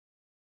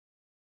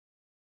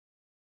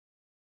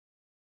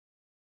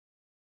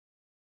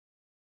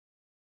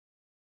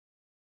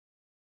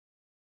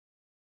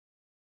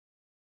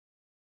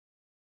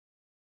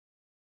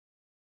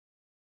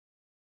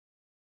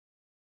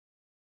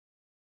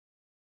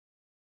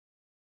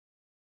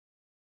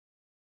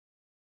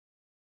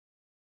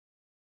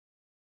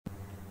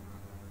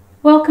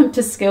Welcome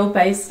to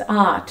Skill-Based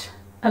Art,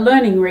 a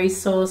learning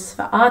resource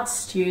for art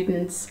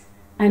students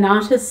and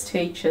artist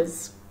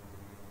teachers.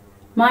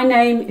 My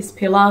name is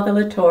Pilar de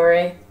la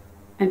Torre,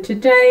 and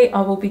today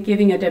I will be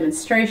giving a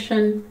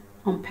demonstration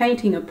on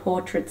painting a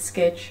portrait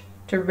sketch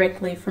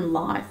directly from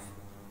life.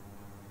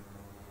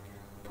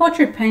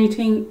 Portrait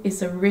painting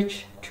is a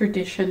rich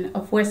tradition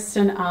of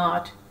Western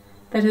art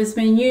that has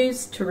been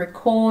used to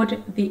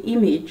record the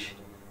image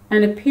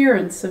and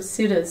appearance of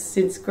sitters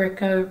since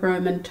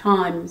Greco-Roman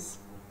times.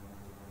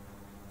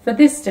 For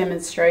this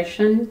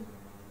demonstration,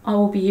 I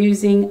will be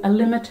using a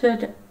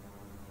limited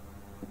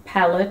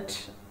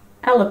palette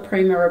alla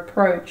prima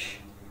approach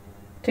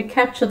to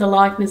capture the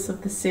likeness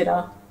of the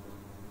sitter.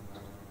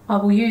 I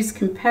will use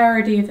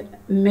comparative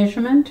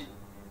measurement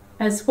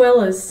as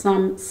well as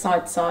some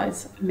site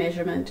size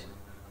measurement.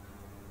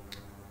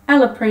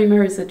 Alla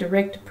prima is a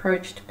direct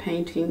approach to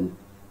painting.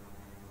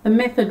 The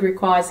method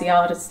requires the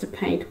artist to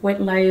paint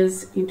wet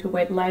layers into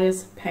wet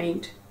layers of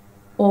paint,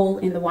 all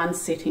in the one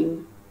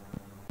sitting.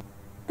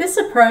 This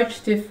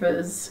approach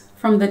differs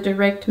from the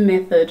direct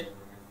method,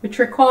 which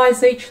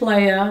requires each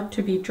layer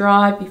to be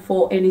dry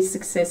before any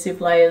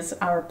successive layers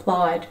are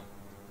applied.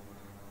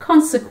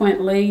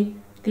 Consequently,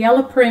 the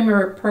alla prima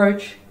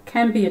approach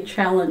can be a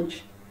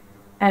challenge,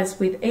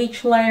 as with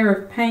each layer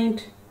of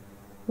paint,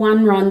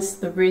 one runs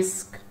the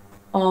risk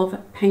of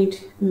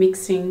paint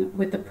mixing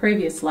with the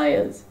previous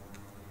layers,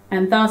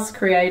 and thus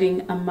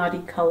creating a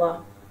muddy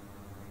colour.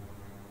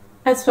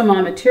 As for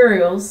my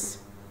materials,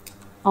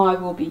 I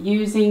will be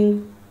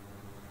using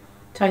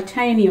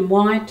titanium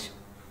white,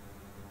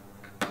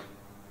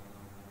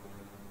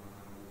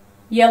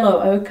 yellow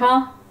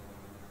ochre,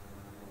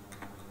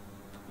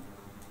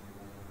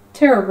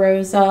 terra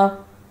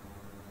rosa,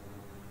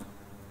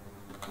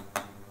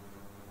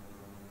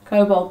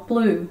 cobalt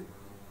blue,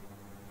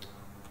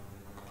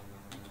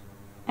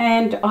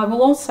 and I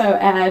will also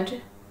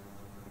add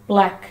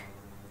black,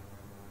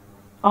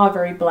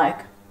 ivory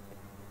black,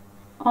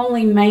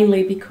 only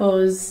mainly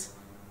because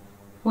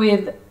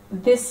with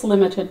this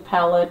limited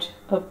palette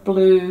of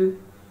blue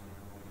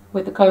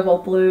with the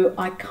cobalt blue,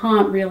 I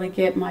can't really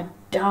get my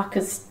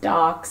darkest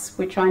darks,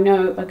 which I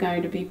know are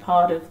going to be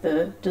part of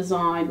the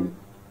design.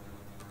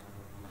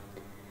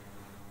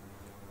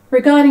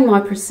 Regarding my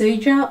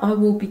procedure, I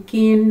will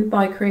begin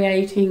by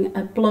creating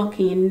a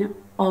block-in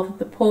of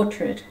the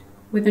portrait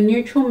with a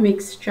neutral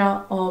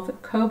mixture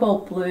of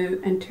cobalt blue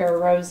and terra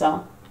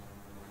rosa.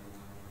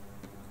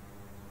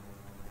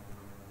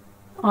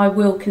 I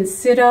will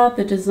consider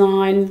the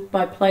design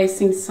by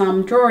placing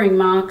some drawing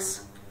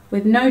marks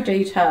with no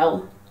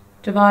detail,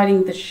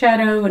 dividing the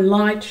shadow and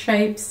light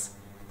shapes,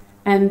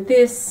 and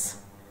this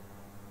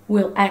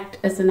will act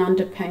as an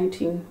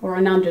underpainting or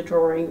an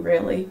underdrawing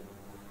really.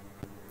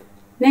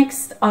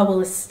 Next, I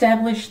will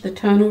establish the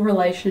tonal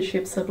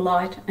relationships of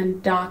light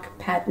and dark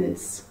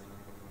patterns.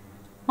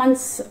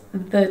 Once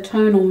the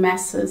tonal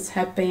masses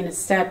have been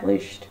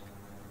established,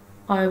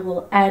 I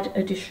will add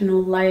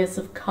additional layers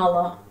of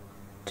colour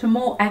to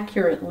more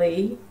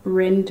accurately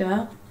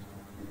render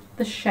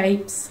the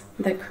shapes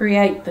that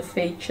create the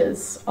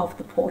features of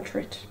the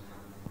portrait.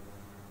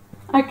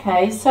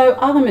 Okay, so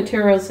other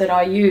materials that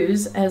I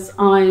use as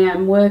I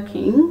am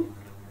working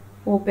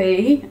will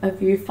be a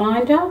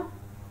viewfinder.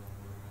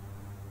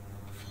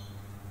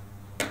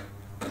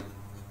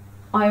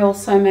 I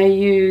also may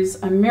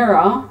use a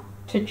mirror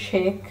to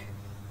check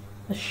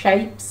the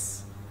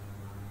shapes,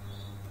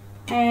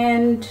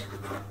 and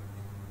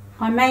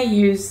I may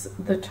use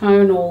the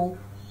tonal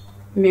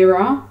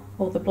mirror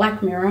or the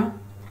black mirror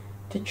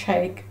to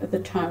check the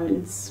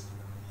tones,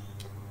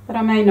 but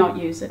I may not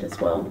use it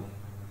as well.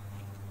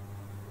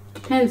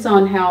 Depends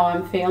on how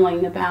I'm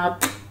feeling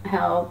about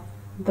how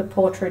the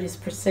portrait is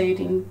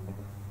proceeding.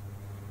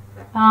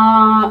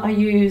 I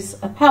use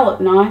a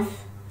palette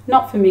knife,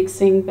 not for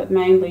mixing but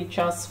mainly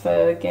just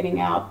for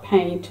getting out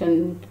paint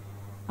and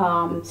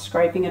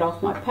scraping it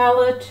off my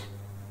palette.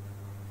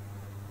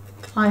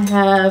 I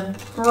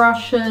have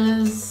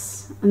brushes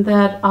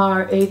that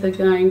are either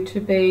going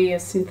to be a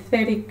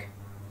synthetic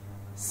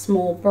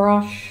small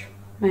brush,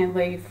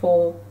 mainly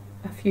for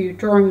a few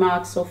drawing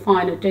marks or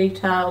finer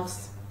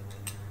details,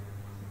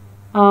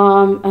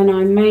 and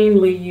I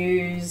mainly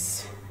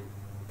use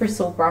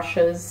bristle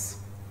brushes,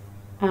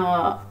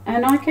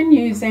 and I can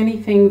use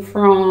anything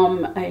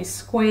from a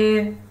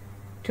square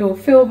to a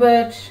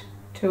filbert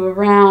to a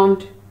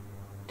round,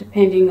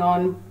 depending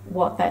on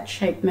what that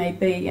shape may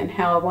be and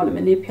how I want to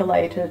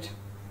manipulate it.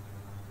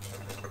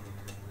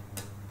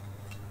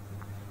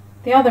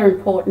 The other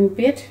important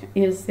bit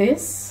is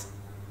this,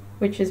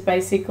 which is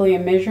basically a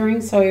measuring.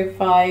 So if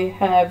I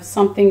have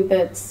something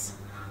that's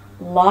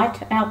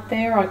light out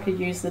there, I could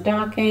use the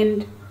dark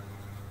end.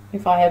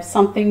 If I have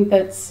something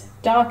that's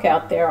dark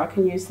out there, I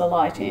can use the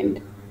light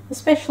end.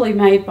 Especially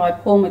made by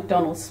Paul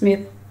McDonald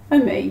Smith for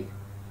me.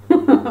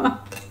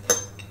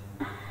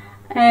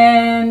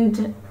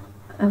 And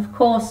of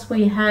course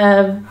we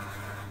have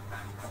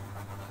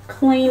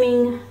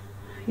cleaning.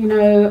 You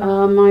know,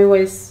 I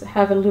always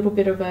have a little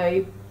bit of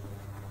a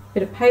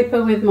bit of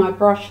paper with my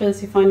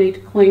brushes if I need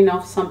to clean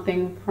off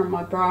something from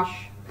my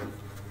brush.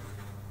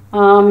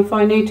 If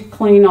I need to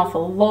clean off a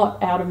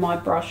lot out of my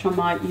brush, I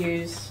might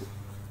use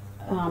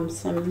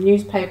some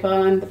newspaper.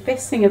 And the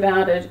best thing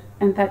about it,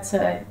 and that's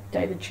a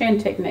David Chen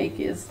technique,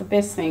 is the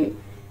best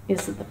thing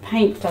is that the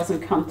paint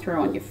doesn't come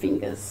through on your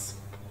fingers.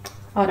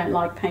 I don't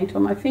like paint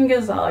on my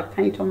fingers, I like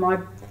paint on my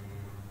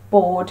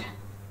board.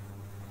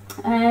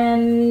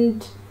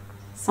 And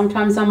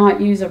sometimes I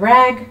might use a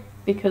rag,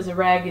 because a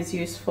rag is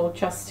useful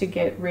just to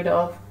get rid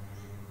of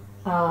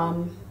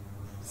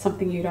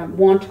something you don't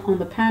want on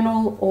the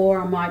panel,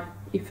 or I might,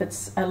 if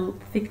it's a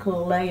thicker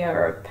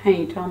layer of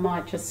paint, I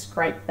might just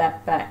scrape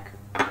that back.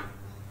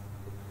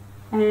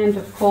 And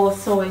of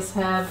course always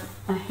have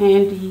a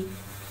handy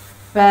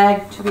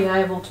bag to be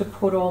able to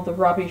put all the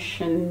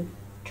rubbish and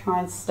try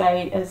and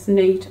stay as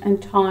neat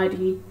and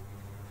tidy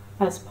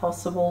as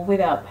possible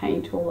without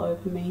paint all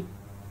over me.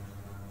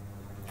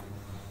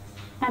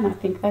 And I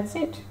think that's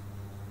it.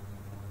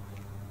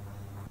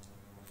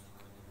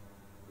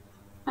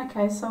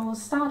 Okay, so we'll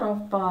start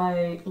off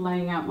by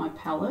laying out my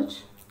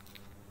palette.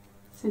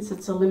 Since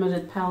it's a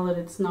limited palette,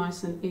 it's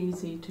nice and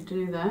easy to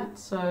do that.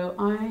 So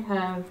I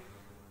have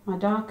my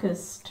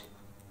darkest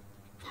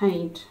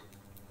paint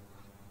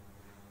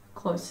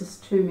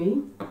closest to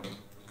me.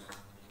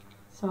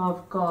 So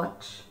I've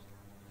got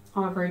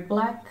ivory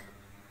black,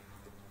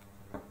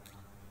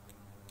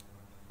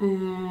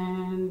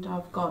 and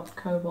I've got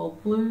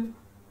cobalt blue.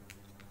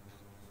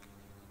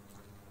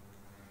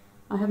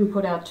 I haven't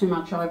put out too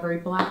much ivory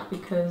black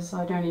because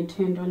I don't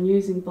intend on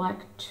using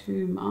black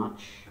too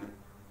much.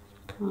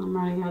 I'm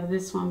running out of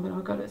this one, but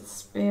I've got a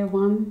spare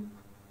one.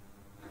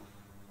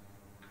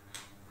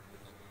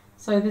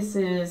 So this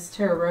is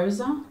Terra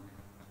Rosa.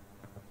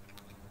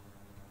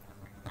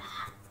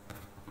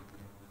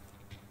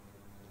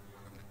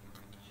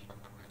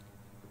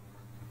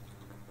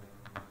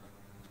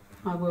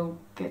 I will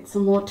get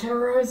some more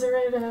Terra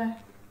Rosa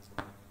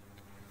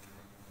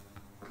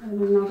at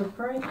another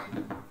break.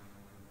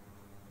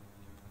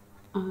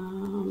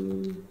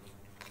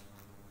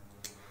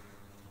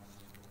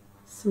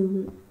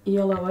 Some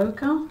yellow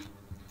ochre.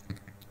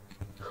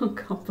 I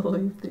can't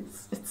believe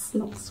this, it's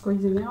not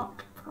squeezing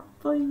out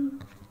properly.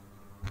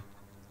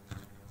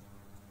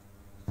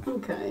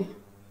 Okay.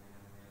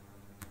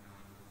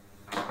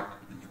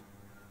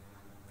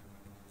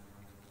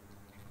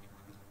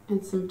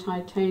 And some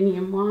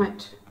titanium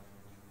white.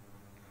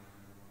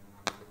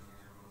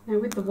 Now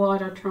with the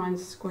white I try and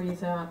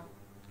squeeze out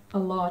a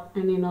lot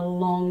and in a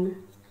long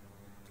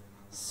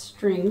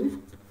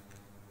string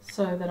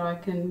so that I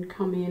can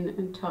come in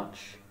and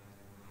touch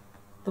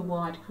the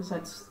white, because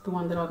that's the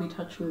one that I'll be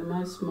touching the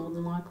most more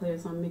than likely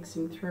as I'm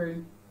mixing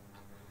through.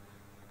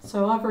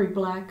 So ivory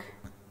black,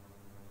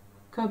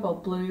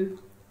 cobalt blue,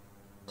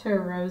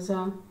 Terra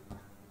Rosa,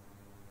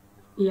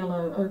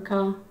 yellow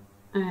ochre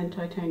and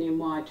titanium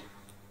white.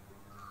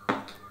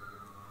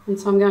 And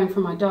so I'm going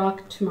from my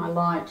dark to my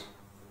light.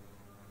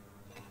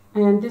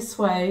 And this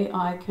way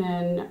I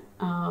can,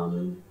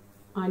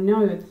 I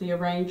know the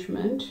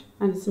arrangement,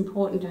 and it's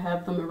important to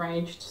have them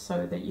arranged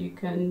so that you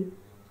can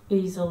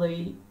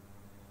easily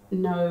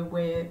know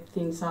where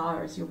things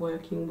are as you're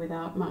working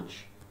without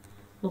much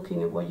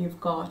looking at what you've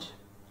got.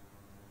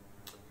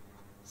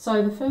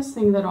 So the first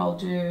thing that I'll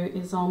do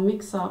is I'll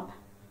mix up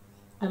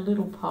a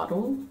little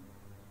puddle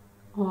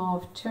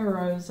of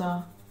Terra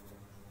Rosa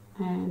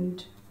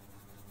and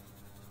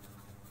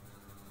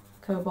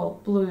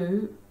cobalt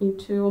blue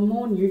into a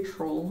more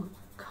neutral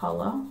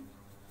colour,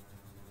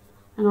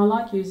 and I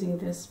like using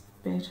this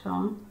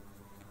better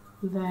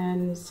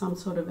than some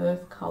sort of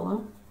earth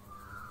colour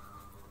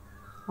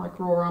like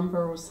raw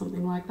umber or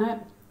something like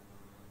that.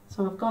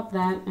 So I've got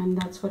that, and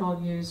that's what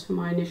I'll use for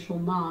my initial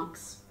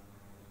marks.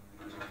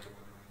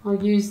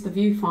 I'll use the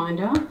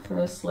viewfinder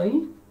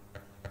firstly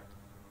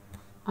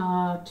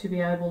to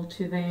be able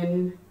to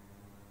then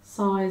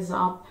size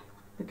up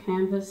the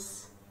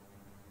canvas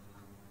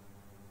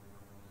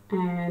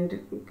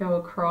and go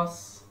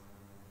across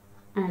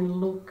and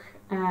look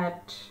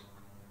at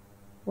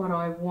what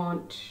I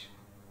want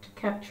to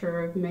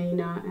capture of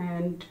Mina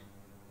and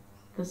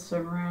the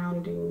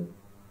surrounding.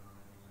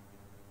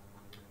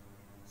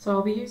 So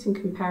I'll be using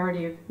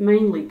comparative,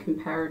 mainly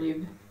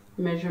comparative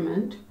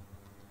measurement,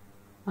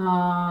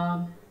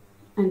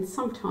 and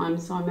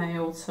sometimes I may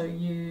also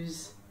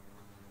use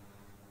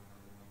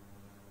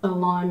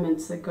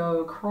alignments that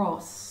go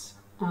across.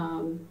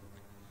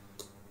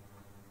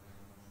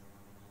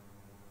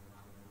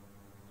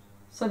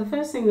 So the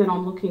first thing that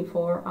I'm looking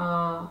for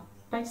are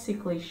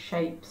basically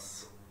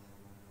shapes.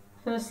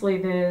 Firstly,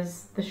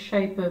 there's the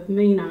shape of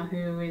Mina,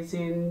 who is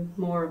in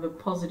more of a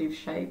positive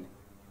shape,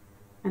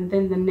 and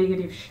then the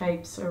negative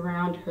shapes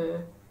around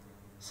her.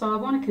 So I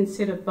want to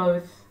consider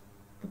both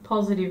the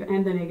positive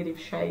and the negative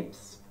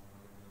shapes.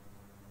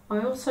 I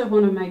also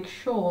want to make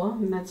sure,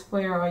 and that's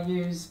where I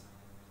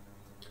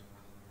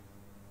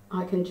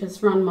can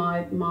just run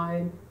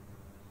my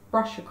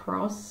brush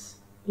across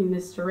in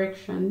this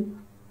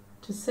direction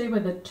to see where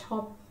the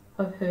top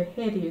of her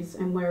head is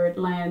and where it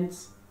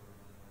lands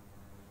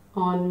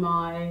on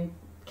my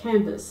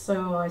canvas.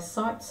 So I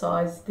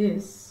sight-sized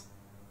this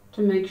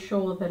to make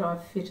sure that I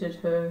fitted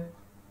her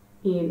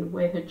in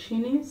where her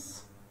chin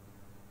is,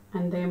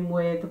 and then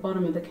where the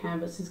bottom of the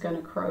canvas is going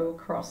to crow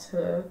across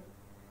her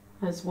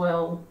as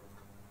well.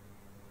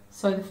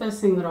 So the first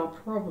thing that I'll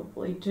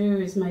probably do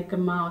is make a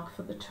mark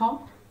for the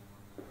top.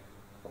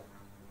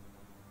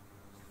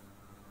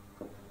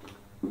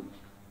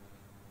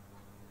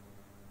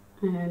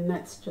 And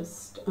that's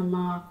just a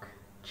mark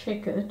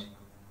checkered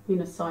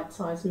in a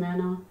sight-sized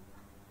manner.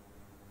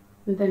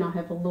 And then I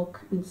have a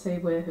look and see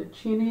where her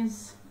chin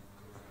is.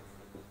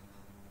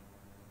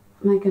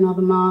 Make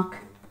another mark.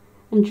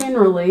 And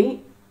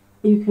generally,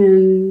 you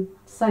can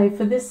say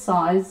for this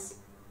size,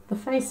 the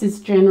face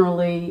is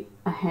generally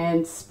a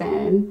hand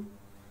span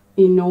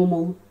in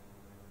normal,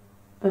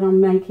 but I'm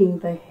making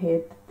the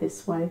head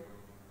this way.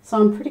 So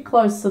I'm pretty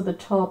close to the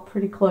top,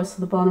 pretty close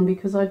to the bottom,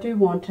 because I do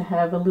want to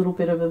have a little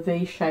bit of a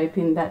V shape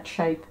in that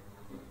shape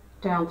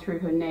down through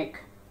her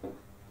neck.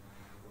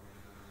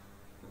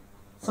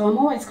 So I'm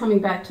always coming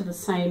back to the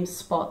same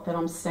spot that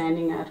I'm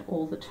standing at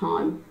all the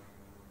time,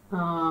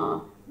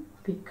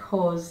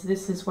 because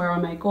this is where I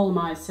make all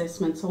my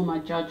assessments, all my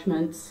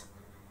judgments.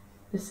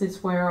 This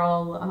is where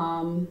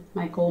I'll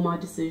make all my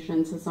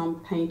decisions as I'm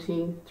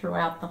painting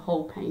throughout the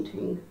whole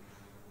painting.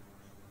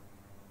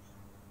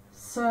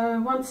 So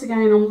once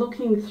again, I'm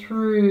looking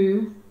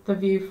through the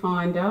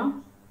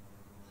viewfinder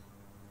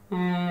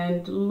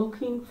and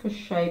looking for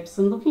shapes,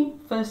 and looking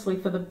firstly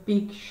for the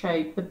big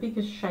shape, the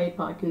biggest shape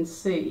I can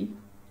see,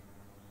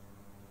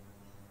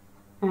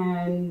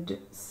 and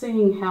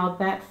seeing how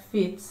that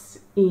fits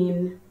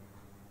into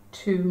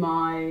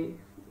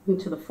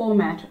the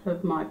format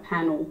of my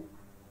panel.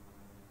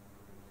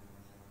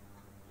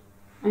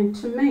 And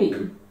to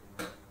me,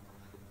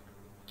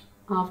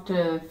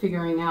 after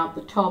figuring out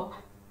the top,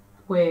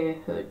 where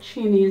her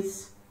chin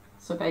is,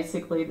 so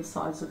basically the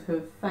size of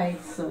her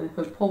face, her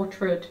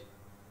portrait,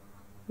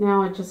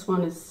 now I just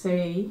want to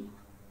see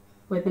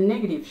where the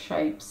negative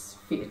shapes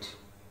fit,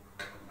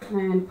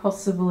 and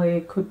possibly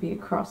it could be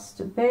across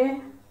to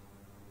there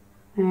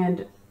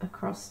and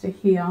across to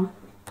here.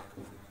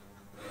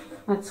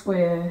 That's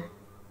where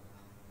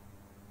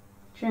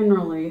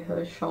generally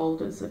her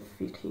shoulders are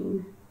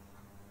fitting.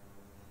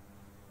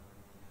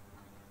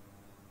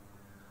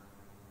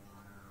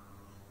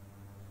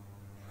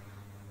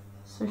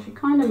 So she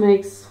kind of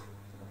makes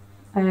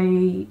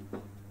a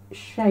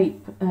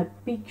shape, a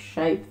big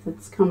shape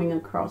that's coming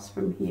across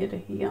from here to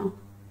here.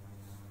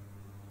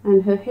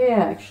 And her hair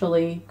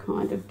actually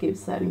kind of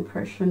gives that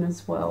impression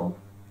as well.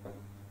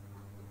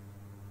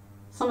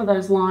 Some of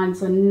those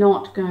lines are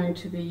not going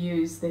to be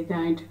used, they're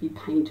going to be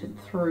painted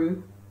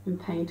through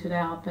and painted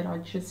out, but I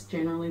just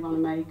generally want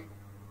to make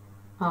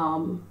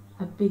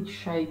a big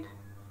shape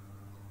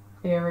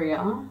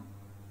area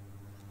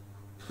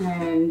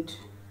and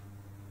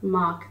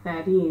mark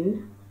that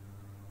in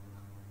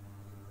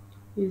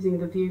using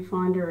the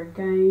viewfinder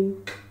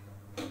again.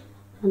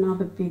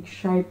 Another big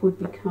shape would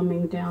be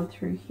coming down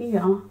through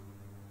here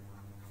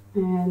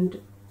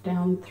and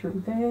down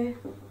through there.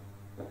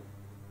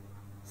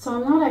 So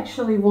I'm not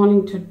actually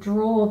wanting to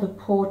draw the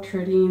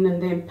portrait in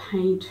and then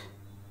paint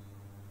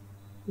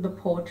the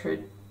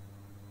portrait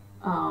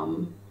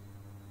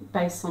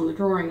based on the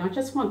drawing. I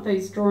just want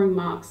these drawing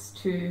marks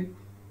to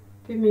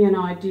give me an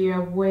idea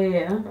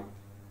where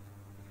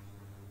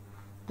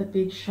the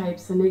big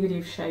shapes, the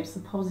negative shapes, the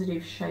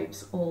positive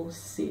shapes all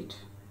sit.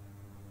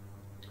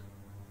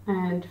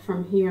 And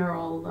from here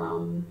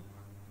I'll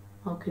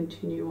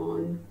continue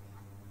on.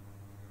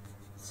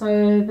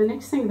 So the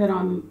next thing that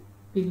I'm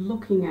be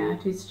looking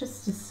at is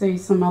just to see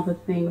some other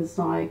things,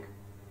 like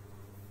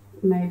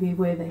maybe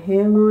where the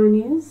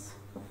hairline is.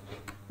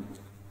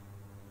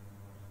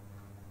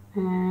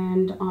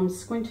 And I'm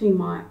squinting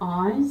my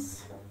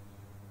eyes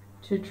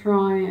to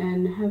try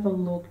and have a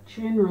look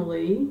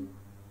generally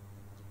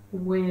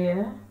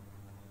where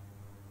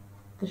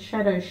the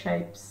shadow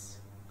shapes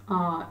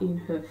are in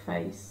her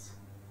face,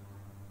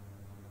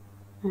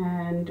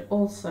 and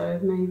also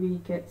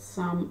maybe get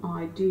some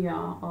idea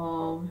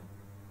of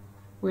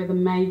where the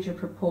major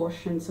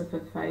proportions of her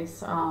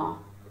face are.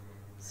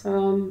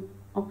 So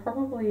I'll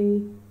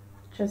probably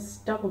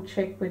just double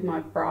check with my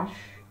brush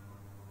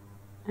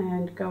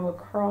and go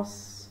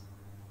across.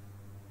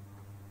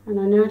 And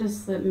I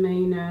notice that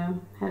Mina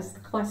has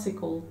the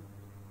classical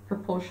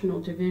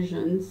proportional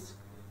divisions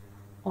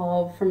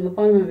of from the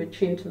bottom of her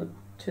chin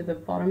to the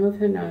bottom of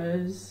her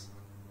nose.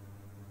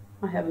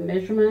 I have a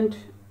measurement,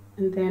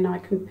 and then I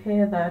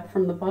compare that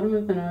from the bottom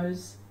of the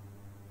nose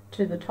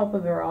to the top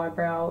of her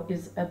eyebrow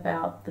is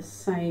about the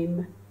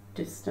same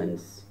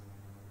distance.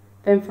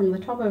 Then from the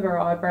top of her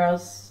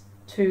eyebrows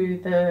to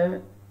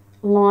the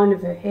line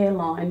of her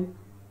hairline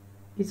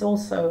is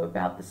also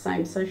about the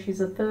same. So she's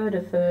a third,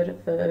 a third, a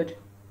third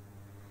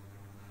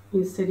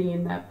in sitting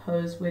in that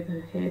pose with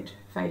her head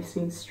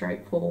facing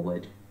straight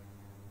forward.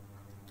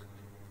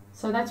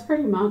 So that's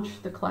pretty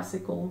much the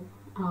classical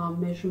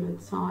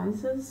measurement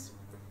sizes.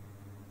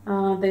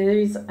 There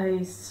is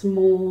a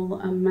small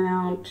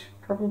amount,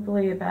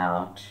 probably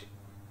about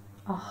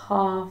a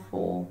half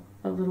or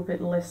a little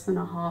bit less than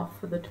a half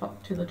for the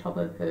top, to the top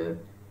of her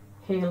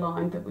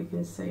hairline that we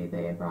can see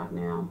there right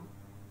now.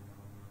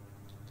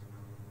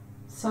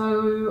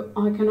 So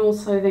I can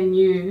also then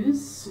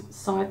use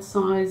side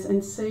size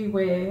and see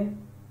where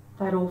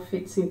that all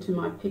fits into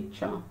my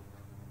picture.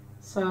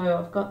 So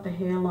I've got the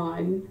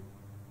hairline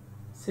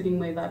sitting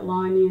where that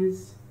line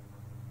is,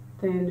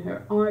 then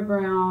her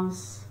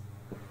eyebrows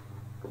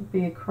could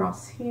be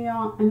across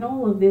here, and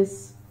all of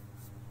this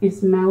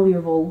is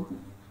malleable.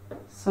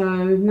 So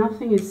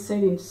nothing is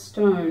set in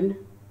stone,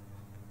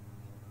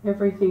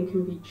 everything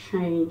can be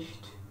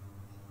changed.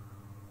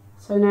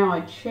 So now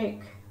I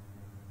check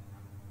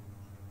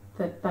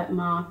that that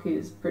mark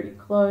is pretty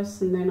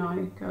close, and then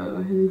I go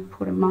and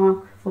put a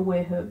mark for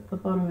where the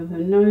bottom of her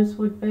nose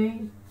would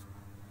be.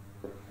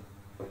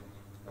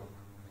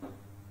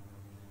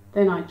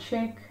 Then I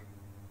check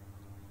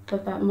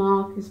that that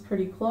mark is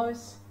pretty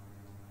close,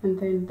 and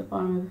then the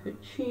bottom of her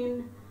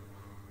chin.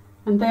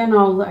 And then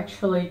I'll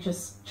actually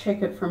just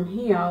check it from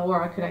here,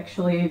 or I could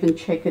actually even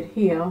check it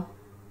here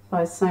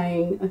by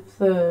saying a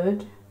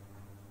third,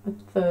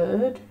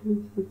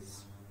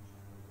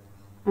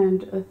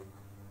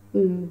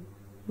 and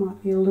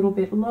might be a little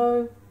bit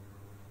low,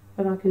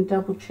 but I can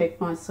double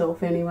check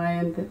myself anyway,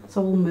 and it's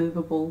all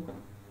movable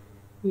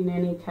in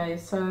any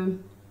case. So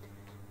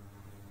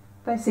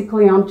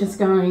basically I'm just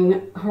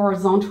going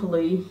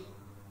horizontally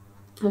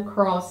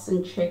across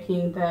and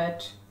checking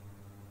that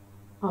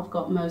I've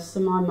got most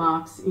of my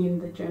marks in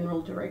the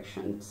general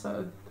direction.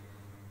 So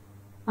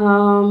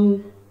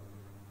so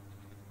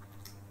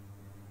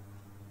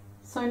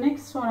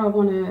next what I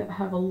want to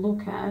have a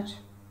look at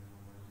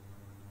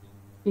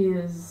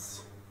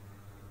is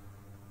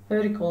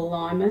vertical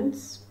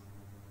alignments.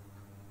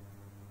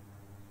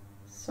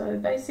 So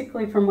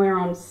basically from where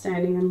I'm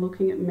standing and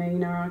looking at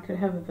Mina, I could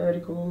have a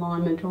vertical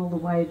alignment all the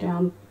way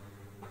down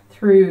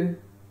through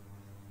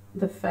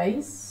the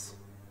face.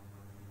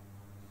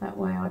 That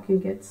way I can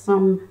get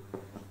some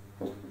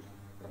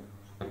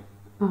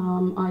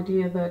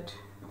idea that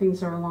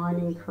things are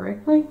aligning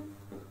correctly.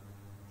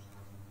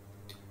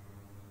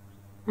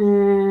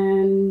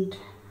 And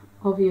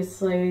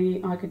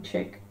obviously I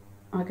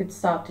could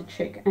start to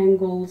check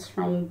angles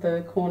from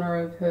the corner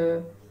of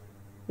her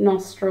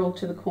nostril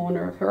to the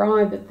corner of her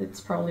eye, but that's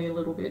probably a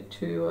little bit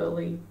too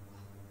early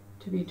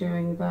to be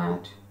doing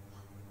that.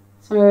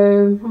 So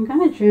I'm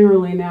going to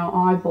generally now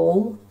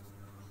eyeball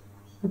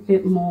a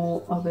bit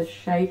more of a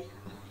shape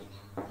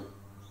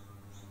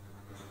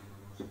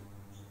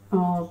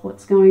of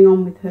what's going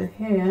on with her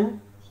hair,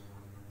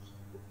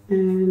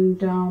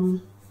 and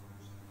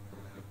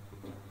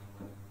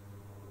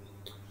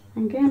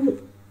again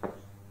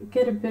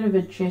get a bit of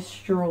a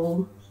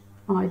gestural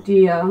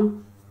idea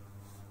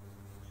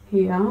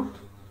here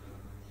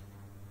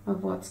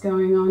of what's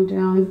going on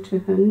down to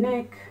her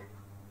neck.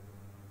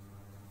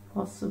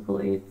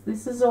 Possibly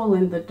this is all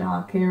in the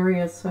dark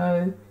area,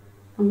 so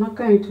I'm not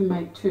going to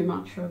make too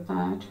much of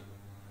that.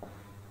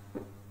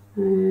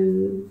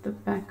 And the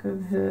back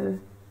of her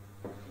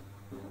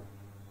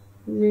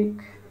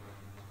neck,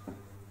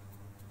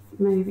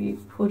 maybe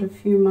put a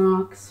few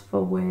marks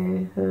for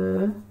where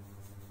her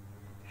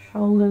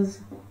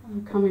shoulders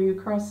are coming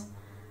across.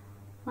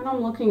 When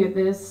I'm looking at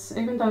this,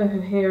 even though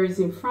her hair is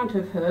in front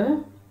of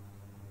her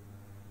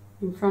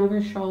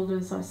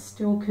shoulders, I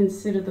still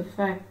consider the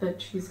fact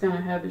that she's going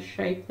to have a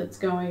shape that's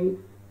going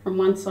from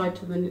one side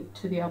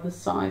to the other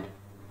side.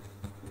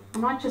 I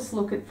might just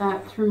look at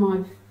that through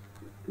my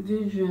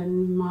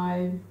vision,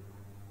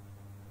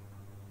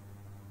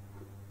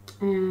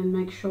 and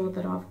make sure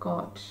that I've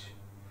got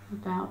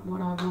about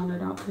what I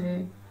wanted up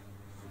there.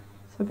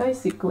 So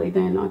basically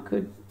then I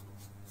could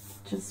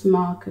just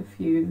mark a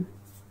few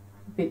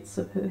bits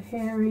of her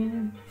hair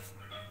in.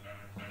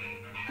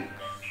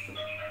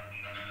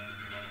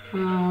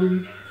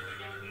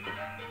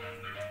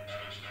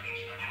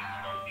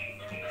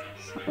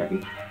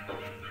 Sorry.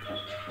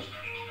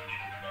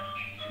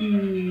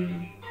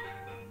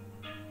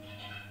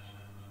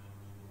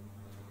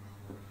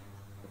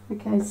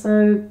 Okay,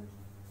 so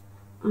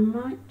I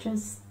might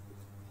just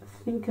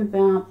think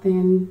about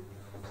then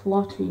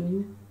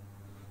plotting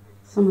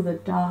some of the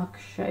dark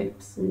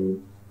shapes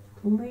and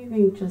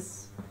leaving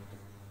just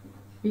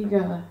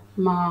bigger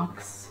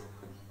marks.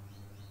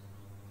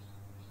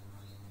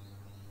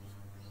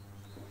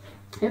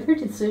 Every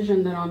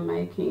decision that I'm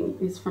making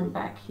is from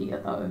back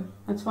here though.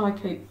 That's why I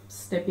keep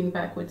stepping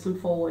backwards and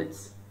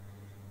forwards.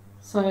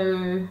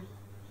 So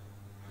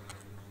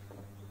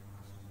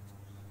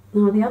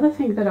now the other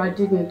thing that I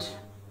didn't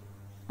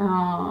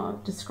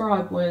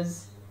describe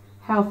was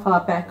how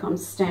far back I'm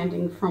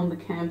standing from the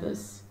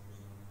canvas.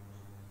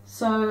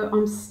 So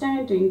I'm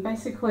standing,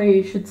 basically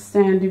you should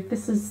stand, if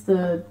this is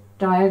the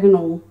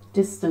diagonal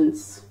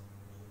distance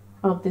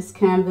of this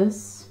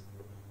canvas,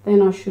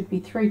 then I should be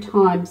 3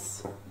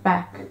 times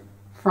back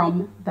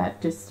from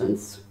that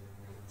distance.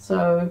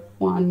 So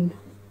 1,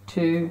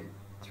 2,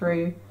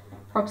 3,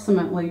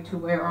 approximately to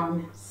where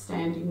I'm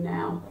standing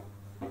now.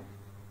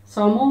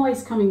 So I'm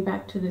always coming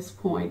back to this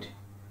point,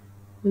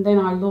 and then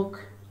I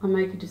look I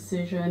make a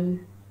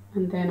decision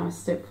and then I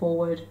step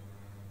forward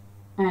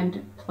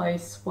and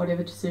place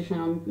whatever decision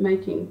I'm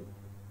making.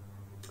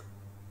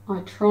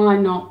 I try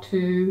not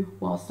to,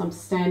 whilst I'm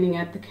standing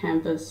at the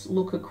canvas,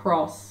 look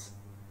across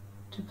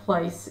to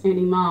place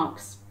any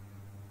marks,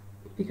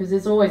 because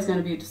there's always going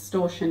to be a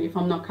distortion if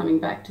I'm not coming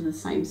back to the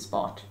same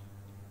spot.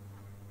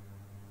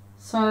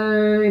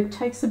 So it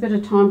takes a bit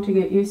of time to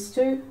get used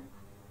to.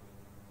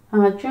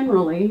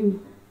 Generally,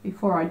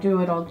 before I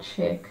do it, I'll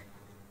check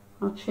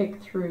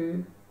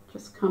through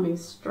just coming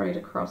straight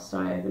across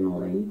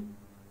diagonally,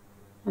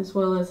 as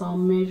well as I'll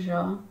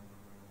measure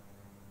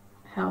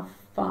how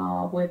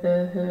far,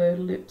 whether her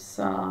lips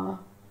are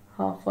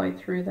halfway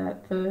through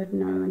that third,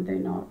 no, and they're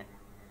not.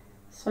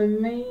 So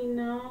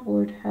Mina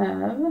would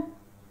have,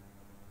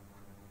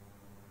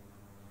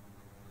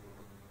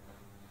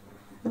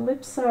 the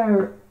lips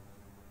are,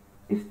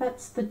 if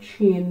that's the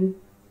chin,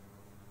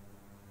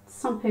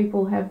 some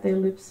people have their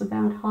lips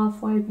about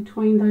halfway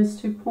between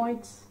those 2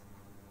 points.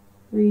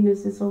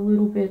 Mina's is a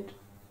little bit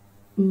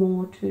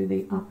more to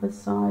the upper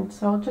side,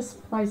 so I'll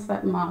just place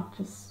that mark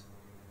just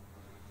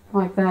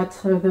like that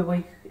so that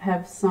we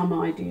have some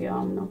idea.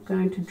 I'm not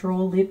going to draw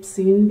lips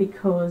in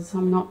because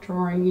I'm not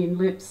drawing in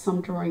lips,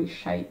 I'm drawing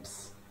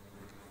shapes.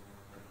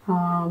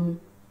 And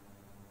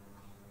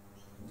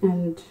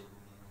I'm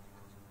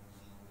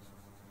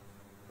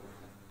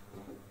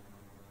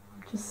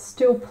just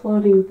still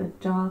plotting the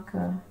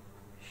darker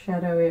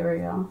shadow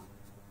area.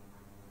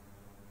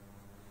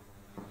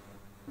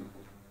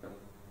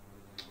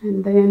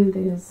 And then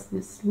there's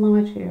this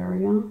light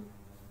area.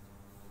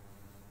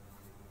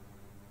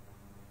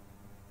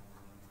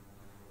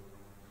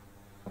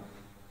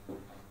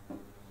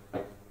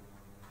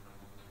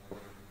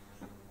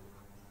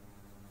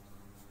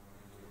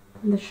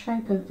 And the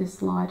shape of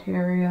this light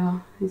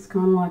area is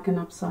kind of like an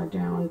upside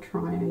down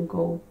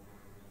triangle.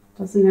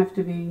 Doesn't have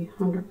to be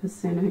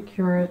 100%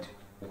 accurate.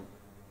 I'm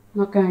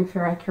not going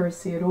for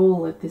accuracy at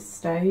all at this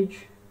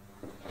stage.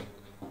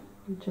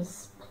 I'm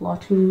just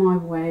plotting my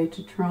way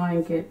to try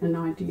and get an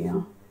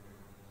idea,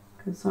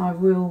 because I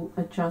will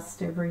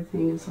adjust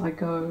everything as I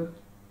go.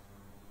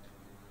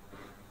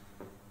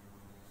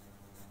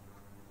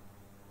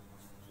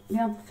 The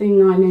other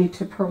thing I need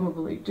to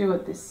probably do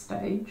at this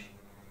stage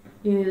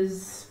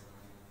is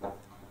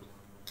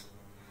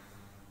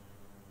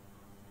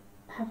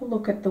have a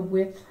look at the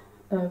width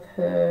of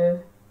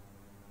her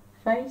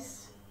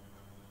face.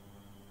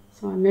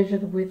 So I measure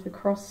the width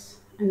across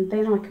and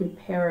then I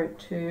compare it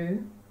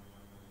to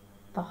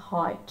the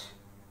height.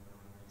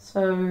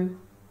 So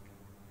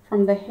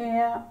from the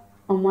hair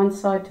on one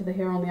side to the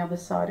hair on the other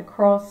side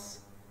across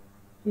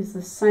is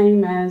the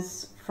same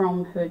as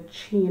from her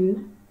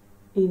chin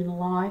in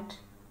light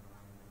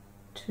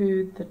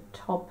to the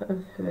top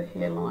of her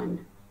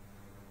hairline.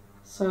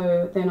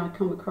 So then I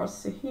come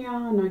across to here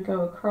and I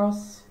go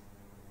across.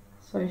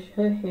 So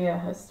her hair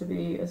has to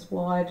be as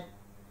wide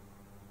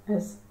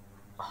as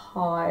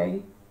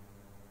high,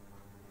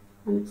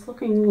 and it's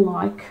looking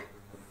like,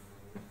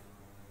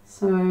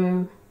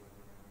 so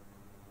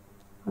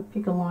I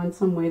pick a line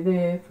somewhere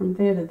there, from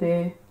there to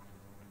there,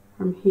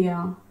 from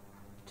here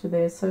to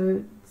there.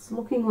 So it's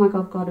looking like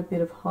I've got a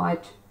bit of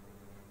height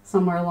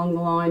somewhere along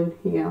the line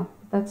here.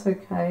 That's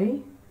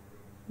okay,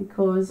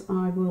 because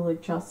I will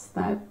adjust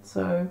that.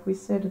 So if we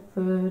set a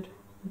third,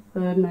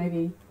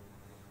 maybe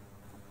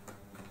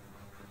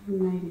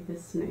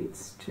this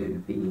needs to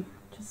be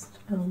just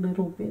a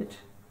little bit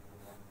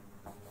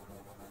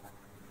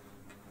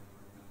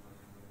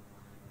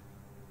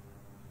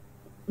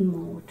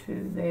more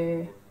to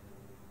there.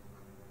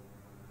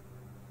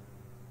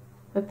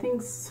 But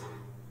things,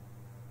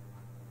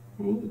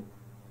 hey.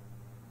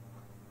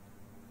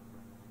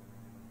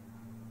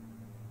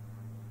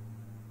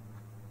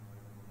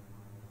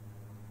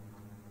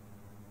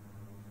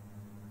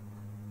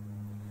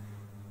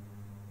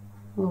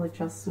 We'll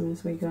adjust them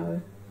as we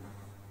go.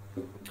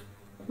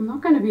 I'm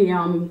not going to be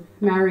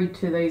married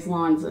to these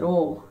lines at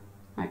all,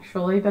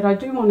 actually, but I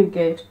do want to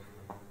get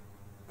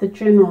the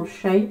general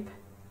shape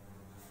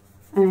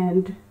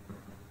and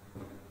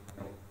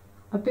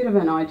a bit of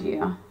an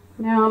idea.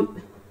 Now,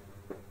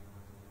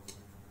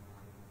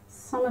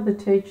 some of the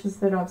teachers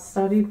that I've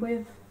studied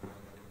with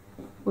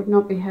would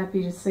not be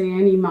happy to see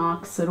any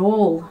marks at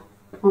all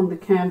on the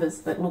canvas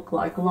that look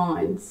like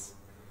lines.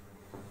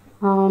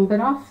 But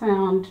I've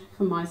found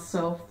for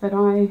myself that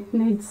I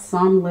need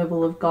some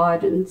level of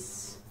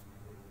guidance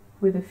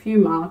with a few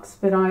marks,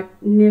 but I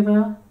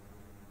never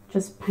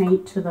just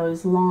paint to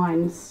those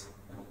lines.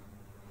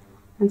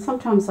 And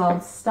sometimes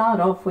I'll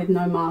start off with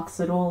no marks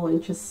at all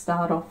and just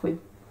start off with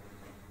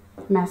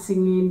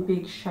massing in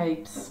big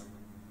shapes.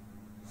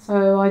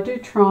 So I do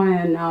try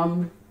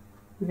and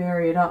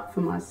vary it up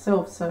for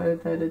myself so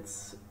that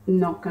it's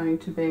not going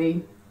to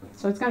be,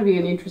 so it's going to be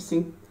an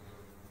interesting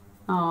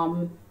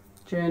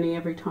journey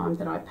every time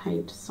that I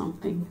paint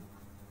something.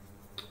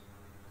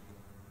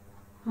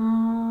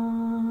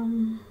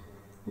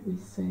 Let me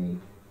see.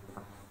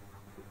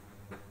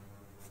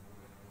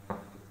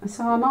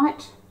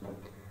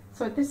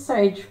 So at this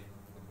stage,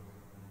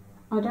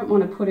 I don't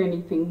want to put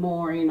anything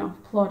more in.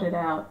 I've plotted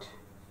out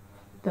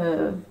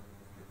the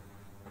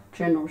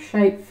general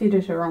shape,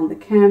 fitted her on the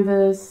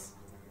canvas.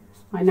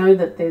 I know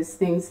that there's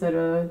things that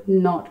are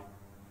not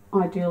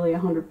ideally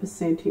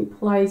 100% in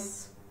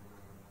place.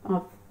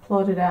 I've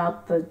plotted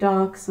out the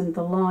darks and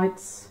the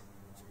lights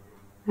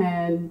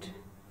and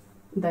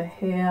the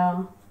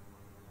hair,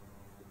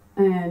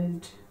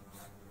 and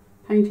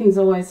paintings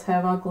always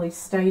have ugly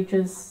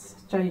stages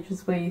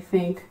where you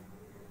think,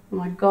 oh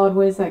my god,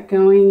 where's that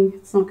going?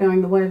 It's not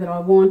going the way that I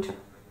want.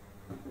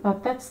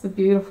 But that's the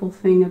beautiful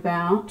thing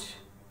about,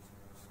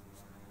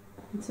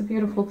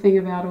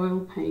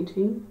 oil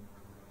painting,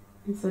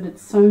 is that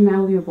it's so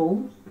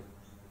malleable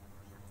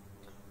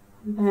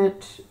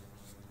that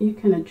you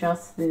can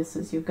adjust this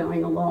as you're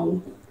going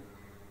along.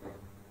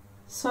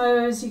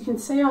 So as you can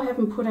see, I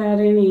haven't put out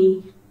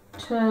any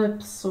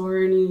terps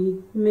or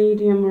any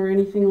medium or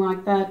anything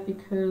like that,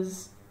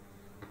 because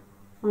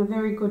my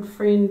very good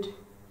friend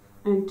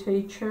and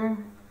teacher,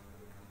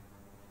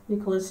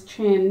 Nicholas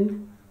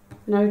Chen,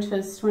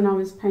 noticed when I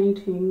was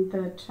painting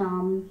that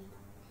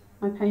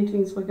my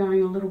paintings were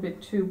going a little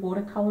bit too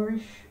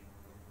watercolorish,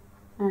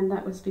 and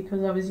that was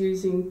because I was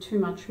using too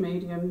much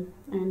medium,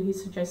 and he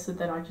suggested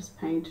that I just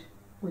paint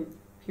with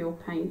pure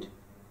paint.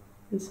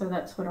 And so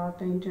that's what I've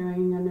been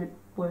doing, and it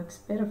works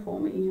better for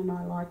me and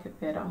I like it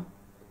better.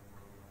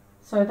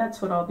 So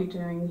that's what I'll be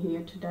doing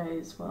here today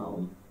as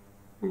well.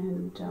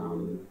 And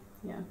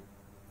yeah.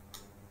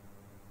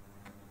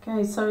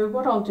 Okay, so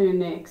what I'll do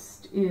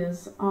next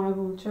is I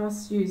will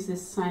just use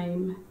this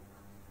same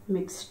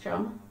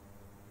mixture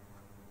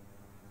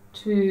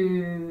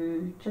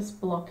to just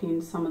block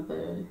in some of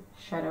the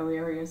shadow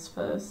areas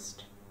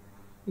first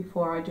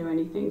before I do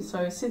anything.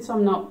 So since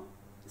I'm not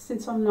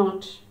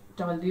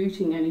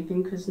diluting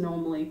anything, because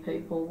normally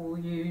people will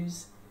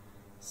use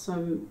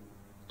some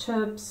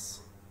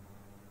terps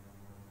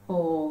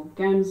or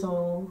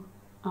Gamsol,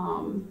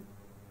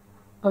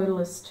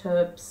 odorless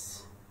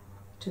terps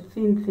to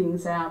thin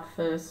things out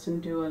first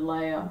and do a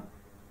layer,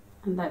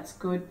 and that's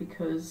good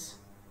because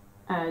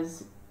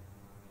as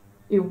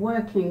you're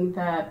working,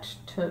 that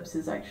terps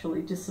is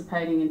actually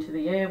dissipating into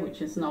the air,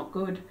 which is not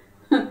good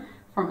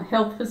from a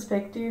health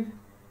perspective,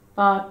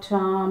 but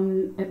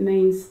it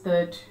means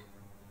that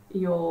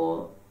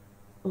your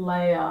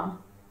layer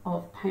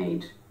of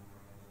paint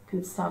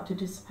can start to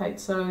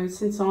dissipate. So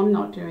since I'm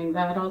not doing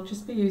that, I'll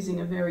just be using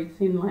a very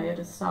thin layer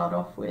to start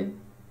off with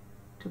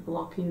to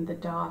block in the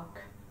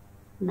dark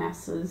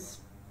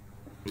masses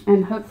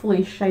and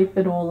hopefully shape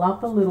it all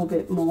up a little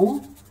bit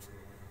more.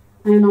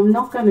 And I'm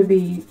not going to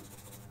be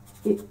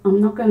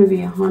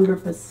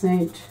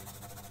 100%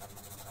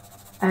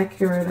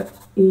 accurate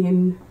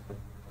in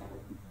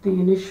the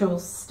initial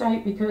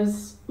state,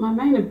 because my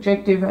main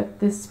objective at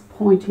this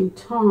point in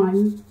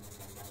time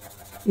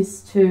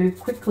is to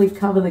quickly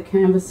cover the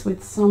canvas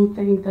with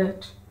something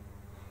that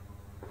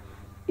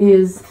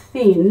is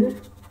thin,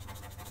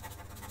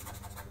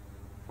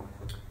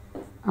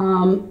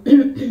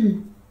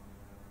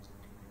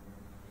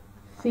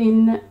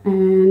 thin,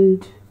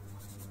 and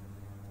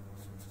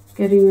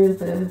getting rid of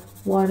the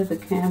white of the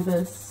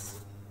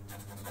canvas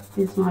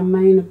is my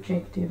main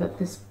objective at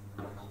this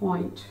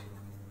point.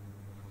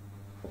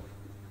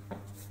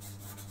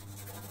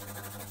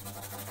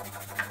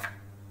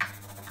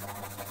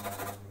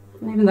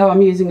 And even though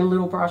I'm using a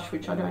little brush,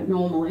 which I don't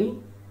normally,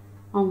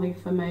 only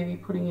for maybe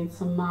putting in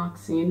some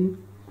marks in,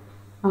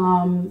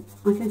 I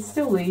can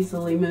still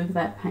easily move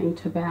that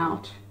paint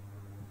about.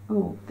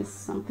 Oh, this is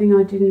something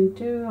I didn't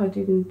do. I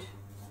didn't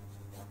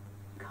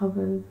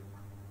cover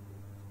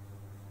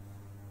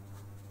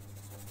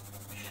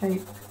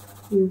shape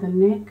in the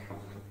neck.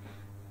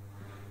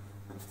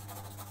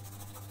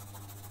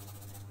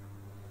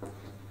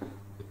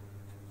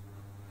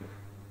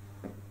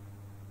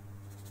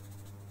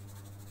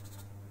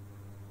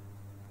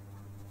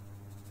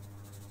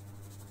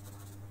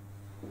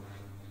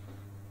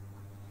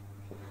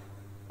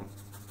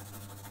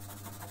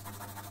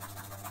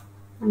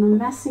 And I'm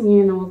massing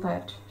in all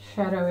that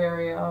shadow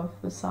area of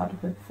the side of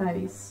her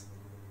face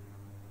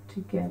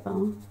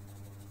together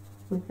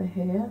with the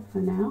hair for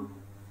now.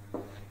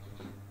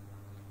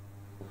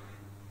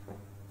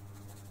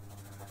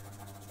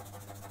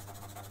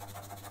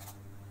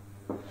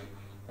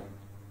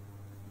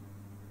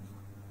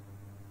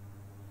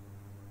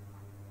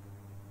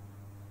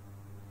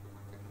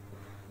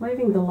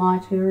 Leaving the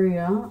light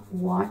area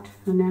white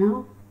for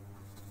now.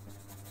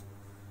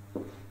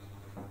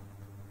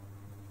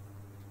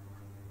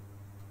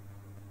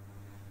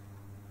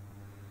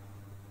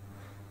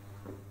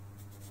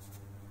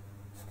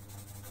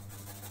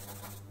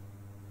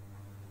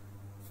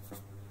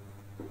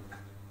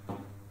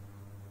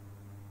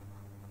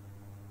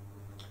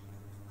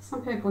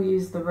 Some people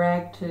use the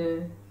rag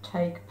to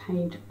take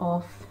paint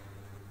off.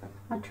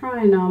 I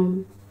try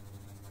not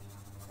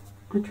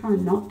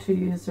to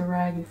use a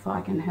rag if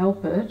I can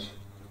help it,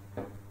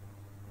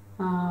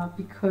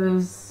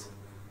 because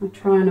I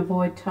try and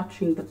avoid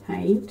touching the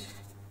paint.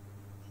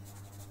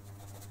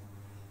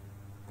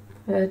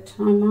 But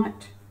I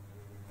might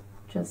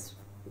just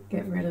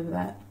get rid of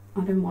that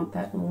I don't want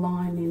that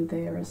line in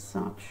there as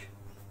such.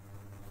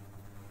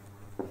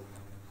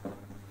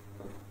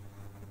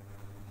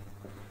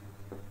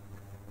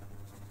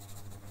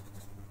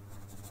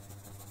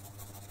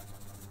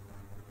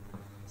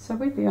 So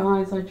with the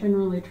eyes, I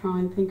generally try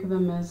and think of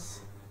them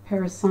as a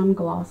pair of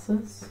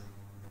sunglasses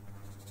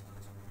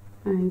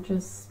and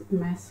just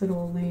mass it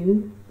all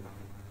in.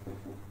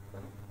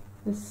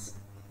 This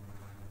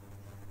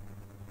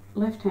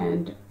left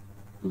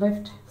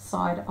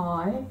side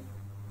eye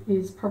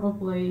is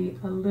probably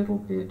a little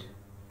bit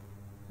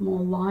more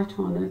light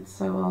on it,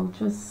 so I'll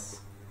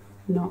just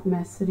not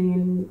mess it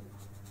in.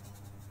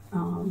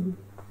 I'll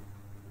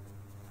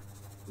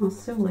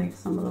still leave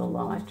some of the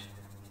light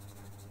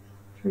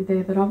through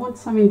there, but I want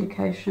some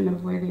indication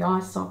of where the eye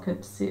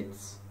socket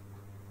sits,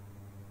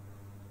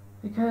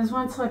 because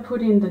once I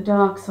put in the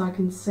darks I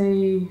can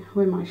see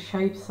where my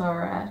shapes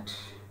are at,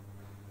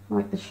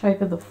 like the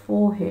shape of the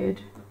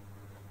forehead.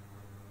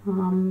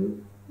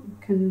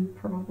 Can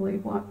probably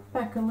wipe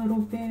back a little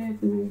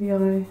bit. Maybe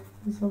I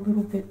was a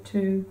little bit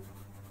too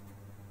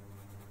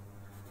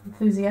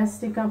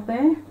enthusiastic up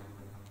there.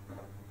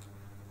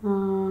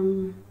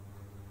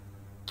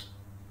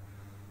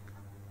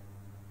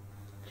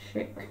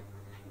 Check.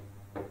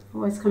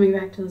 Always coming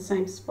back to the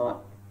same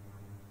spot.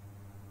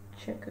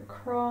 Check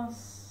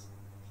across.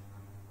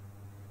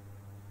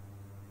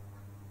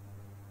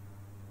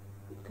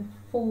 The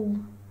full.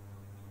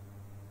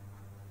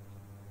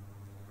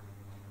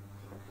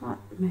 But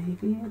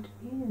maybe it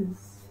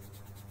is.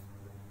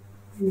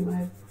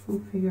 Anyway,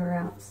 we'll figure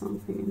out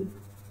something.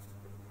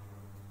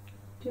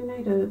 Do you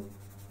need a...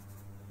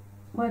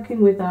 Working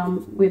with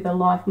a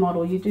life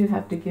model, you do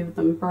have to give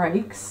them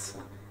breaks.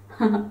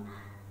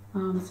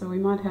 So we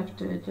might have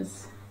to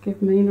just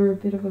give Mina a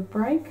bit of a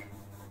break.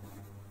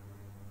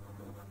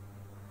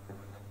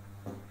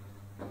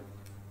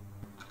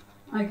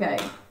 Okay.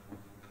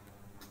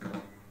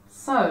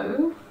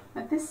 So,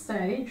 at this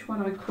stage, what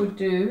I could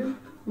do,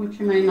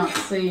 which you may not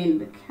see in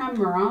the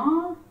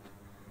camera,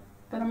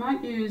 but I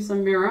might use a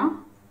mirror,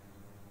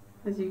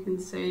 as you can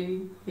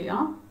see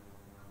here.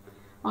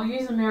 I'll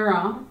use a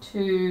mirror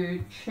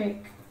to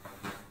check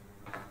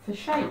for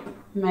shape,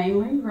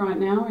 mainly, right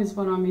now, is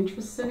what I'm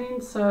interested in.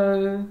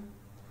 So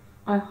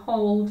I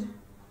hold,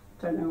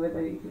 don't know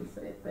whether you can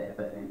see it there,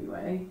 but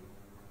anyway,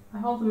 I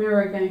hold the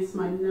mirror against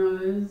my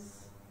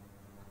nose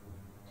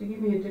to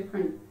give me a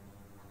different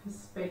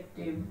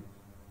perspective.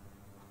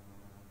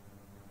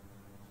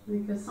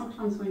 Because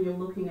sometimes when you're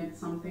looking at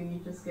something, you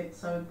just get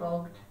so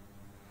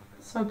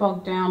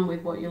bogged down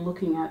with what you're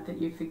looking at that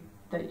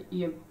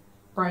your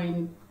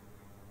brain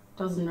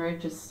doesn't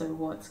register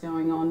what's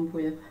going on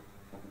with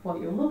what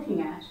you're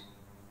looking at.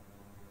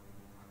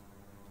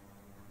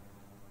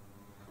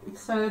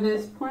 So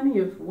there's plenty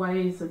of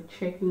ways of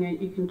checking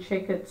it. You can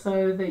check it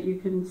so that you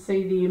can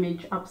see the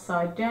image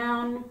upside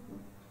down,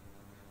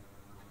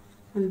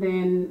 and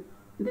then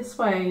this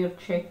way of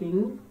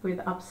checking with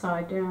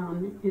upside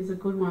down is a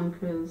good one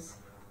because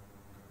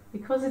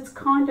it's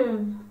kind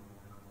of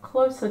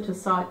closer to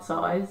sight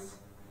size.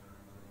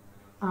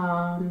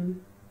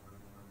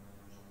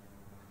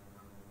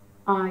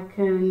 I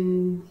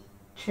can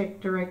check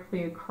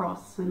directly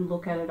across and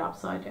look at it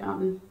upside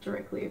down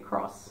directly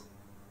across.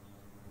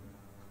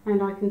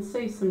 And I can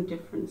see some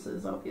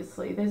differences,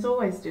 obviously. There's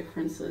always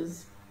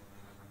differences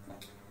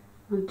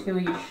until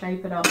you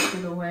shape it up to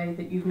the way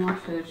that you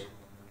want it.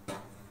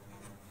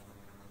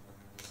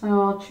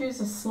 So I'll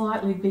choose a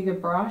slightly bigger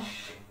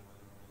brush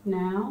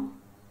now.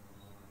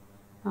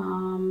 I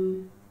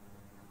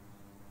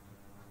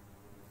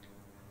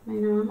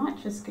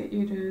might just get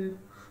you to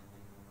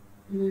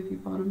move your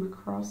bottom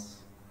across,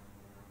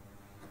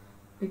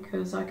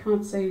 because I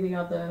can't see the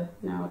other,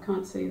 no, I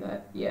can't see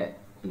that yet.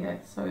 Yeah,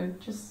 so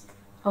just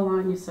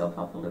align yourself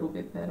up a little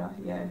bit better,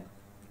 yeah,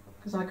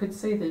 because I could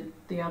see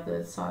the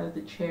other side of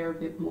the chair a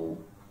bit more.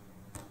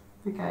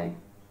 Okay.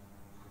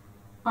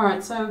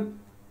 Alright, so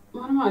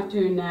what I might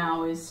do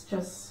now is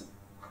just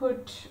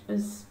put,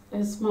 as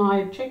my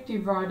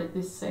objective right at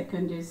this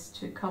second is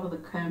to cover the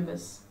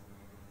canvas,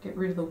 get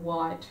rid of the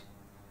white.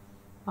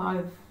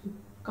 I've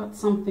got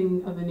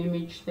something of an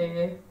image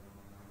there.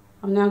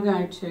 I'm now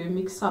going to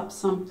mix up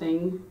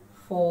something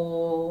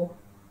for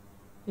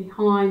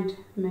behind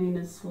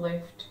Mina's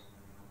left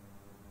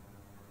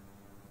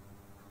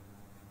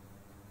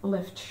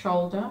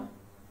shoulder.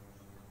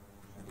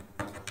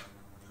 I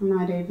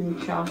might even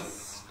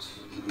just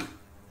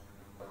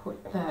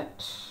put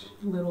that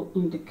little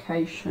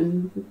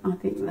indication. I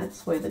think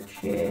that's where the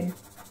chair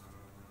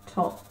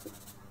top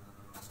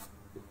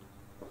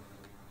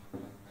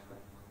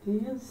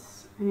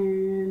is,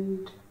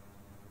 and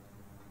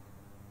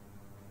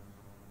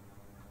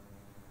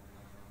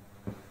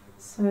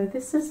so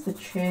this is the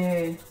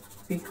chair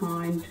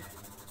behind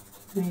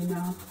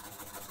Mina.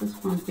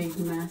 Just one big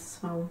mess.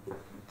 I'll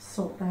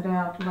sort that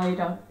out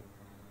later.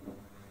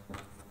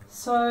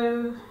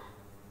 So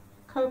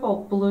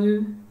cobalt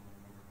blue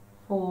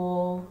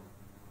for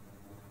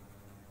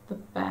the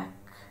back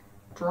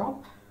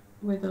drop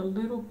with a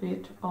little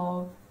bit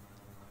of,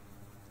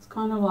 let's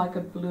kind of like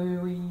a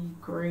bluey,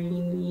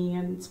 greeny,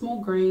 and it's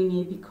more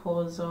greeny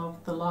because of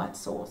the light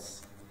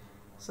source.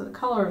 So the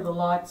colour of the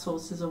light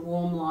source is a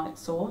warm light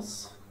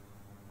source,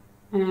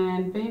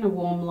 and being a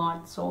warm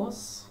light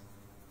source,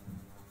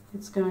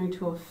 it's going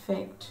to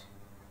affect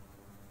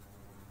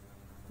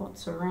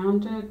what's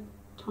around it.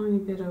 Tiny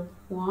bit of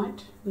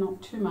white,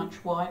 not too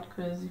much white,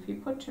 because if you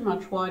put too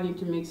much white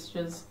into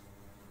mixtures,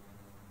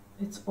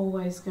 it's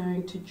always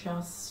going to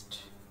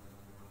just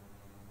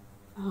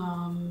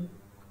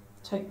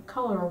take the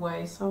colour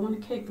away. So I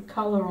want to keep the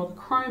colour or the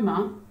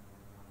chroma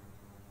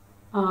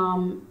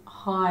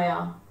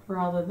higher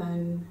rather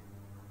than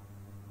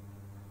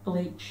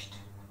bleached.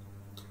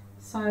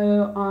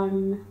 So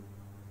I'm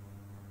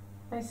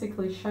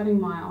basically shutting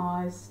my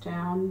eyes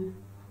down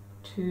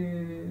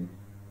to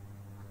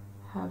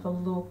have a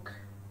look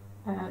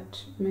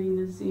at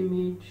Mina's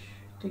image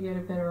to get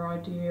a better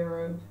idea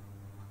of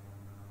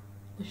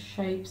the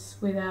shapes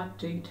without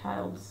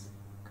details,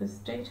 because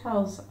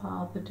details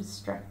are the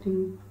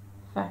distracting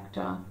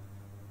factor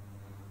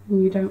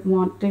and you don't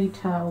want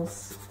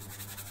details.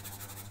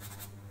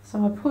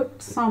 So I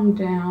put some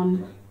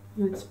down,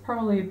 and it's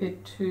probably a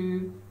bit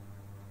too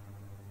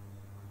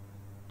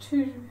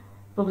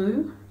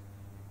blue.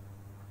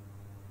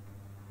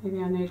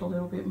 Maybe I need a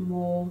little bit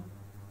more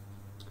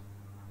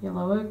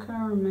yellow ochre,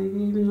 or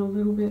maybe even a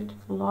little bit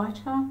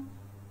lighter.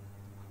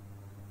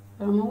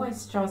 But I'm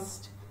always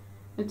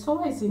it's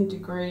always in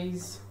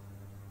degrees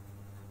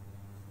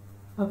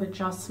of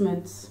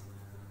adjustments.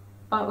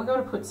 But we've got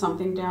to put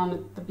something down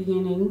at the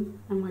beginning,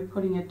 and we're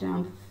putting it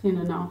down thin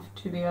enough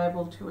to be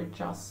able to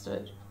adjust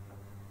it.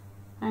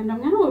 And I'm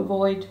going to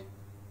avoid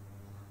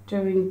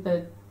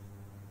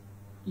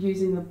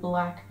using the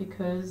black,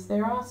 because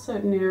there are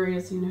certain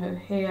areas in her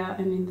hair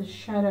and in the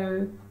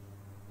shadow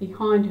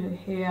behind her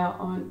hair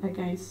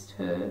against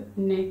her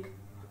neck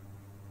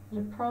that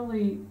are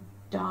probably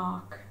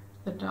dark,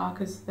 the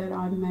darkest that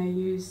I may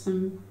use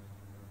some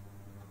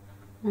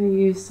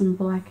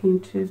black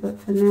into, but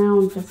for now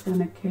I'm just going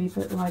to keep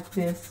it like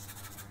this.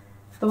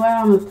 The way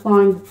I'm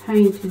applying the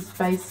paint is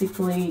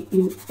basically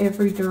in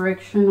every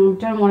direction. I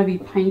don't want to be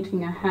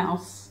painting a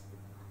house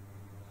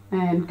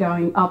and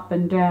going up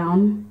and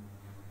down.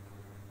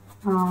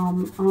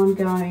 I'm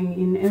going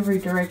in every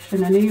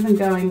direction, and even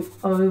going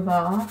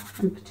over,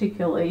 and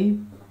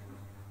particularly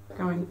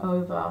going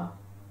over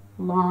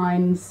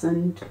lines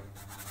and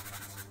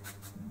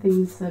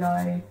things that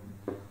I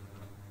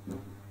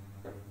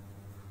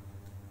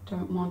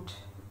don't want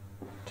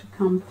to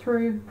come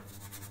through.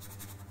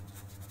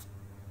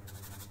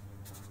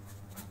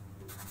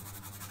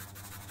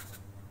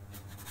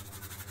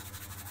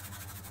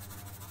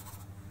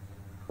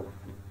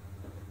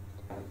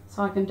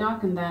 So I can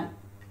darken that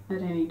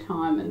at any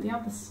time. And the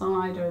other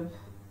side of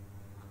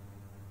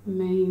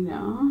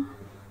Mina,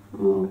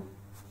 oh,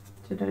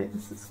 today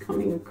this is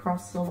coming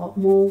across a lot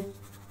more.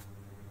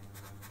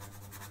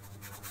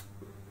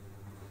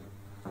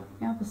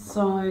 The other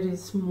side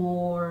is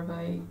more of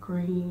a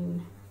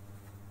green,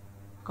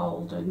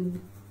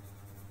 golden.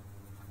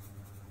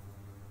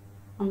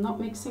 I'm not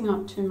mixing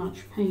up too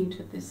much paint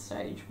at this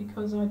stage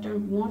because I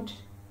don't want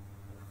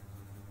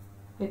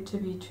it to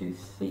be too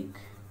thick.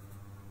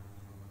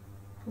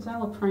 Because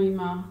alla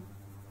prima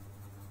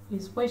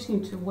is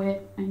wetting to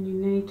wet, and you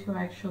need to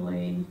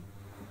actually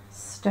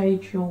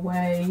stage your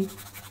way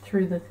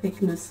through the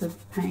thickness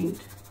of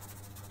paint.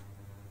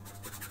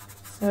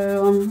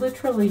 So I'm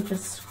literally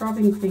just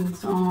scrubbing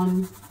things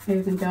on,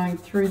 even going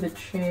through the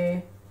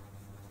chair.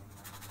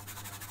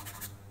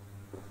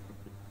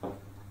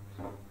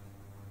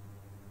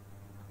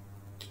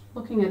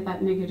 Looking at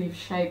that negative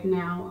shape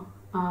now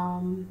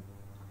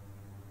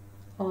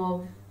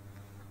of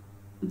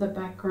the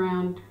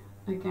background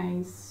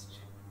against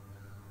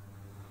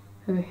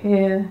her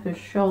hair, her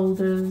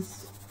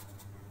shoulders,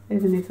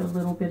 even if a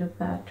little bit of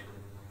that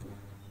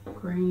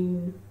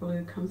green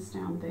blue comes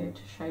down there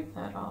to shape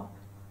that up.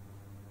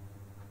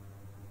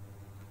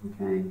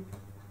 Okay,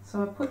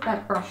 so I put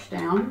that brush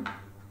down,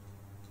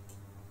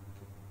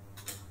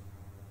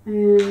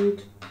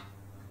 and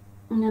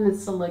I'm going to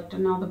select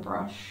another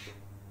brush,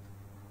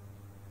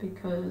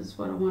 because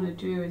what I want to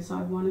do is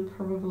I want to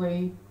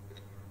probably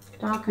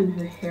darken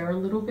her hair a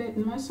little bit.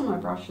 And most of my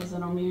brushes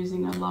that I'm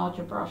using are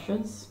larger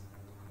brushes,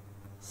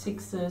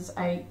 6s,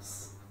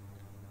 8s,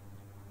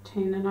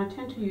 10, and I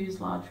tend to use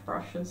large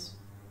brushes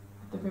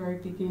at the very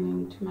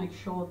beginning to make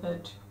sure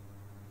that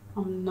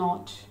I'm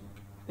not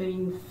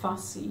being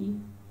fussy.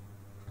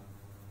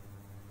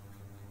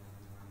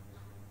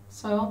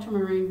 So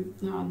ultramarine,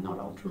 no, not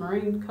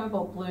ultramarine,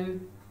 cobalt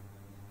blue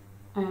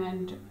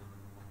and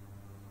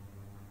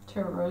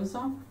terra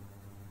rosa.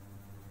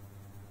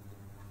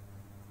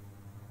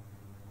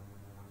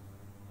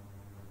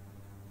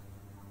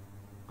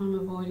 I'm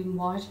avoiding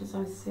white, as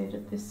I said,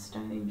 at this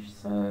stage,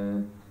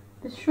 so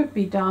this should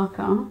be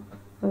darker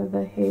for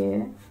the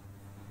hair.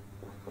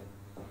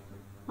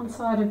 One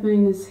side of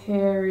Mina's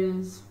hair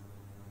is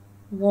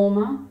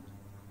warmer,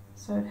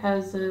 so it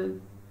has a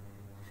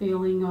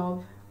feeling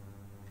of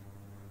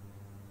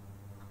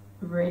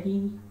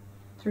ready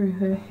through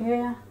her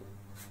hair.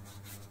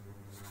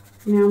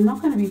 Now I'm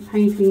not going to be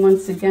painting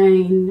once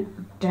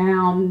again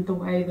down the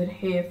way that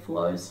hair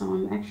flows, so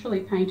I'm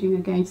actually painting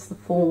against the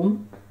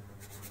form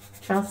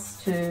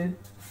just to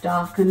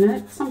darken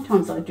it.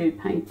 Sometimes I do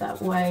paint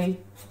that way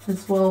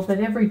as well, but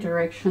every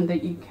direction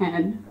that you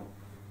can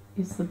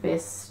is the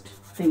best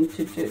thing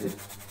to do.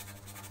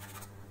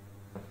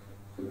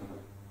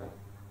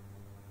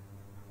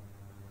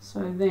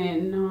 So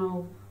then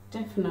I'll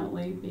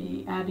definitely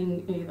be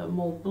adding either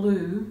more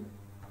blue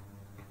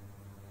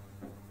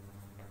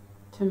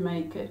to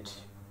make it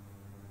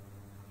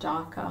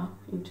darker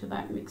into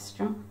that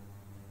mixture,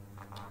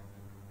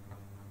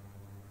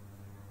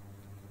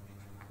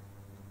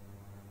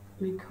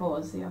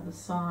 because the other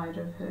side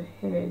of her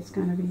hair is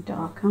going to be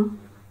darker.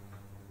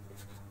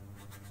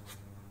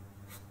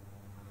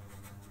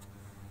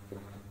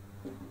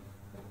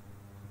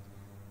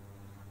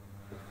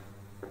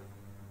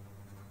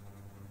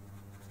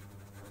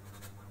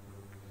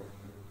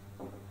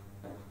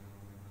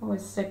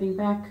 Always stepping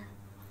back,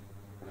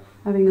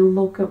 having a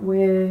look at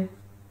where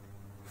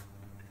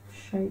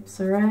shapes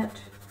are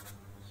at,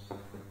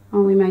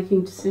 only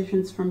making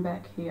decisions from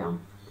back here.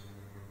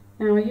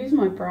 Now I use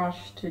my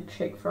brush to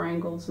check for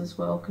angles as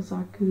well, because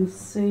I can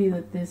see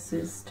that this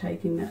is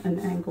taking an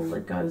angle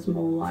that goes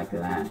more like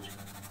that.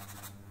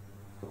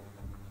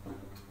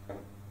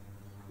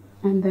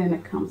 And then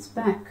it comes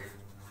back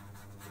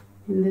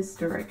in this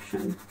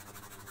direction.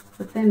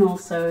 But then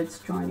also it's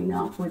joining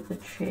up with the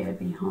chair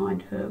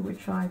behind her,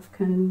 which I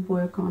can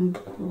work on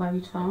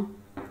later.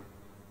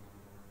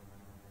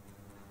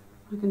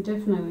 I can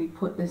definitely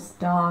put this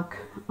dark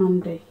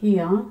under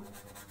here.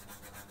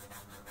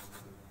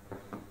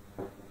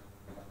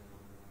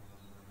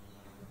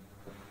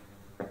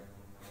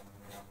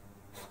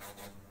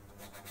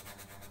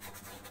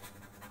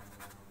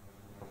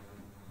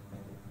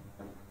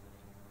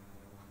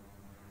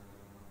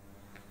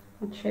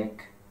 I'll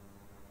check,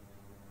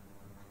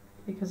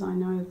 because I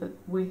know that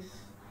width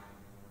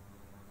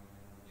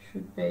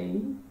should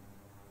be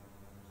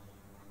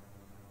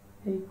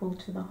equal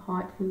to the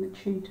height from the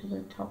chin to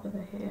the top of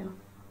the hair.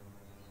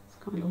 It's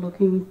kind of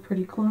looking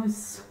pretty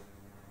close.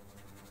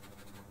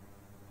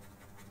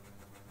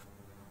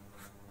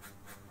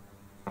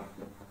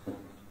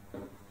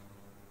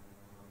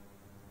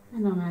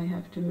 And I may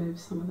have to move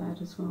some of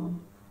that as well.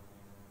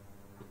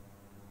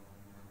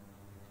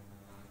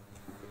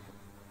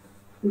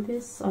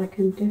 This, I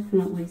can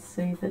definitely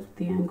see that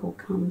the angle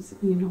comes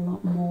in a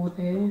lot more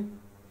there.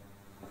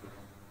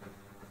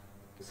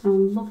 So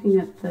I'm looking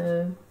at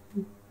the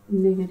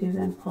negative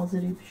and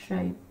positive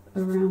shape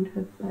around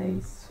her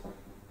face.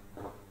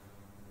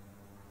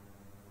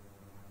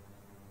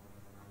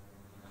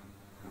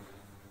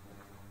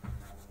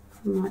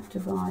 I might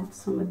divide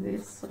some of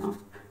this up.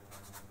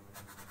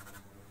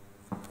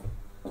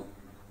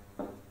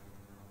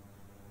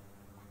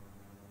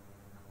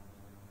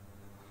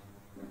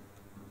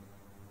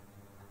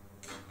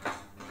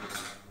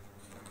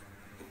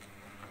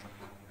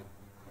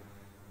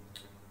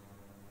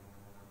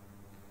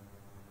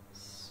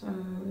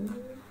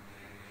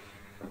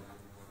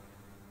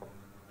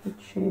 The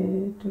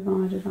chair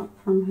divided up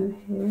from her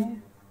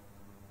hair.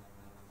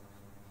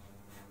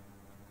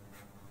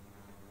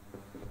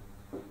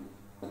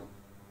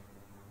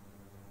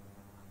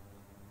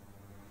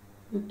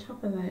 The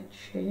top of that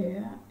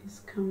chair is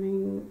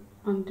coming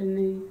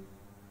underneath.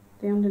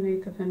 The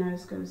underneath of her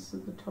nose goes to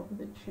the top of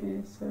the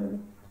chair, so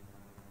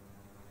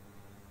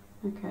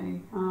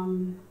okay.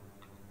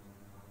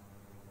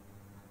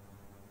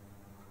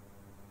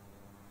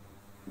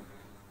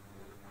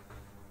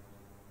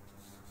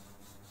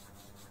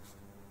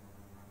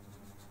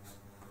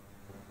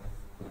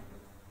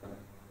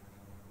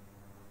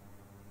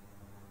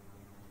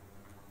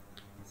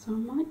 So I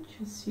might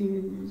just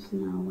use,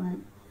 no I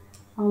won't,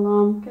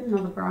 I'll get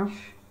another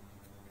brush,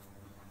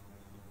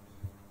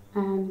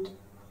 and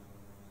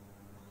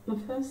the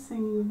first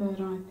thing that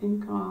I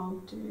think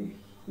I'll do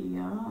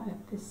here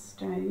at this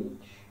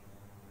stage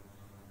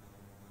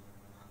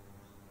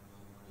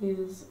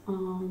is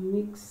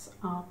mix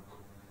up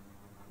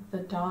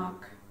the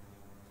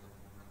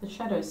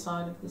shadow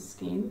side of the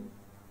skin,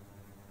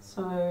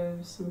 so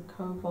some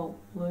cobalt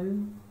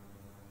blue,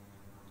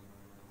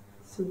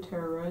 some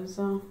terra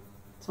rosa.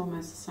 It's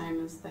almost the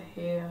same as the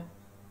hair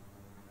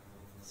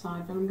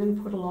side, but I'm going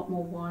to put a lot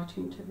more white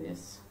into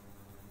this.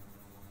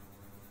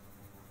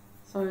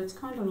 So it's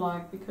kind of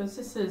like, because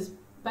this is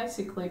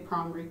basically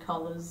primary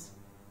colours.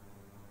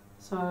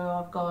 So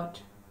I've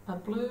got a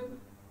blue,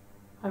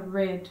 a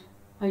red,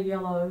 a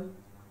yellow,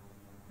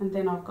 and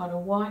then I've got a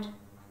white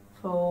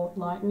for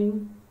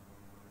lightening,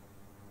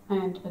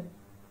 and a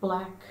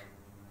black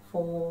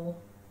for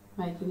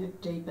making it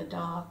deeper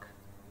dark.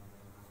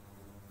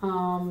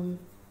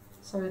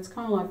 So it's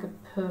kind of like a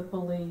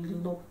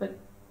purpley look, but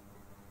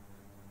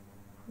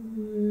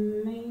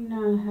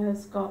Mina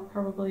has got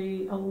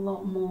probably a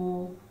lot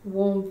more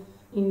warmth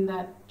in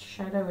that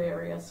shadow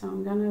area, so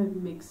I'm going to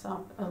mix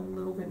up a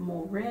little bit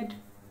more red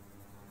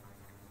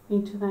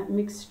into that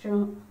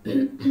mixture. A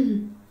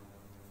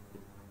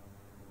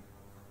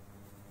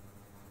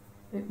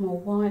bit more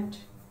white,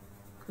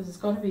 because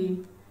it's got to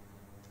be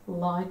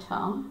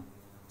lighter.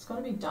 It's got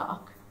to be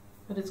dark,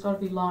 but it's got to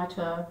be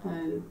lighter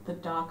than the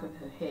dark of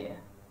her hair.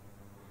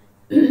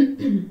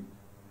 I'm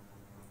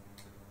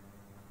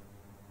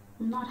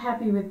not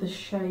happy with the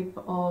shape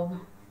of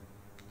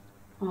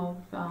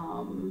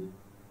the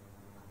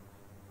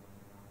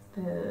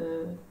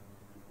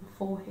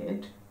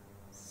forehead,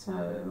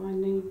 so I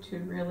need to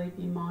really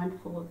be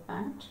mindful of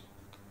that.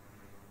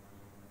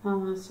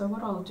 So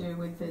what I'll do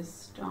with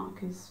this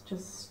dark is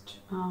just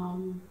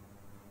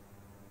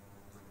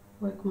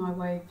work my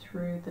way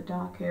through the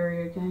dark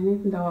area again,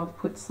 even though I've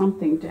put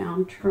something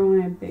down,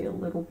 try and be a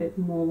little bit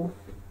more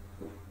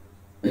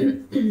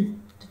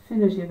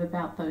definitive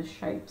about those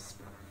shapes.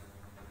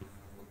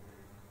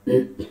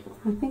 I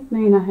think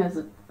Nina has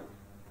a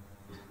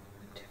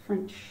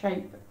different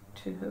shape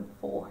to her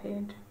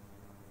forehead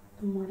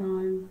than what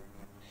I'm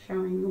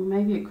showing, or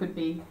maybe it could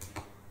be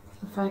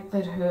the fact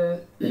that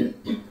her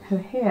her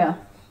hair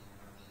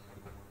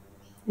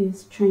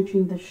is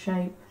changing the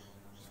shape,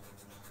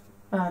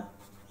 but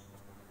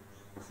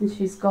since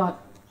she's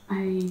got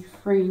a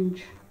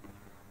fringe,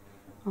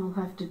 I'll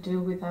have to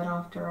deal with that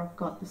after I've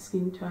got the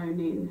skin tone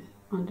in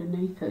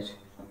underneath it.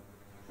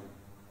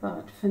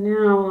 But for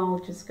now,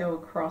 I'll just go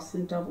across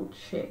and double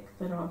check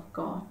that I've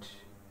got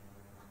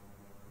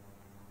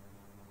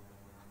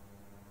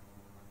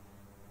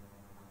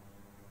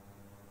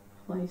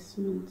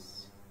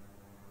placements.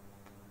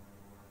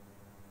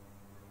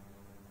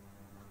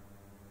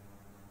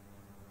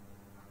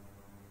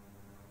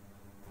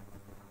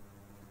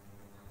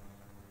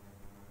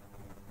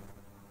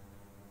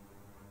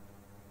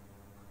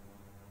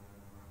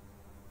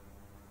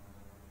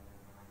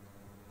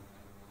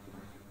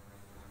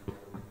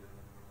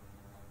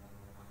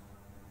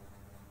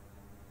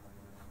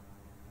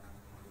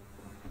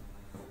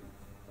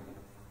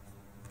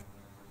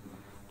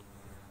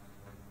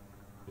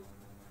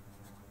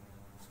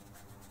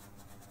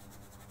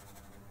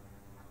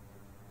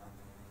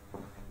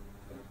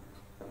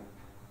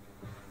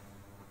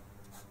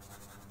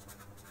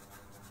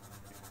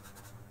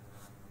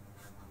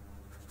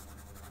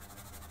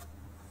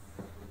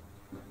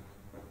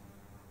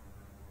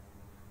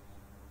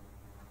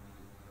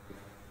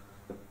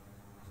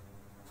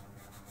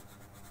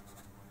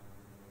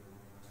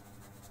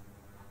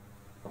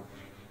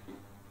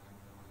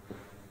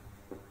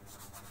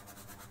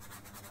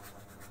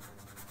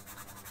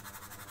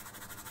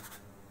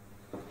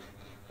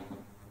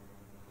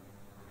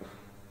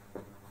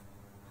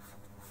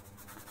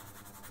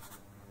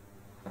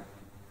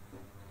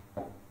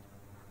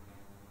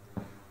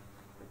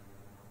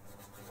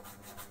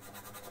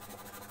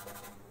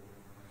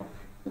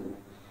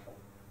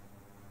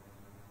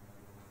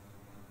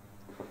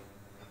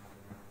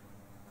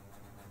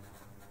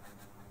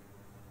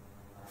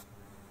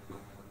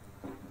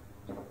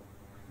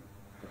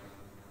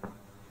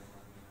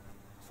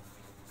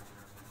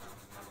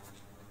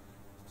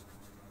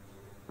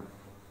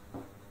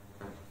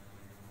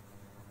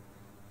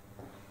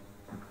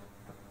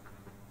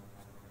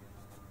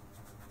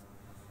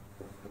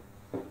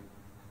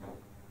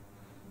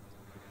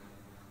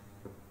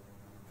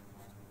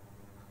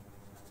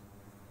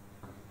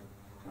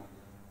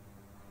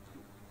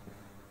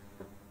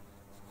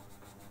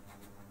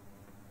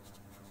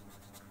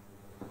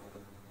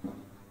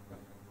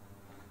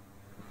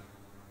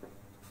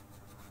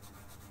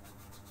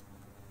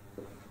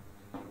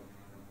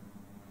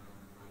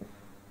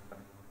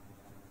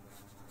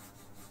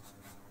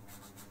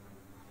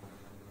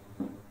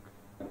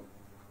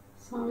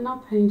 So I'm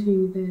not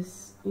painting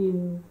this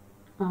in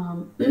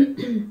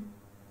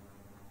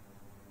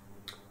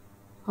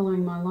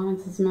following my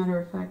lines. As a matter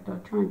of fact, I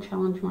try and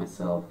challenge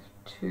myself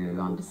to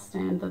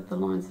understand that the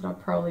lines that I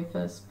probably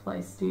first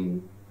placed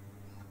in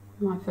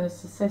my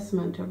first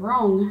assessment are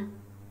wrong,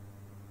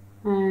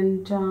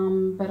 and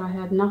but I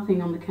had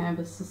nothing on the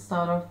canvas to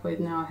start off with.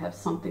 Now I have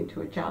something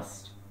to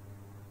adjust,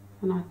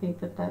 and I think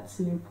that that's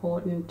an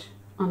important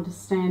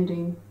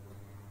understanding,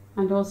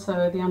 and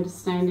also the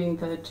understanding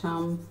that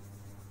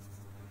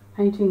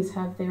paintings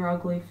have their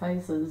ugly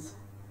phases,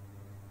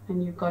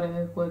 and you've got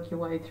to work your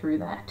way through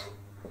that.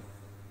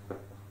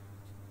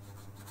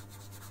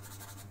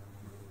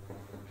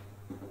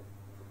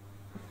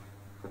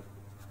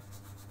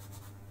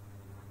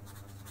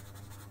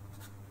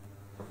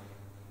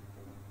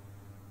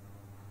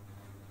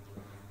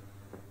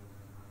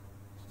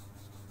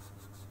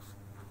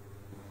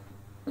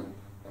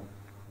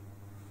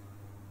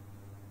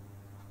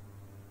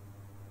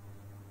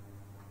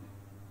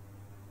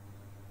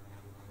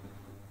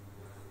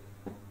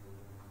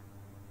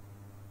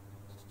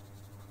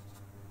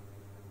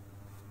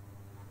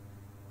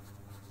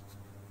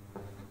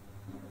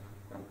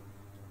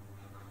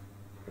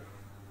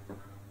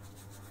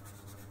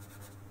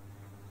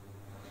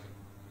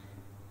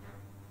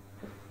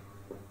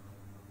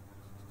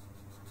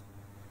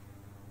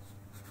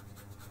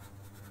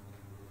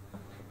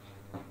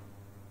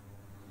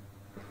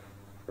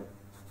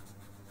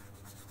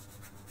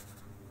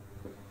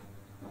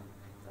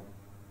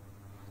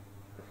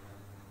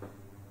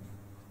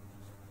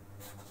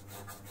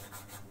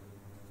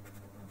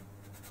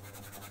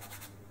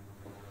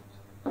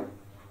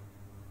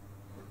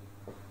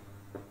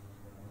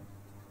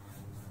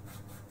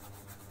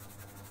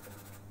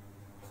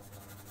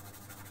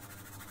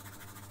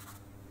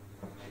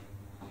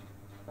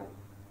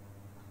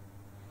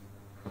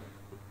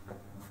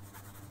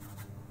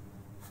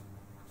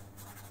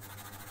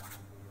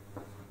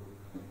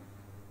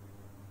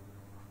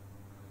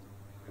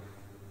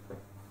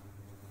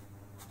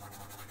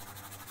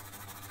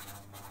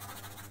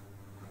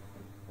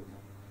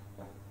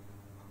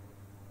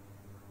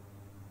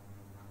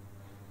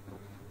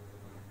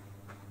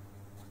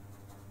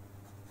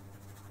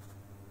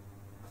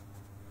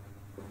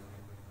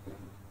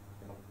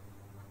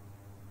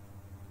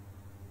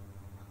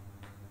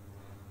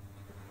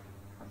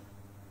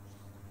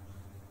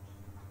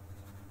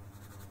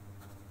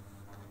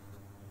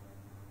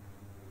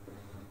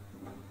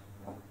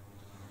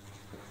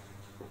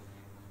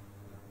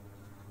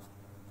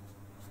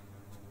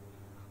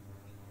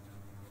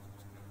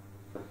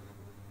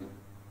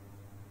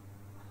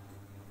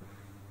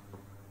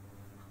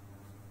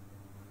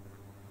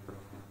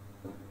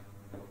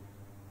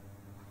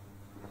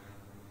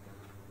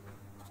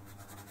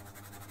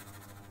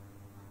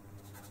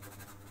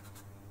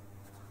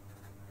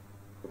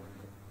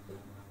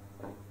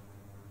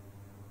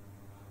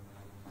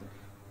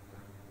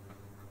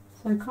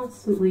 So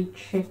constantly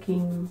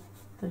checking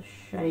the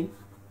shape,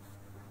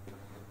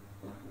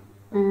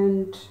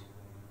 and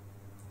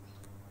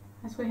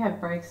as we have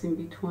breaks in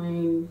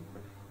between,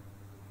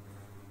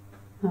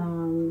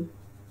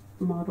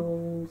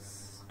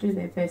 models do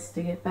their best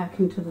to get back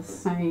into the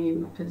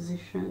same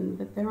position,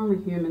 but they're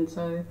only human,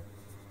 so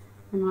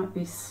there might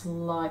be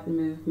slight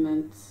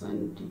movements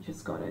and you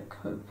just got to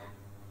cope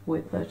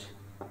with it.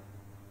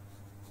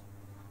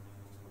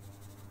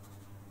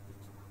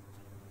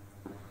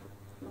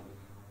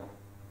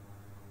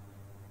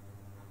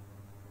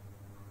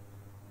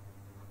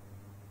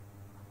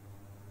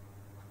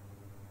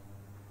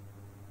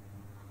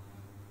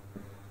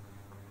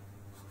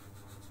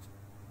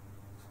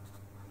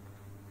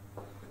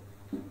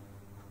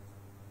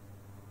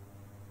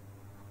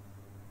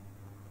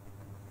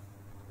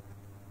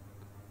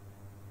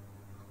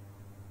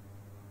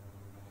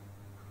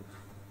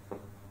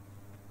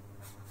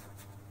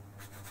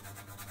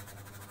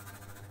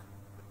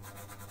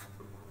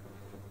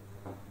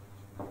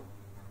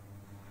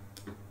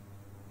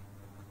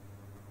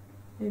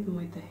 Even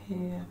with the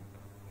hair,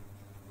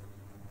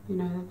 you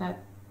know,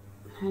 that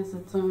has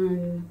its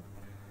own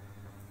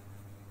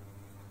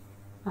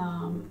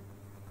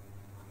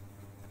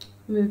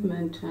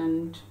movement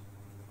and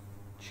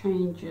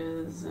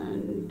changes,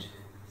 and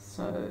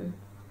so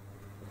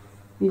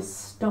you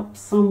stop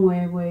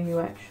somewhere where you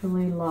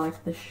actually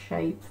like the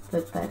shape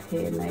that that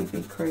hair may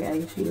be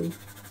creating.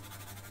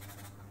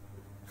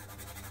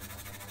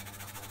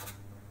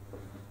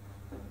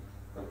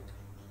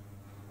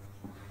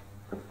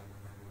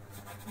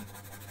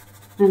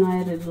 And I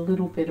added a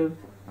little bit of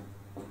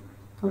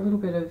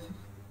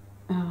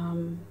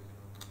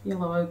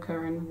yellow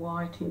ochre and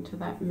white into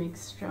that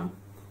mixture.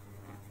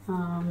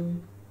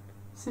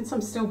 Since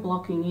I'm still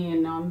blocking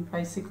in, I'm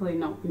basically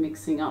not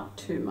mixing up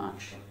too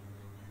much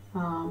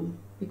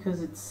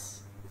because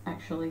it's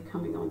actually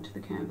coming onto the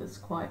canvas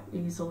quite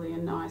easily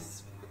and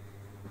nice.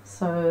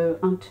 So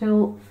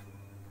until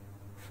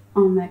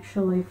I'm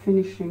actually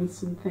finishing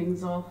some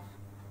things off,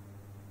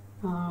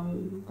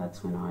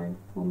 that's when I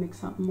will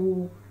mix up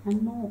more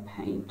and more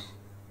paint.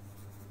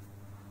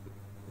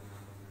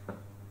 But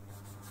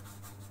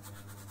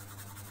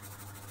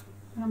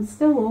I'm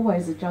still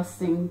always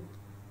adjusting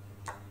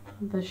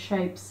the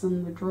shapes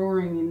and the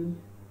drawing,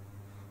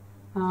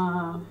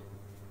 and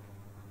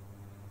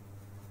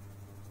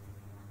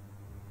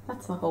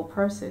that's the whole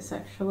process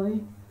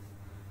actually.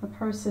 The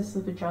process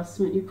of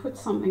adjustment. You put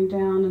something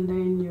down and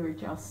then you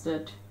adjust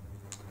it.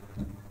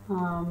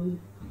 And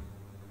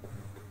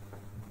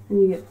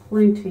you get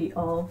plenty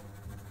of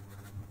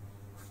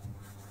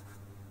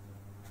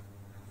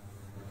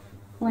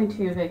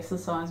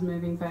exercise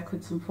moving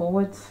backwards and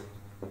forwards.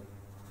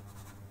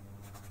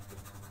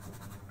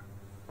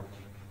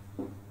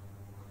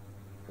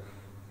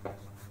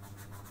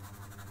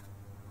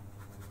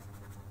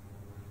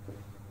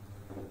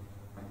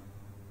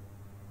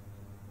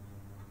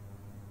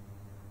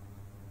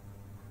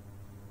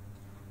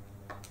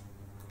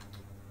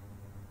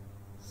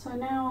 So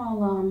now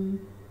I'll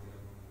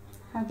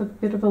have a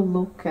bit of a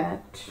look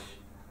at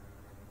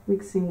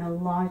mixing a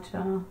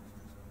lighter,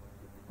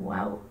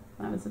 wow,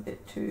 that was a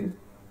bit too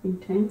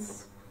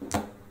intense,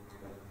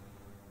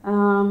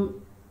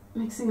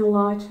 mixing a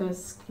lighter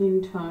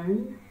skin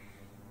tone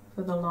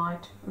for the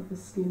light of the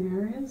skin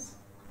areas.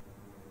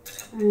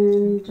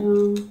 And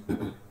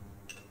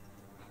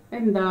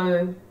even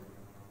though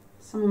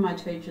some of my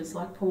teachers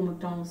like Paul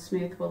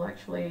McDonald-Smith will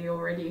actually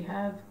already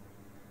have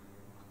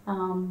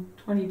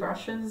 20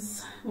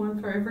 brushes, one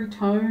for every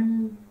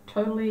tone,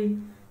 totally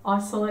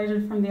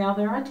isolated from the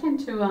other, I tend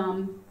to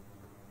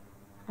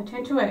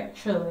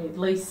actually at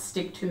least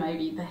stick to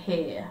maybe the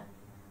hair,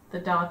 the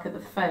darker the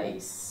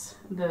face,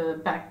 the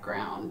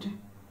background,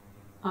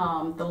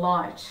 the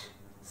light.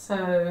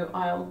 So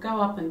I'll go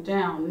up and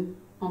down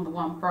on the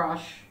one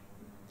brush,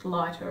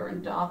 lighter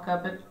and darker,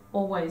 but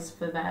always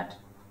for that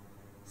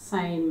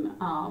same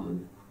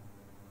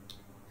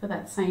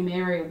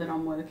area that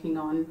I'm working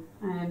on.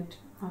 And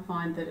I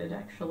find that it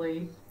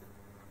actually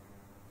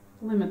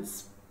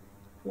limits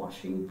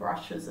washing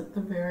brushes at the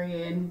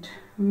very end,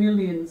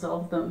 millions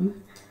of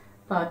them.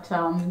 But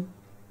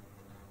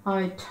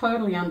I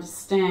totally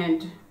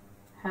understand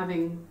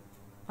having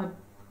a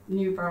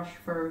new brush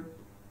for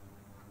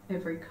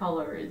every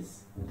colour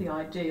is the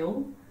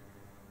ideal.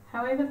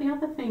 However, the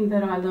other thing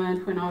that I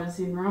learned when I was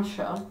in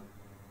Russia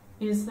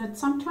is that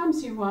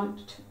sometimes you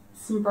want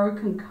some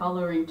broken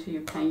colour into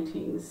your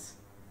paintings.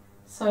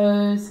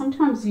 So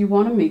sometimes you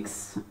want to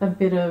mix a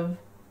bit of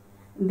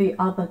the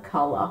other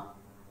colour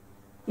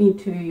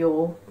into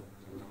your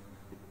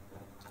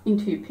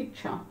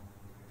picture,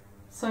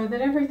 so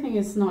that everything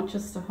is not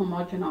just a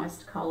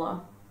homogenized colour.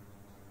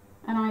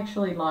 And I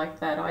actually like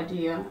that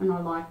idea and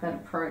I like that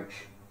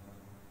approach.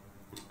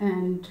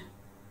 And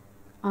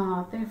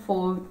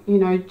therefore, you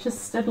know,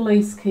 just at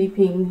least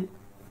keeping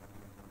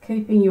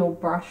your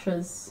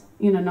brushes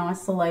in an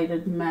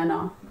isolated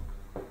manner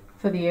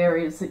for the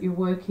areas that you're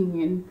working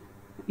in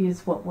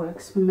is what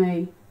works for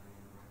me.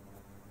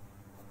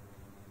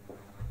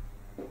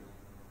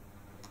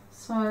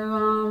 So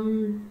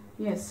So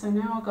yes, so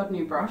now I've got a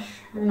new brush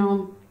and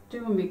I'll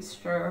do a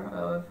mixture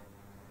of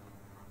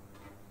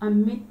a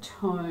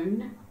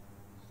mid-tone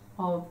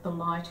of the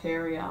light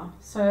area.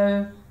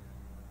 So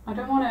I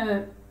don't want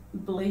to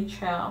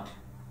bleach out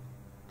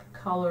the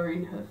colour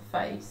in her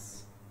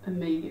face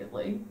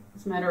immediately.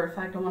 As a matter of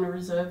fact, I want to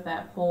reserve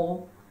that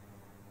for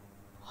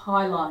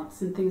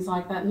highlights and things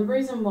like that. And the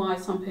reason why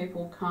some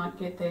people can't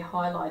get their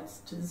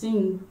highlights to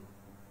zing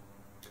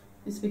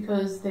is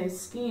because their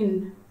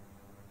skin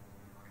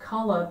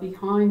colour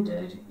behind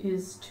it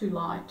is too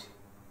light.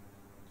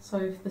 So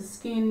if the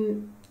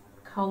skin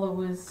colour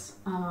was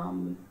a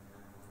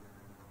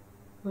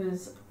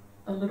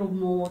little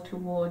more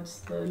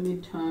towards the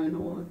mid-tone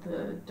or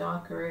the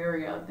darker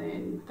area,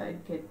 then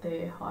they'd get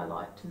their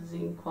highlight to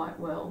zing quite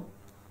well.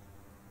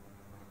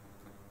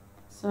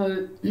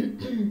 So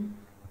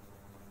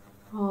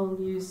I'll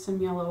use some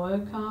yellow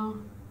ochre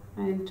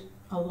and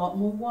a lot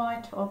more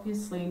white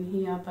obviously in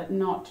here, but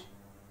not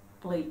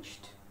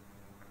bleached.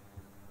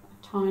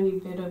 A tiny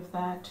bit of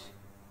that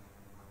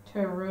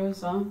terra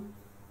rosa,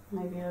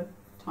 maybe a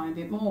tiny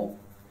bit more.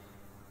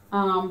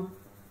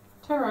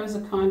 Terra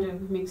rosa kind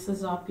of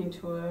mixes up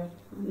into a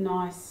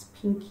nice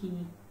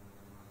pinky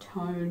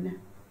tone.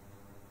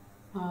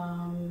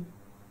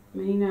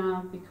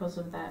 Mina, because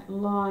of that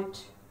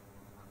light,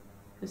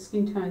 the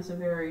skin tones are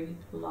very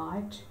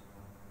light,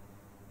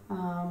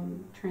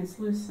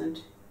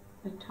 translucent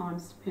at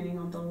times depending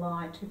on the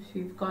light. If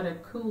you've got a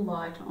cool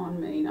light on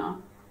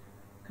Mina,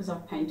 because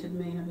I've painted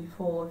Mina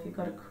before, if you've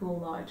got a cool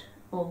light,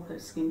 all her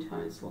skin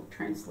tones look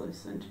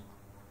translucent.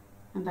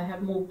 And they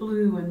have more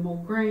blue and more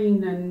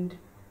green, and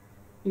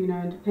you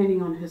know,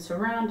 depending on her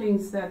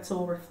surroundings, that's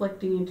all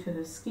reflecting into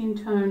her skin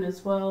tone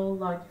as well.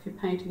 Like if you're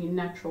painting in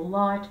natural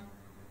light,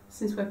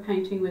 since we're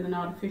painting with an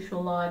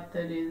artificial light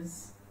that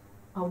is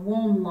a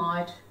warm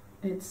light,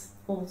 it's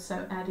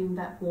also adding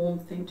that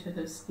warmth into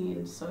her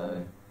skin,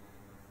 so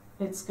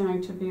it's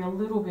going to be a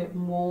little bit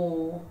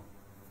more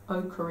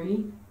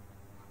ochre-y.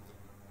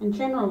 And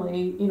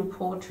generally in a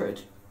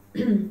portrait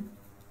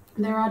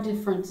there are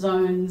different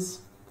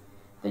zones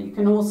that you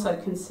can also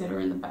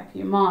consider in the back of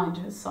your mind,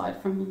 aside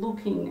from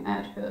looking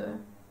at her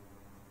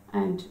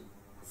and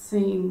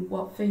seeing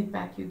what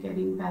feedback you're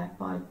getting back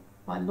by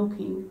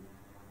looking.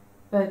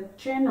 But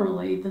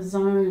generally the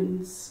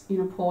zones in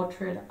a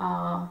portrait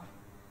are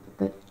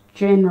that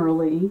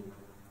generally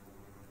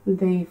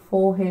the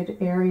forehead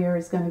area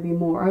is going to be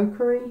more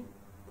ochre-y,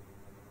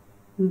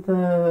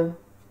 the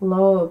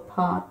lower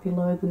part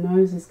below the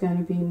nose is going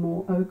to be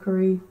more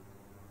ochre-y,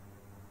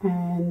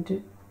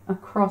 and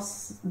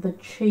across the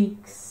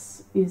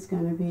cheeks is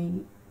going to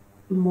be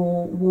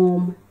more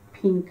warm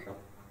pink.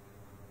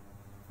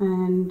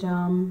 And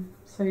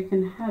so you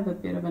can have a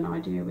bit of an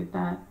idea with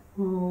that,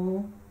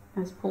 or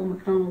as Paul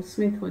McDonald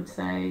Smith would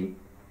say,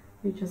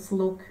 you just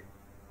look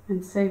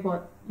and see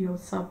what your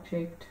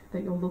subject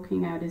that you're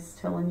looking at is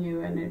telling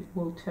you, and it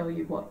will tell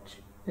you what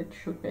it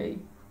should be.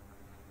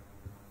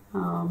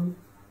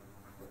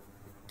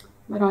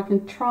 But I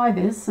can try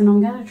this, and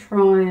I'm going to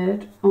try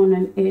it on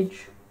an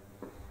edge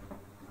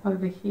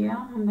over here,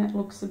 and that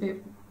looks a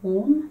bit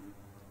warm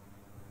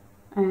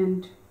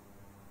and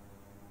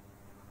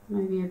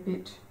maybe a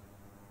bit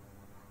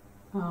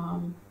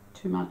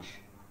too much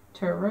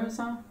terra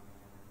rosa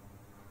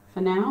for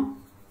now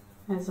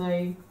as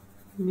a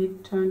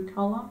mid-tone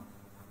colour.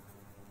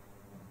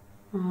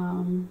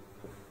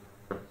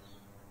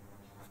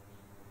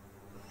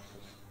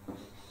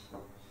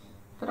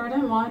 But I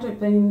don't mind it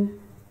being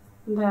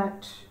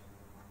that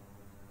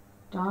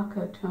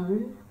darker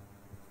tone,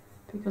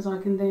 because I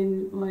can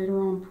then later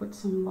on put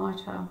some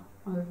lighter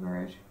over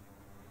it.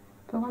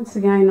 But once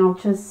again, I'll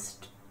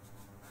just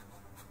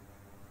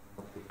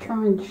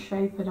try and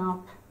shape it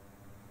up.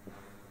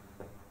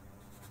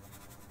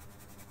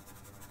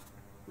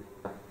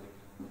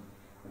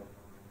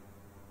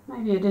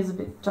 Maybe it is a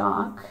bit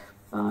dark,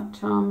 but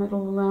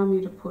it'll allow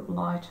me to put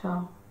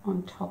lighter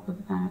on top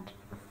of that.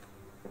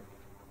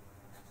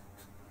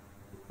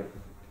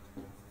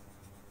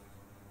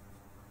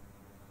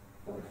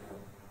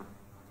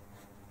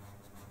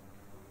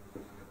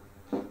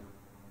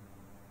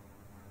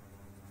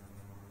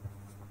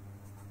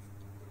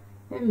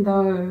 Even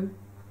though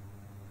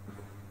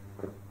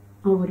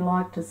I would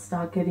like to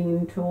start getting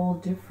into all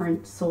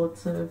different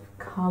sorts of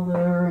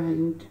colour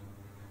and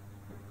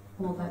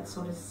all that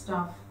sort of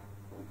stuff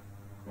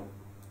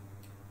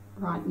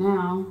right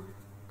now,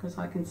 because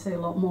I can see a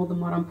lot more than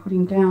what I'm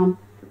putting down,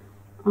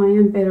 I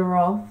am better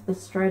off. The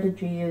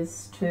strategy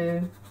is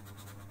to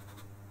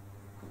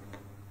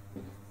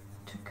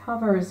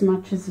cover as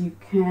much as you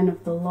can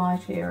of the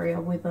light area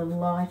with a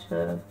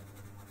lighter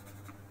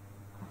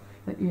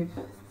that you've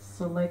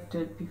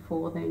selected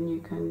before. Then you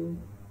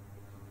can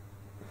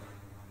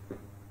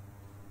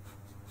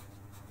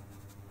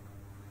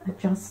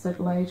adjust it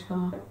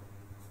later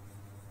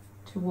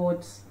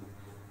towards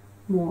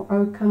more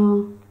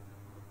ochre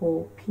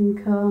or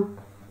pinker,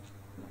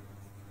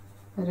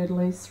 but at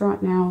least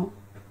right now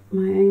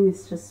my aim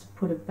is just to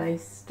put a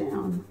base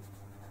down.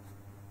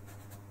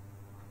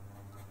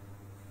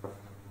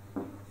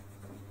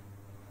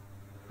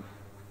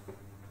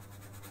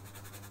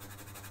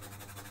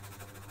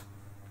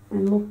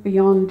 and look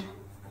beyond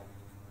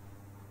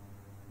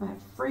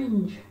that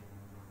fringe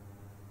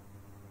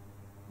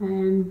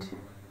and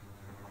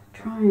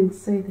try and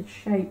see the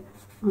shape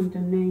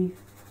underneath.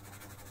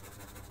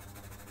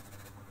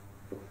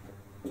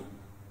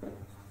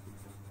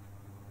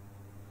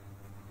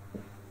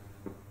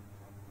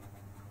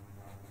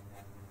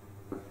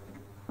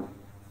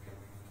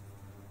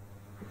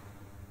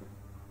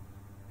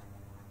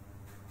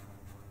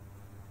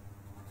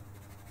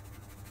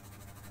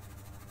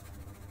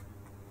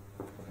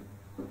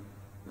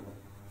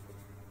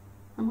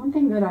 And one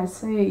thing that I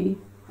see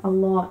a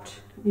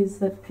lot is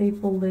that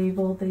people leave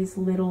all these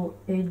little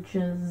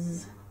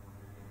edges.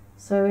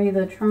 So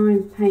either try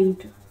and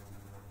paint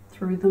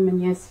through them, and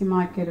yes, you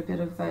might get a bit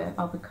of the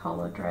other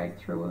colour drag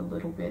through a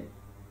little bit,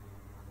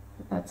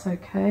 but that's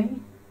okay.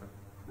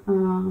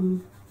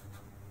 And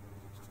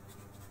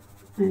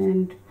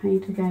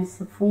paint against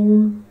the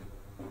form,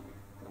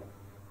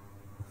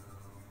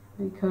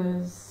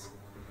 because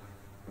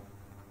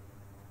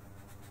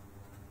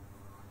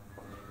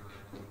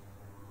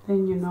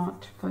then you're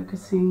not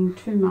focusing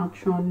too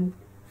much on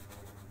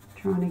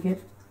trying to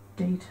get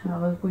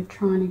detail. We're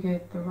trying to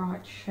get the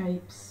right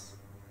shapes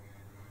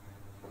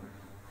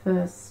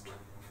first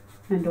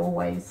and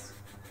always.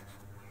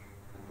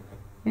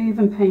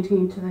 Even painting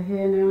into the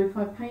hair. Now if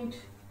I paint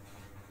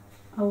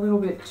a little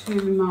bit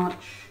too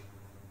much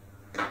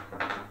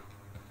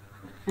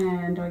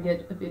and I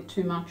get a bit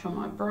too much on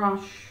my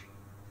brush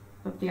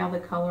of the other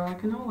colour, I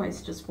can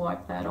always just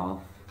wipe that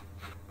off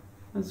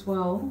as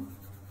well,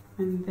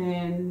 and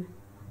then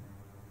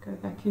go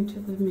back into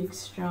the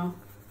mixture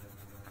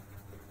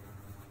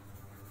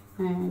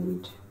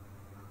and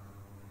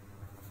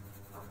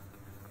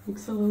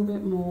mix a little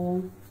bit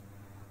more,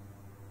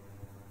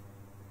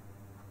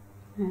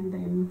 and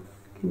then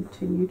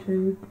continue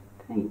to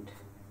paint.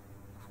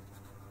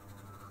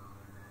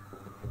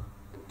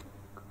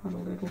 Got a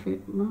little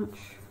bit much.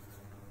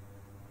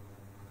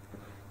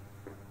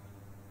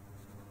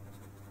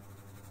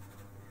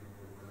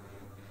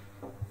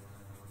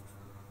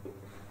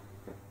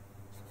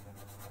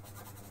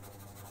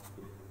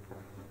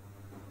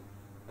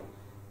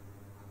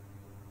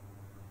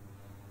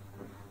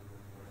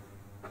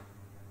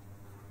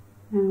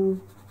 Now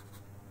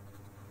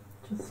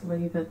just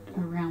leave it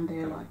around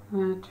there like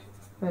that,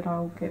 but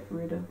I'll get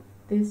rid of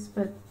this,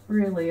 but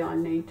really I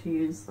need to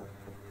use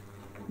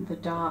the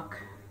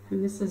dark,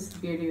 and this is the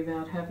beauty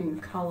about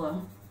having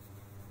colour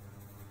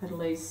at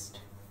least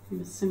in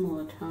a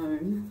similar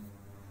tone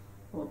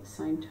or the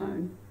same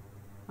tone.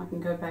 I can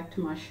go back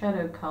to my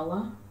shadow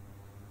colour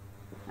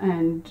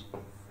and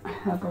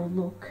have a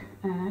look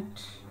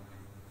at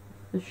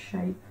the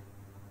shape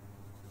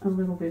a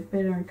little bit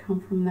better and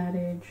come from that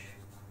edge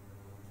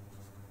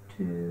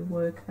to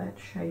work that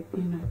shape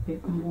in a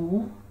bit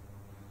more.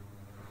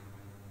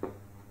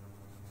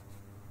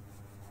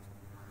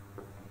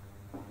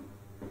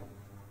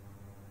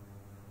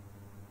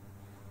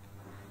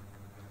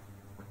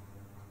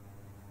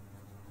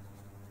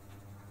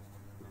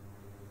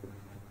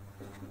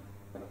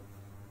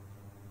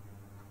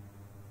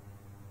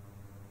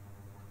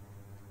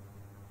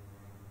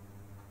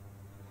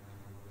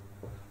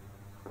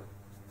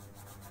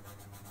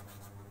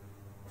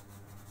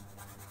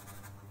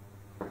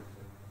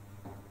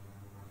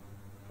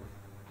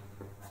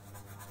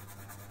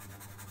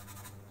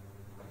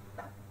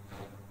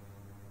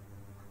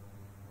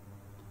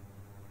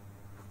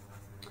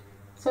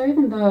 So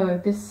even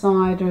though this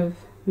side of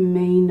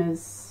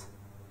Mina's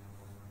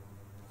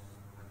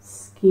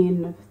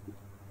skin of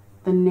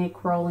the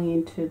neck rolling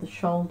into the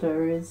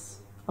shoulder is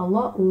a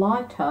lot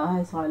lighter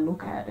as I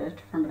look at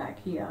it from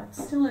back here,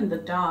 it's still in the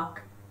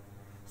dark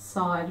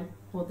side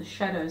or the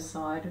shadow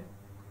side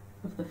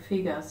of the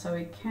figure, so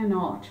it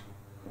cannot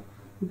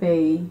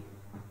be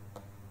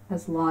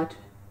as light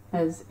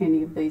as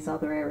any of these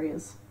other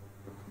areas.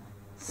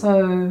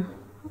 So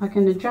I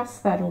can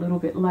adjust that a little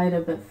bit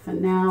later, but for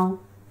now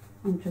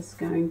I'm just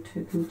going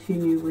to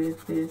continue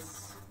with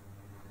this.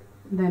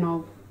 Then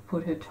I'll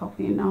put her top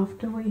in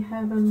after we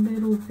have a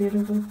little bit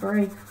of a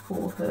break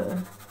for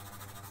her.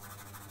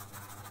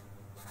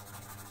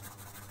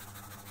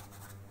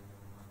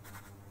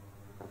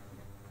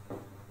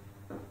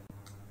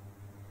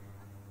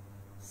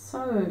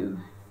 So,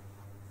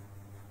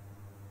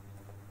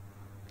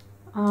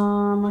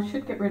 I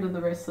should get rid of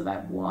the rest of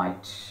that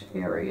white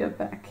area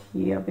back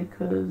here,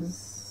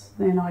 because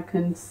then I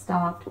can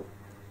start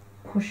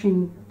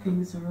pushing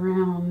things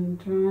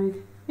around. I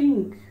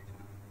think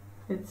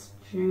it's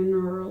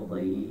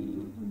generally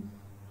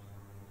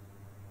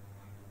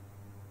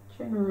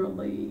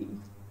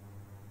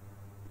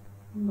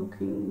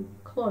looking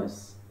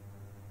close.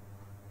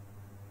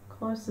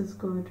 Close is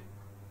good.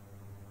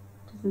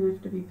 Doesn't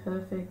have to be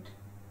perfect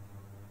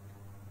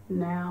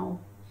now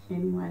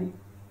anyway.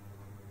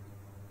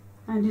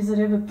 And is it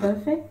ever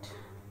perfect?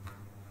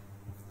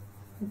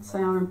 It's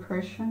our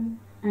impression,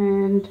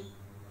 and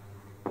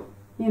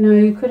you know,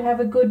 you could have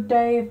a good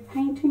day of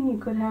painting, you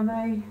could have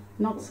a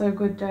not so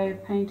good day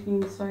of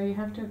painting, so you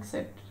have to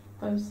accept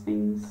those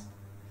things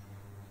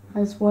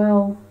as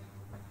well.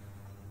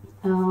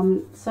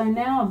 So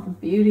now the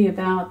beauty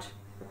about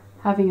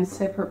having a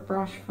separate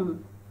brush for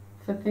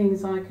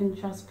things, I can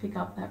just pick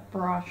up that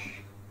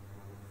brush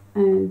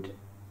and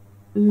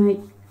make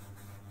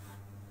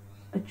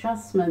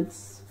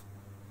adjustments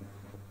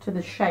to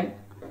the shape.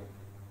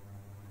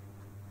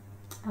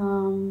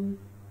 Haven't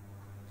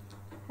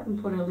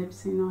put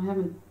ellipse in, I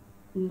haven't,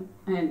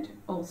 and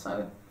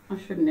also I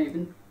shouldn't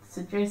even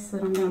suggest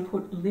that I'm going to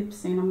put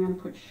lips in. I'm going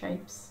to put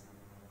shapes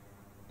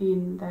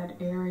in that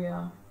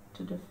area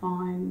to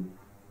define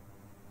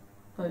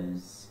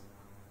those.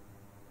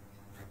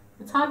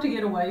 It's hard to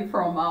get away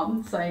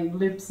from saying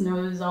lips,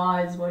 nose,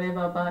 eyes,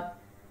 whatever, but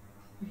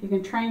if you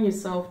can train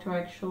yourself to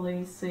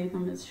actually see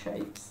them as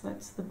shapes,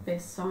 that's the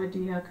best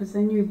idea, because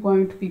then you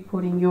won't be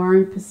putting your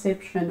own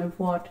perception of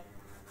what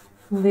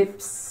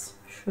lips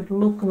should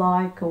look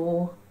like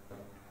or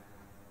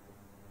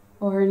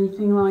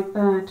anything like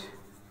that.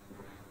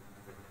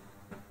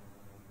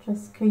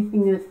 Just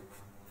keeping it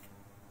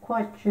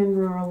quite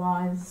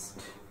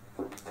generalized.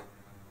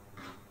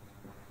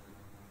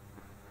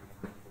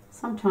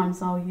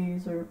 Sometimes I'll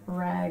use a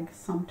rag,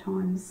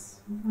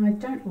 sometimes I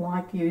don't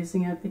like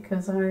using it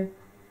because I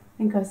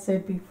think I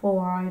said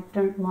before, I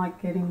don't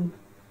like getting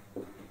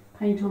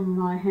paint on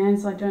my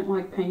hands. I don't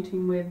like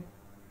painting with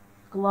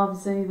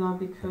gloves either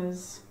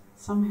because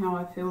somehow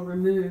I feel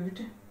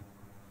removed.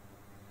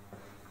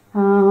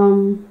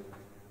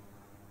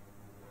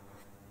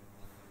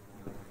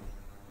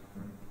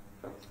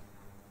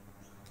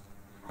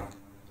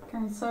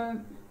 Okay,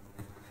 so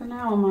for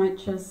now I might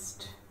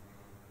just,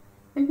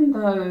 even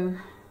though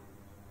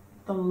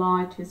the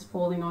light is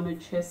falling on her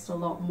chest a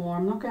lot more,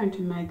 I'm not going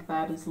to make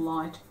that as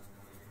light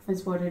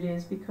as what it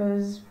is,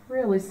 because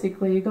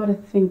realistically you've got to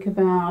think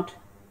about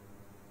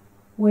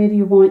where do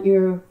you want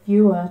your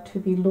viewer to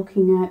be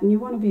looking at, and you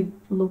want to be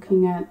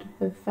looking at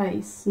her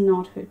face,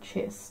 not her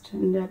chest.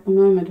 And at the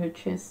moment her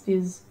chest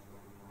is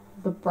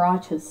the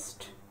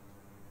brightest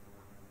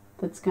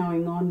that's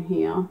going on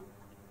here.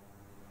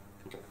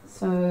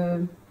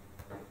 So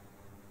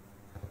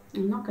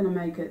I'm not going to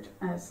make it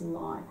as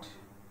light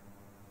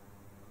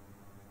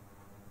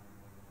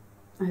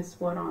as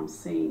what I'm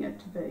seeing it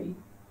to be.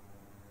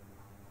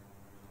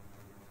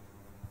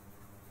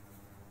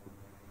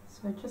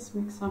 So just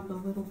mix up a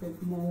little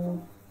bit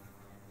more.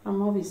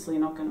 I'm obviously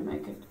not going to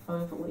make it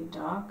overly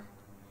dark.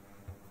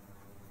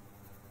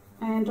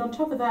 And on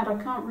top of that, I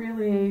can't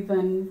really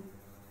even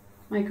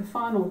make a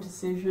final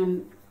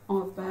decision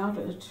about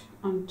it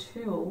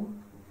until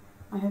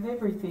I have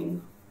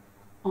everything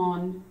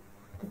on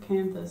the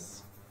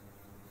canvas,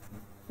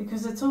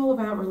 because it's all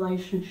about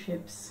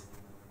relationships.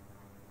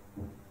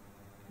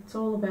 It's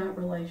all about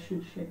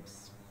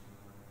relationships.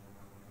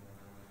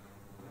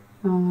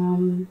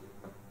 And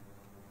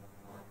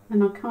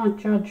I can't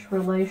judge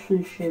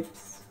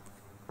relationships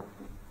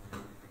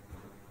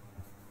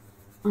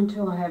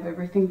until I have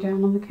everything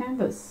down on the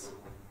canvas.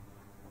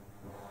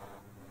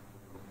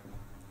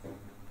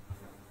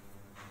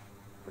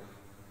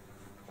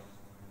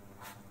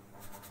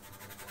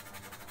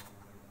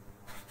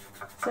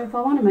 So if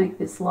I want to make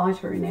this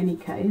lighter in any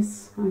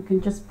case, I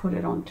can just put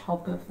it on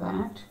top of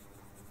that.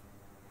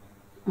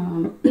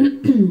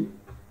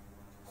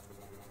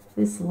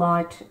 This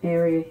light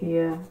area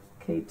here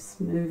keeps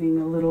moving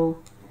a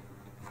little,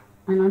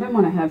 and I don't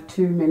want to have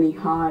too many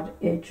hard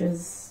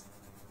edges.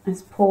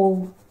 As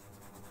Paul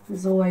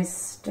has always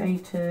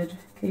stated,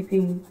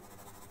 keeping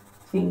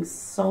things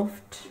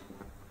soft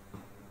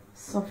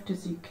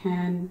as you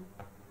can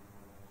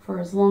for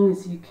as long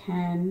as you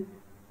can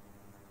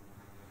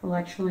will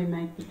actually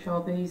make the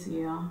job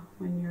easier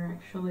when you're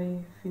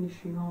actually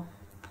finishing off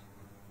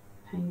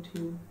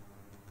painting.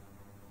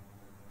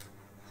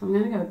 So I'm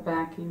going to go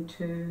back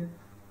into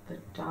the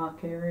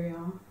dark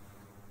area.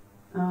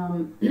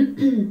 I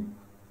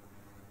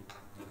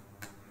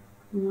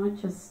might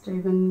just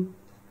even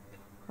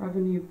grab a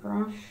new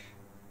brush.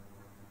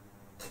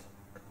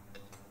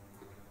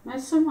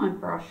 Most of my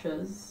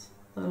brushes,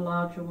 the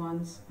larger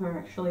ones, are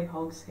actually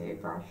hog's hair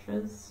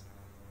brushes.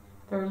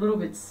 They're a little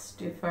bit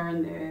stiffer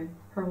and they're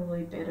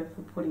probably better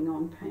for putting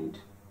on paint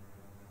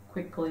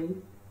quickly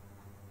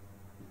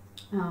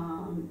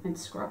and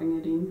scrubbing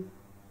it in.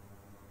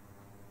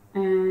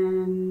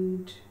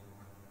 And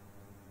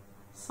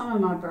some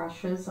of my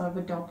brushes I've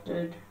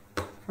adopted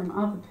from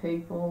other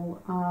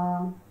people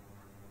are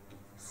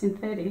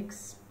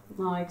synthetics,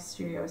 like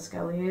Studio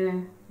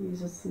Escalier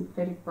uses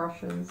synthetic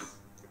brushes,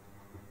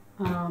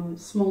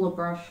 smaller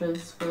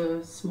brushes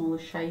for smaller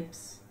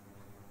shapes,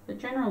 but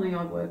generally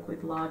I work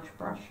with large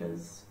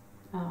brushes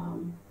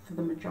for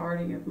the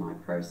majority of my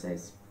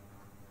process.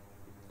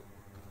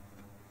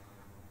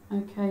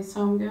 Okay,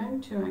 so I'm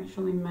going to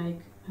actually make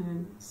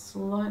a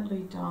slightly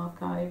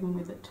darker, even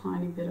with a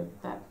tiny bit of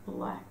that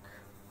black.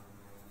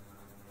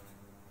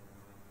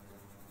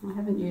 I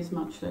haven't used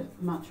much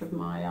of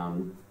my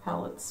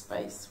palette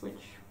space,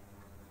 which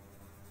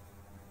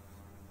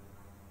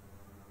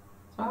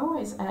so I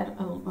always add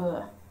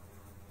a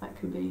that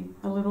can be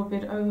a little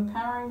bit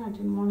overpowering. I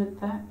didn't want it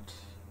that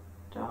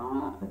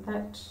dark,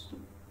 that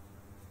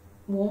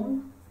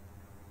warm.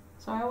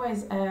 So I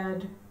always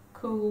add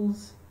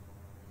cools,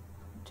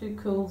 2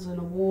 cools and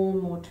a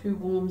warm, or 2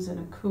 warms and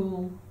a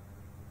cool,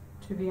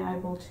 to be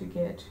able to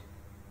get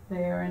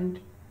there.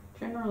 And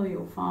generally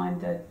you'll find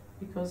that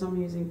because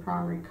I'm using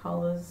primary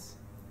colours,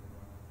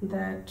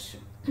 that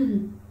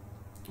you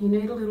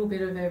need a little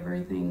bit of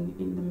everything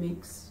in the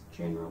mix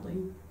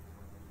generally,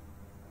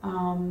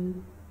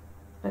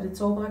 but it's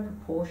all by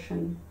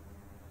proportion.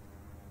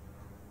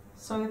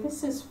 So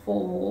this is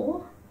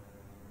for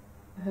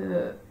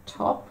her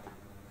top.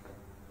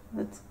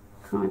 That's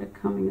kind of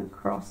coming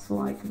across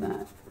like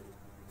that,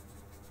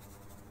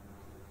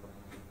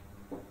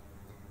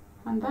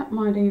 and that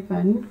might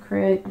even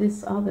create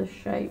this other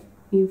shape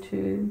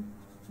into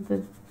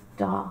the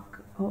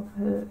dark of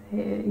her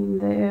hair in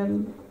there.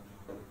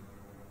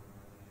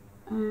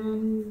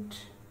 And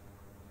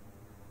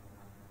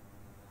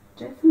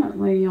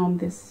definitely on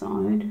this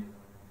side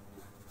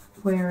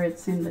where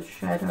it's in the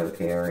shadow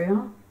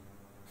area,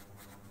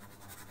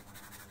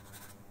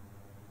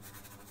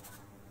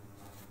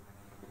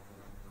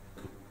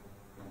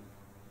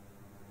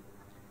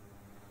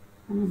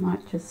 and I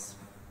might just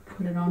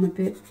put it on a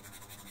bit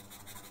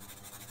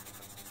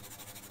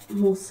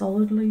more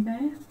solidly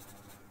there.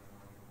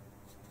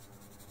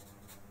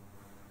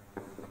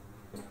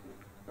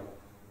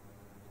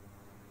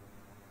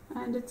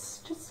 And it's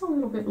just a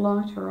little bit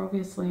lighter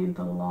obviously in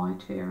the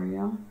light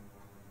area,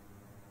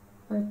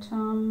 but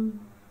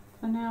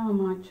for now I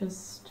might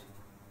just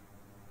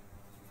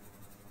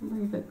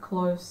leave it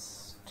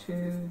close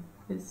to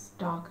this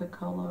darker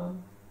colour.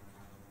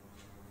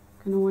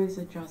 Can always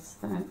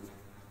adjust that.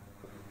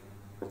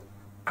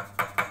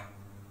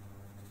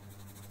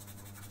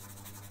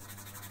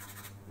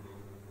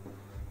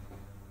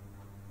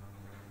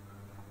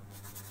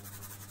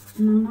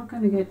 And I'm not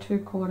going to get too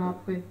caught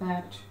up with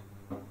that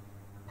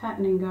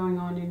patterning going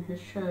on in her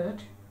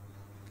shirt,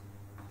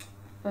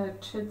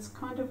 but it's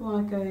kind of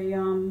like a,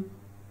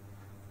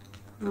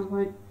 I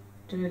won't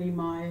dirty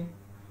my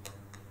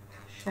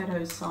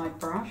shadow side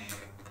brush,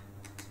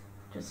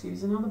 just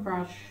use another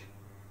brush.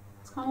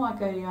 It's kind of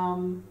like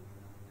a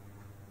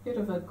bit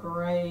of a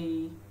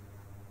grey,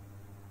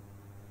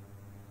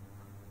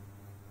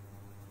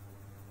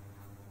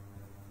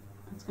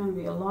 it's going to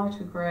be a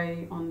lighter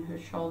grey on her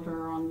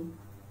shoulder on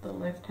the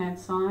left hand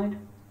side,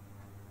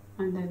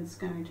 and then it's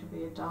going to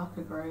be a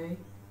darker grey,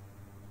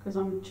 because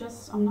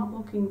I'm not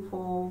looking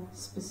for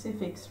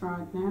specifics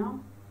right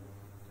now.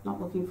 Not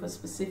looking for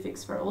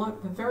specifics for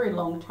a very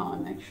long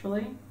time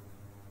actually.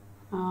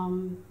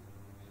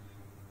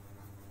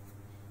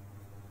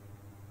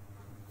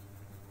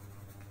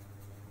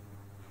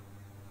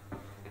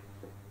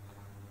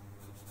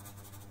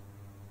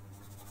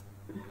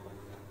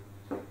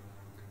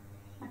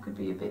 That could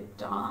be a bit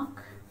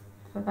dark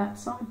for that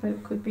side, but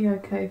it could be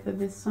okay for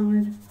this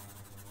side.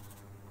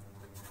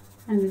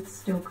 And it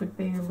still could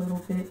be a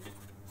little bit,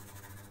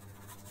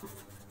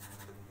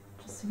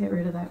 just to get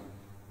rid of that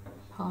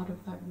part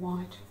of that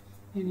white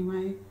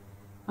anyway.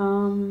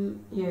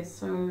 Yeah,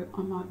 so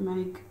I might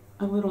make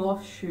a little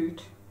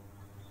offshoot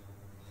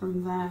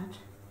from that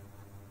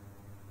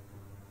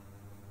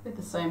with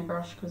the same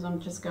brush, because I'm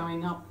just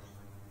going up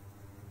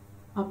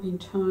in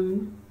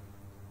tone,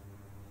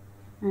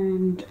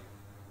 and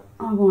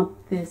I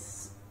want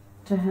this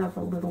to have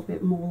a little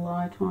bit more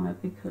light on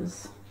it,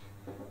 because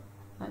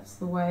that's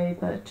the way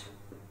that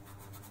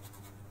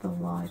the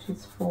light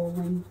is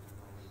falling,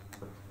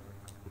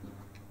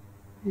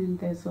 and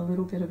there's a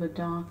little bit of a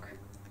dark,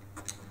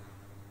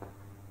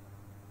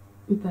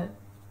 but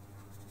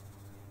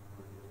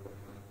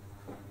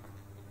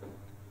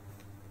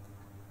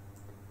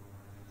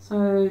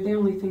so the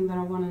only thing that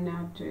I want to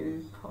now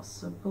do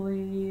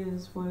possibly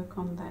is work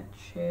on that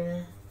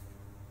chair,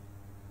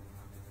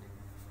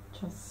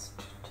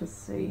 just to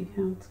see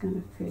how it's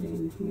going to fit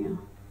in here.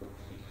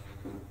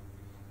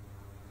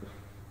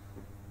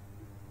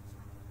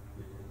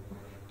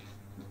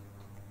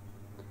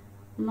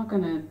 I'm not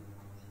going to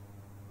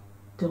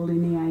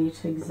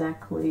delineate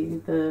exactly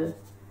the,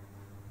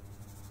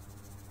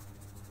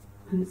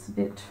 and it's a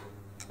bit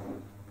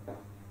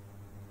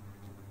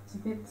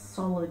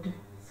solid,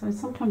 so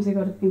sometimes you've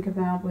got to think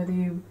about whether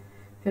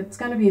if it's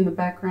going to be in the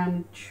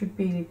background, it should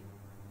be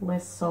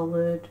less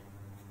solid.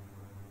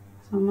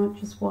 So I might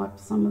just wipe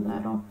some of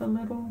that off a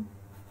little,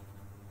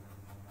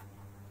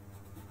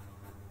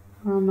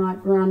 or I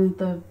might run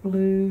the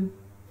blue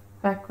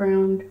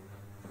background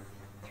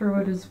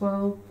through it as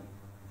well.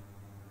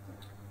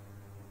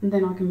 And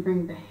then I can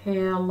bring the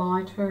hair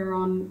lighter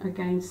on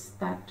against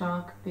that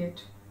dark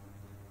bit.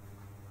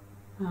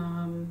 So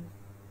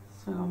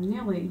I'm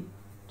nearly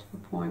to the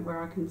point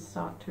where I can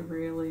start to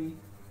really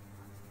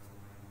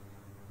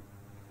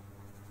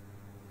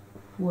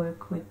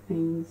work with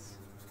things.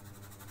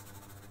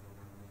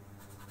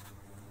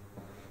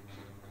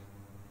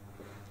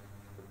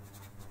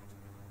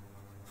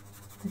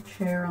 The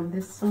chair on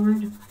this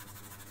side,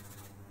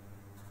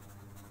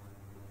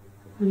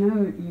 I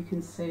know you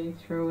can see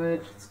through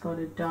it, it's got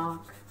a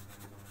dark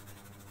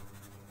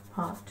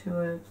part to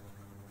it,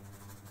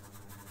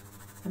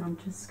 but I'm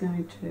just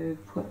going to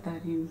put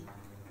that in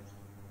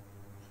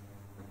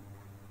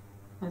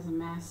as a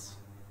mass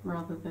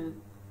rather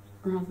than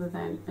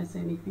as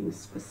anything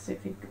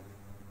specific.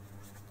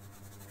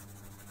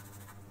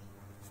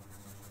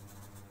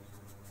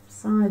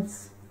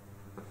 Besides,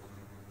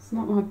 it's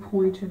not my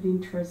point of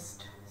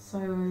interest,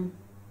 so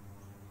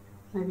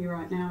maybe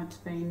right now it's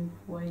been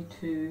way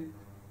too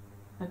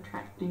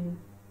attracting,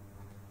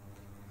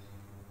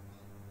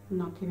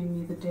 not giving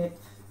me the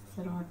depth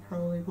that I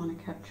probably want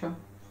to capture.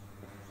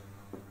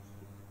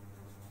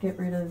 Get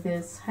rid of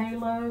this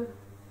halo,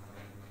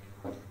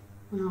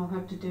 and I'll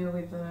have to deal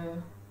with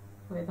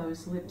where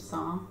those lips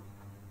are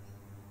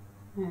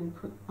and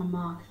put a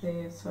mark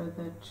there so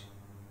that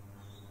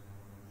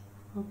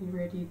I'll be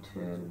ready to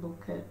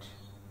look at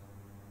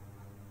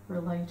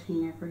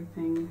relating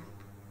everything.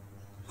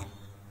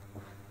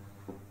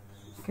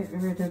 Get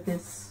rid of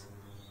this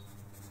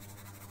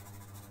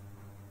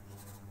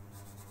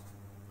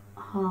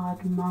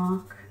hard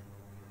mark.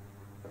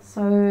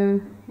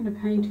 So in a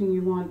painting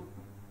you want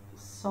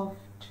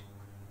soft,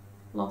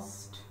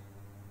 lost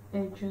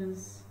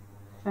edges,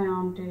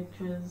 found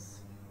edges,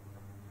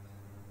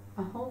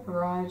 a whole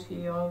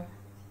variety of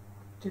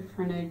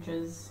different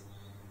edges,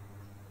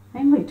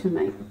 mainly to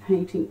make the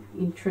painting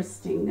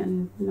interesting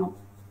and not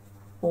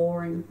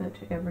boring, that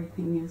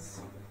everything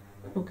is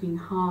looking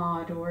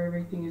hard or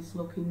everything is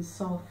looking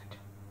soft.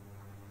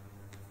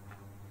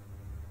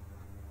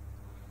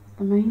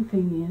 The main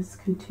thing is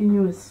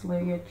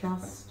continuously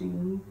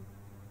adjusting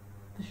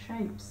the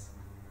shapes.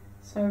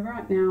 So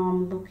right now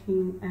I'm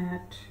looking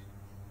at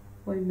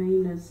where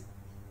Mina's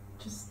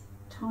just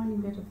a tiny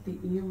bit of the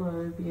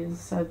earlobe is,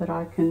 so that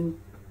I can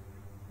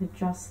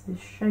adjust this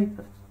shape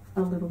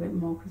a little bit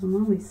more, because I'm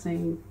only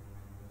seeing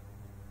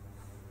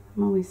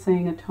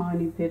a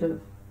tiny bit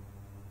of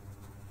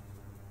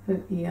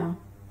her ear.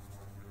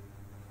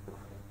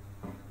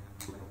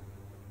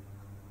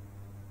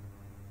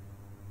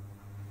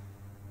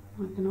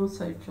 I can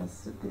also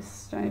adjust at this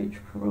stage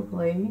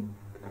probably.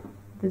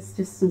 This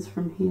distance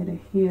from here to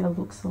here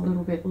looks a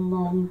little bit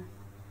long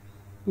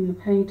in the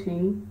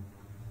painting,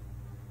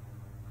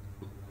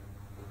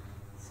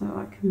 so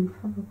I can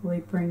probably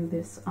bring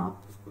this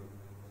up.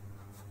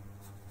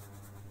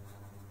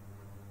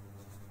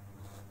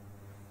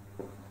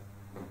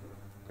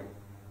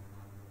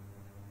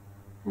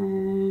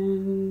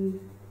 And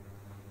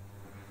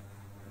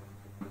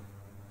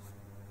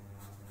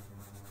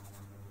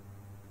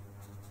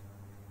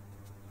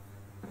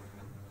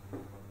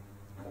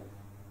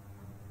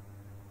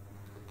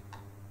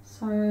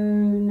so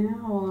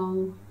now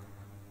I'll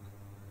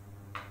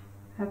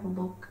have a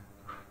look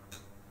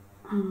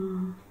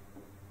to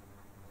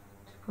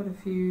put a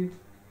few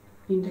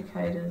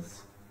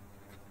indicators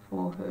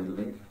for her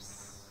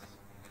lips.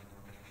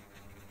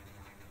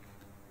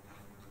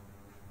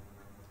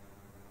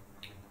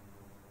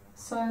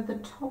 So the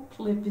top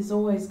lip is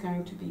always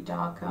going to be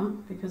darker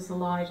because the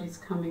light is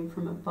coming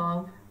from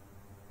above.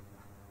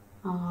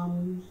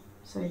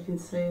 So you can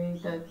see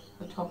that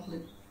the top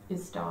lip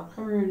is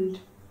darker, and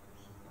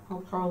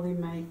I'll probably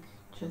make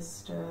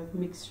just a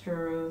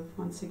mixture of,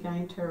 once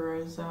again,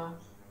 terrosa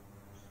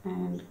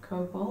and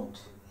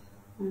cobalt,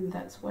 and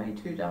that's way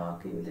too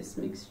dark in this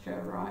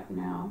mixture right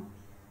now,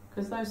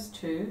 because those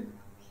two,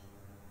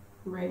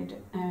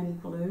 red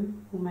and blue,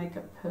 will make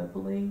a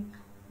purpley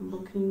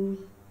looking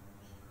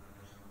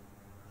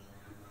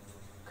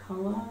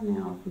colour.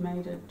 Now I've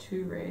made it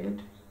too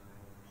red.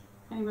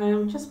 Anyway,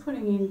 I'm just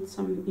putting in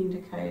some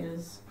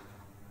indicators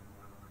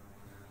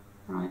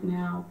right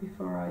now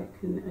before I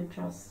can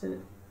adjust it.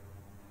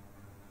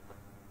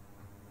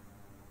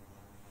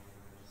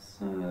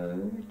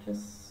 So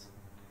just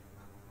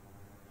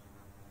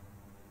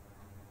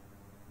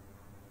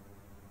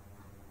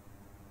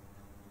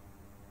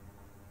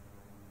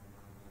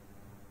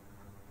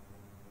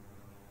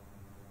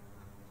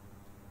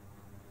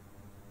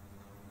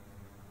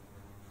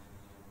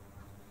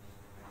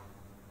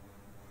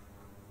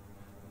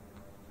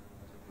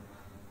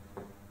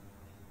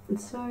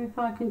so if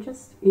I can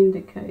just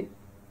indicate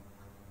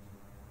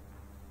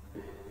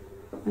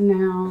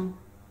now.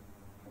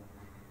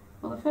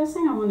 Well, the first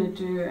thing I want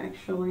to do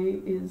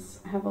actually is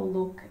have a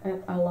look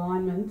at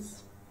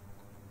alignments.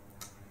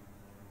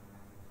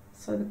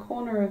 So the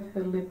corner of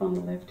her lip on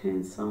the left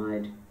hand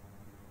side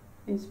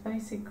is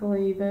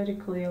basically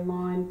vertically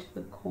aligned to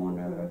the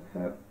corner of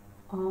her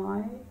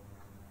eye,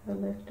 her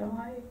left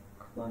eye,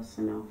 close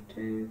enough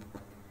to.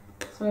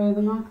 So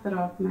the mark that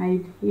I've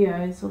made here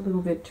is a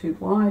little bit too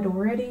wide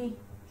already.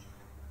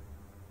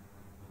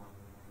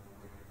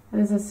 But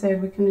as I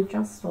said, we can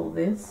adjust all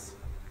this.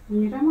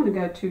 And you don't want to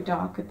go too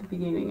dark at the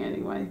beginning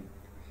anyway.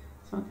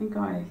 So I think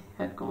I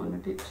had gone a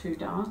bit too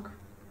dark.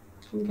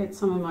 I can get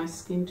some of my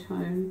skin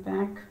tone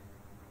back.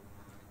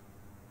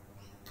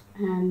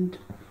 And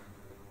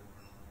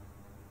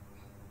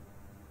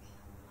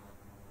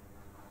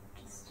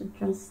just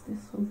adjust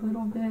this a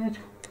little bit.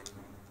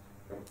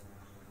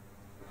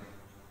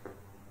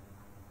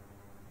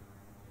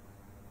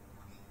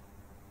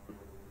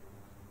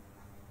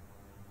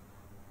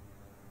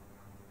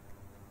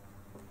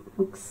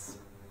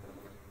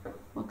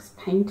 Looks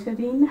painted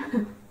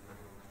in,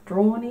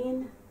 drawn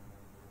in.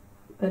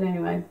 But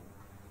anyway,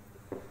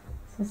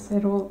 as I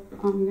said, I'm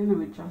going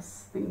to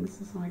adjust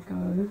things as I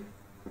go.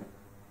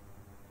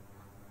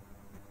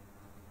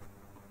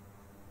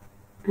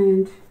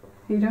 And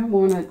you don't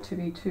want it to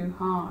be too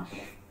harsh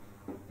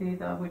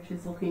either, which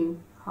is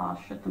looking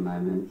harsh at the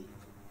moment.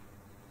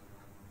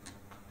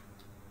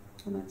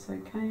 So that's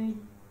okay.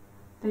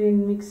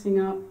 Then mixing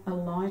up a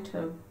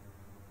lighter,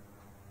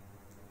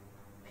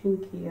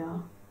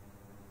 pinkier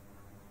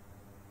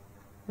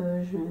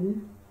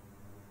version,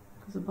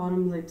 because the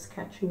bottom lip's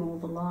catching all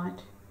the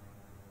light.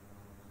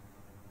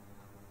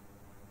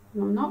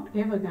 And I'm not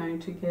ever going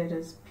to get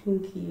as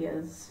pinky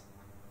as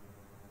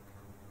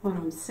what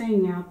I'm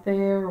seeing out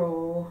there,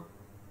 or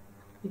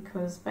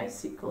because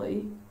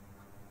basically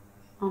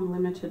I'm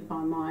limited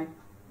by my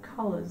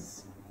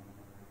colours,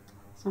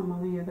 so I'm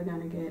only ever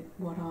going to get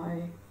what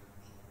I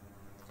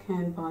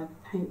can by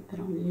the paint that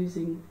I'm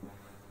using.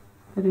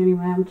 But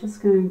anyway, I'm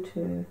just going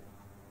to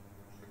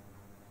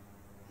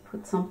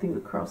put something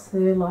across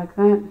there like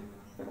that.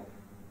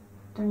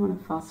 Don't want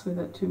to fuss with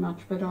it too much,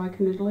 but I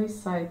can at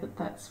least say that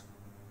that's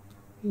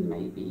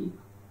maybe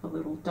a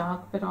little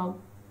dark, but I'm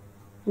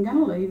going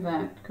to leave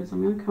that because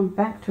I'm going to come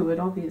back to it,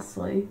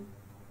 obviously.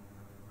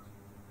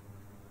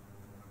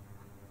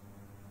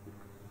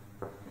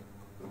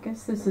 I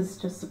guess this is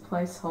just a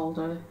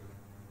placeholder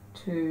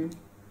to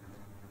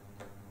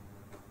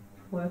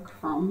work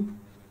from.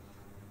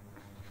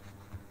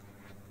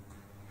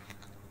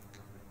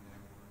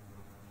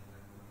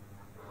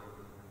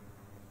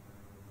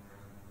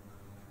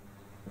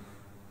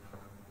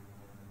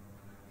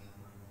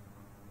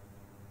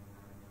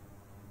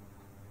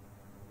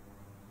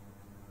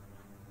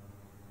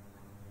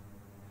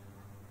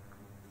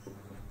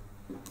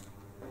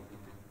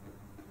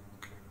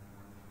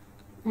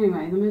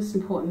 Anyway, the most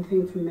important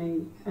thing for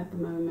me at the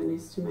moment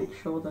is to make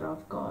sure that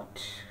I've got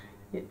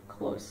it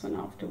close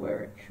enough to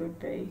where it should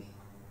be.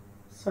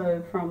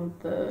 So from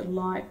the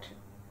light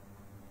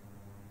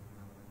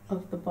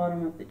of the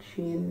bottom of the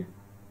chin,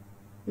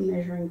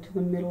 measuring to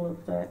the middle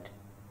of that,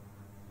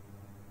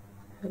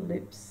 her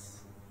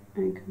lips,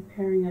 and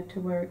comparing it to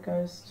where it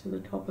goes to the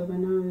top of the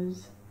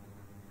nose.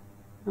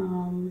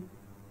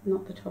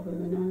 Not the top of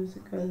the nose,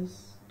 it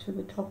goes to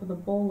the top of the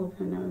ball of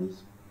her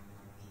nose.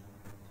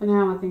 For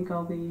now I think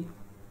I'll be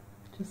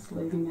just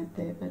leaving it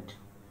there, but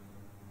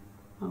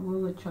I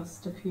will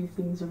adjust a few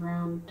things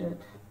around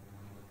it.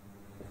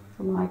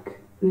 So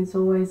like, there's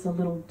always a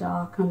little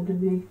dark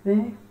underneath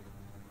there.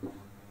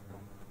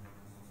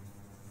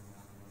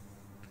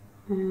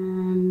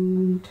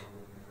 And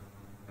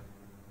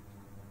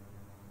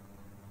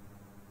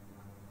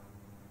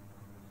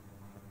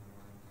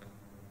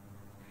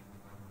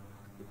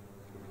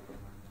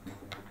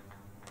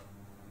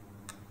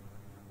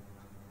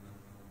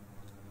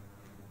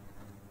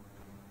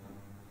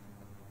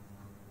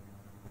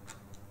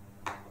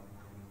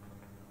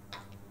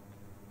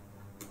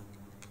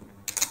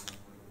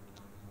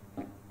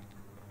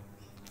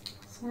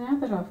so now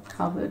that I've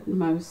covered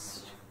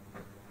most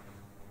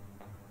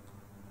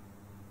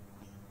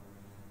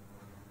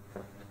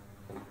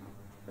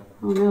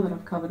now that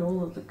I've covered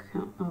all of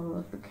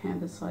the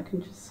canvas, I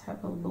can just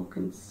have a look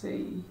and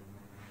see.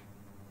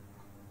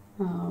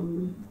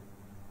 The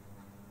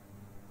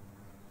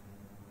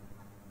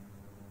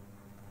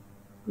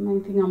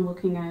main thing I'm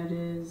looking at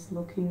is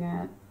looking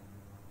at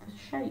the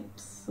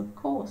shapes, of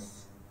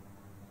course.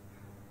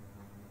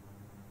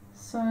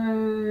 So,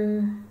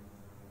 I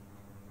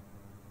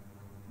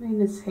mean,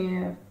 this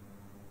hair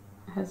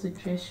has a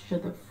gesture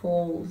that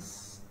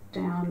falls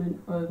down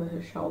and over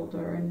her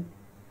shoulder, and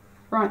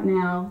right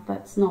now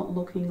that's not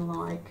looking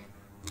like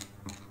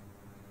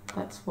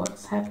that's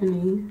what's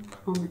happening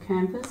on the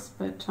canvas,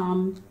 but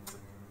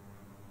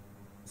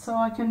so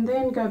I can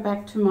then go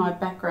back to my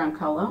background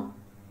color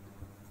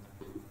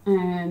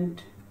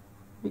and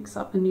mix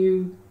up a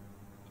new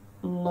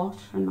lot,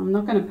 and I'm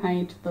not going to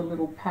paint the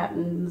little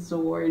patterns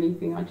or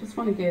anything. I just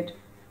want to get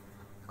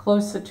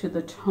closer to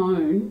the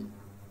tone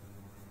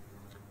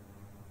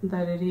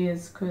that it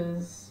is,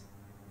 because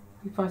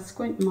if I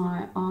squint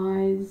my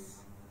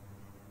eyes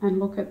and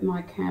look at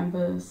my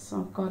canvas,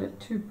 I've got it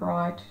too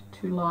bright,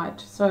 too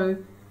light. So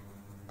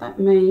that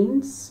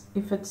means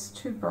if it's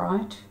too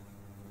bright,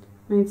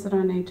 it means that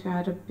I need to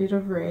add a bit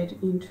of red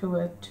into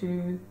it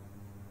to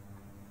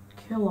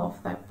kill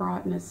off that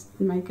brightness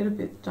and make it a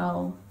bit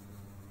dull,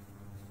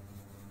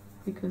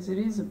 because it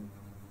is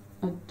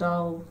a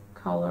dull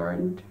color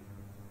and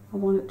I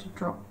want it to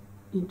drop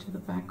into the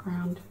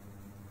background.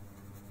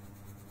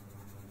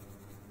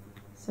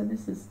 So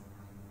this is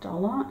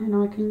duller, and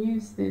I can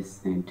use this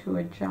then to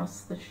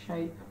adjust the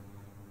shape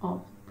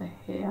of the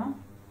hair.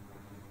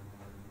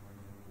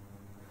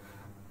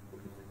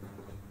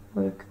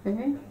 Work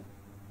there.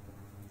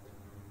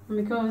 And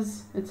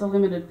because it's a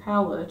limited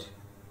palette,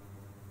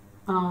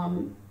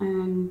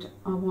 and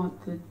I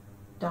want the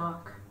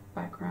dark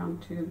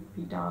background to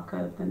be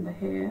darker than the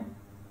hair,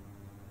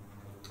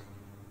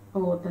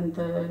 or than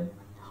the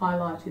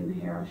highlight in the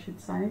hair, I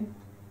should say.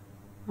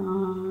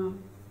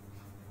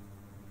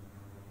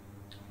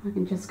 I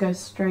can just go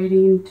straight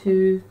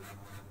into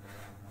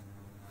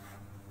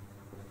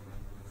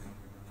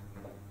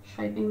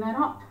shaping that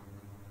up.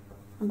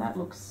 And that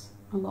looks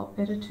a lot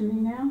better to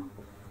me now.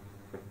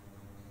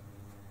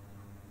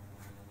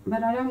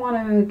 But I don't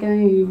want to,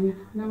 again,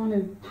 I don't want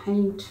to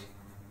paint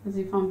as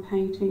if I'm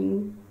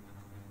painting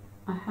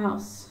a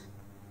house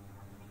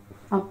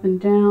up and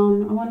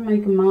down. I want to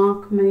make a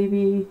mark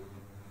maybe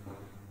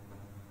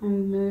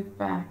and move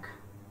back,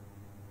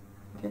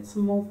 get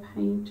some more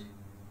paint,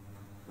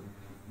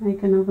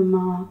 make another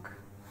mark,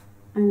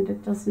 and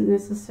it doesn't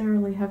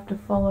necessarily have to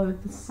follow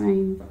the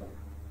same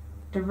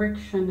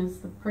direction as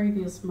the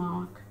previous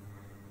mark.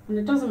 And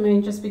it doesn't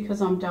mean just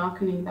because I'm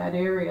darkening that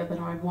area that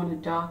I want to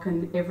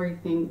darken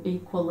everything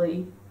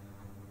equally.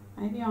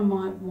 Maybe I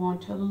might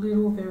want a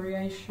little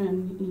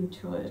variation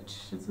into it.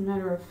 As a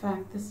matter of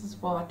fact, this is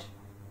what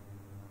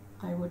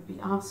they would be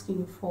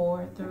asking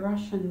for at the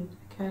Russian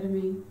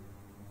Academy.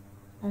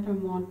 They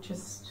don't want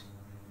just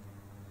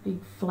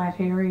big flat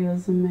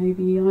areas, and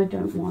maybe I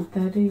don't want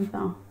that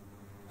either.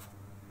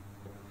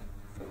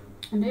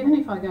 And even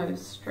if I go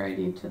straight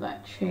into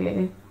that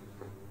chair,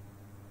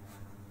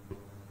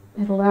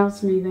 it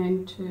allows me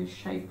then to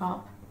shape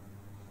up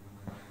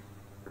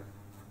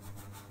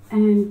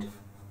and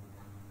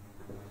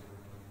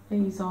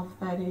ease off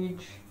that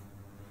edge.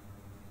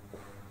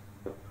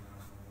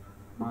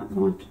 Might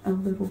want a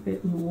little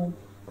bit more.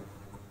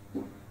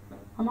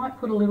 I might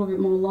put a little bit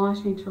more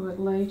light into it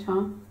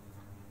later.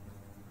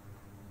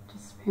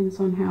 Just depends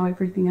on how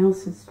everything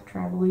else is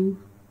travelling.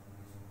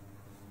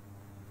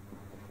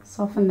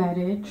 Soften that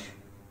edge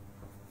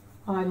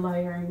by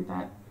layering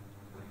that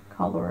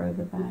colour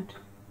over that.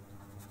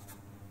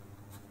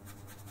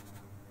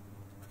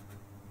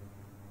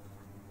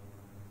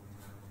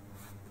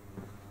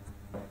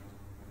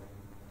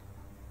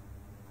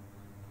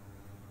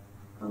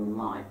 The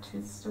light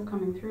is still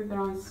coming through, but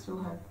I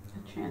still have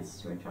a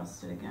chance to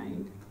adjust it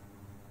again.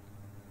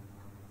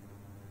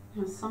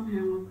 Now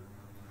somehow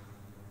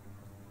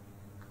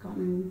I've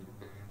gotten,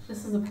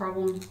 this is a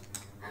problem.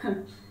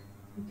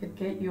 You could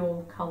get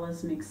your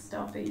colours mixed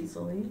up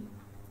easily,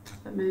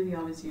 but maybe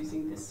I was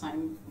using this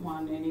same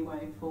one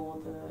anyway for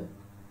the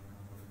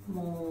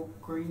more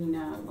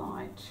greener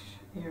light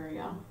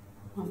area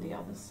on the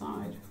other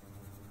side.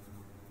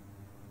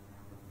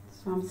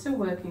 So I'm still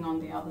working on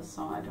the other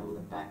side on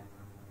the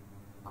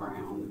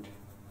background,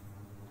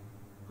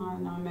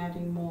 and I'm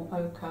adding more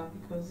ochre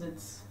because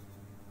it's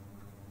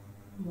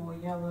more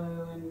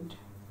yellow, and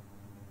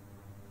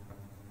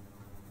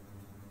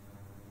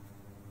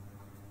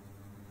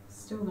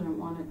still don't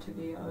want it to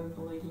be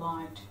overly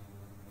light.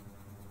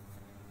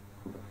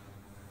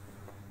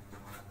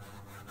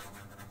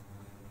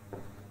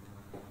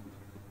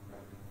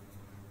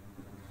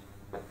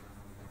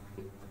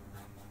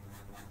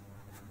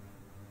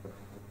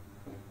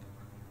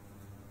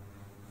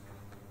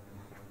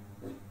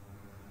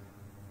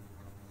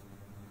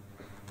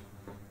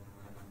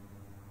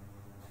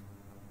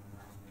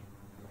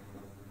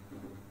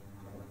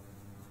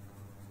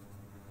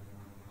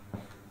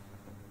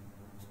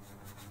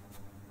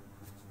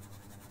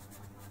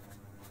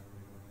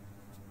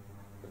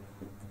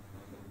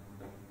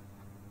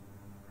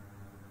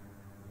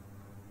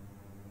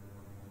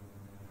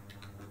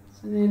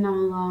 So then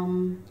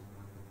I'll,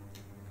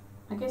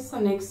 I guess the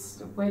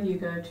next, where do you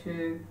go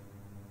to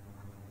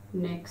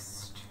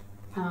next,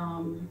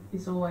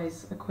 is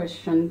always a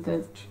question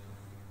that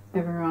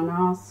everyone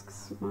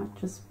asks. Might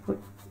just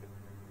put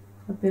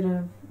a bit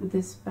of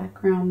this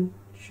background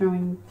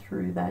showing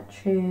through that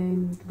chair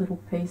in little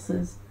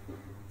pieces.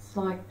 It's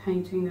like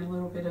painting a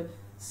little bit of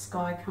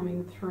sky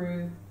coming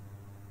through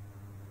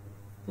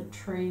the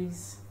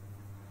trees.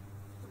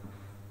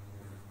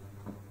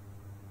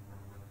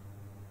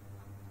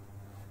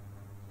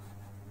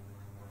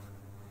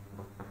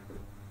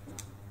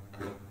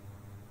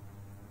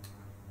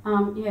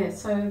 Yeah,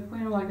 so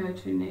where do I go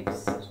to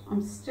next?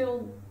 I'm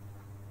still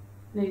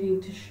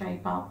needing to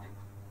shape up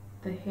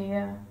the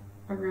hair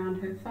around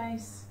her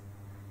face,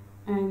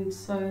 and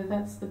so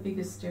that's the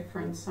biggest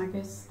difference. I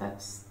guess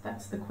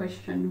that's the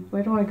question.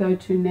 Where do I go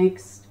to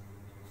next?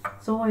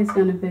 It's always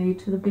going to be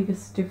to the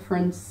biggest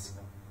difference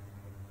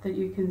that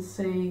you can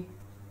see,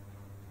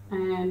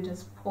 and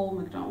as Paul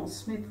McDonald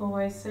Smith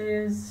always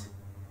says,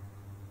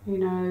 you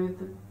know,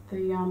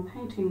 the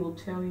painting will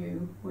tell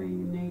you where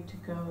you need to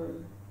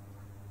go.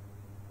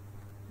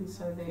 And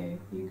so there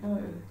you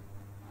go.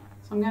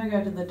 So I'm going to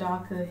go to the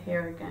darker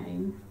hair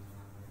again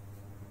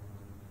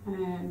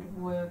and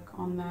work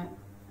on that,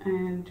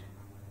 and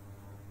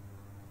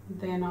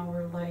then I'll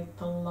relate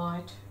the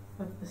light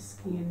of the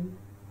skin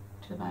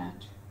to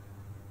that.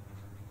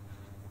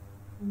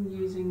 I'm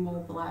using more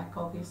black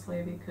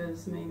obviously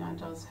because Mina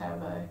does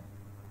have a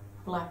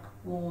black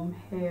warm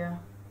hair.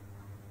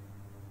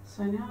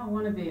 So now I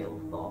want to be a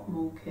lot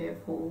more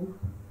careful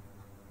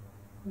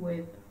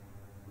with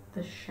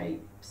the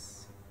shapes.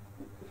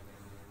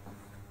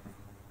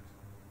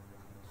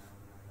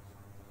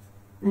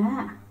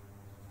 Ah,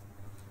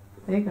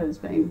 there goes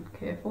being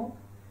careful.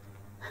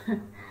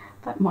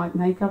 That might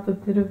make up a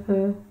bit of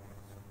her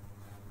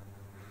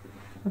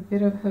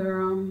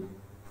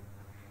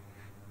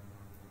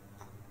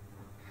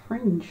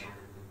fringe.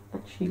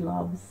 that she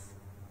loves.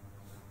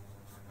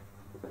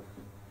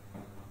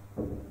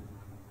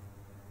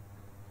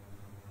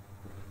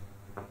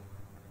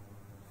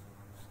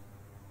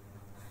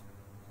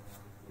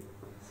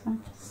 So I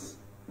just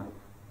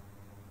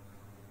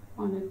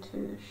wanted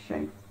to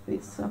shape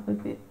this up a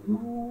bit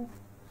more.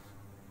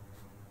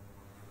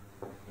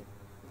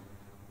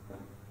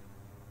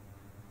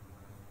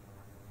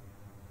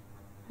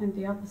 And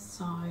the other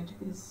side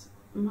is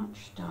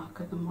much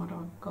darker than what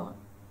I've got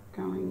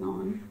going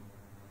on.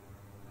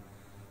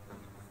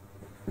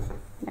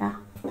 Yeah.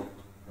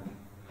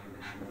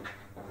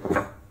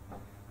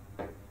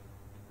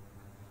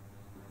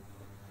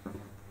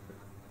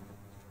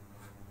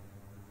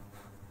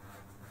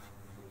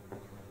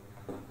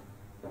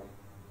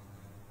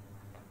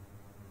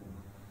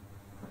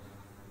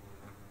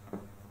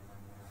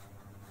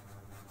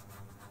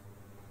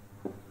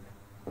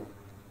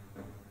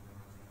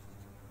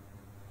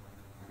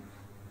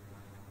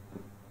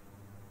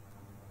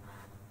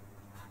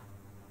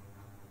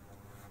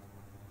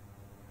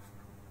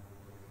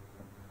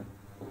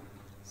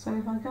 So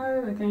if I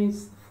go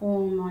against the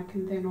form, I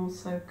can then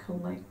also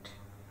collect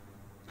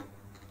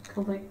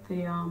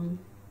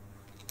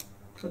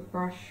the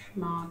brush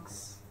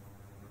marks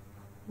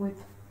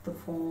with the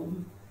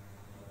form.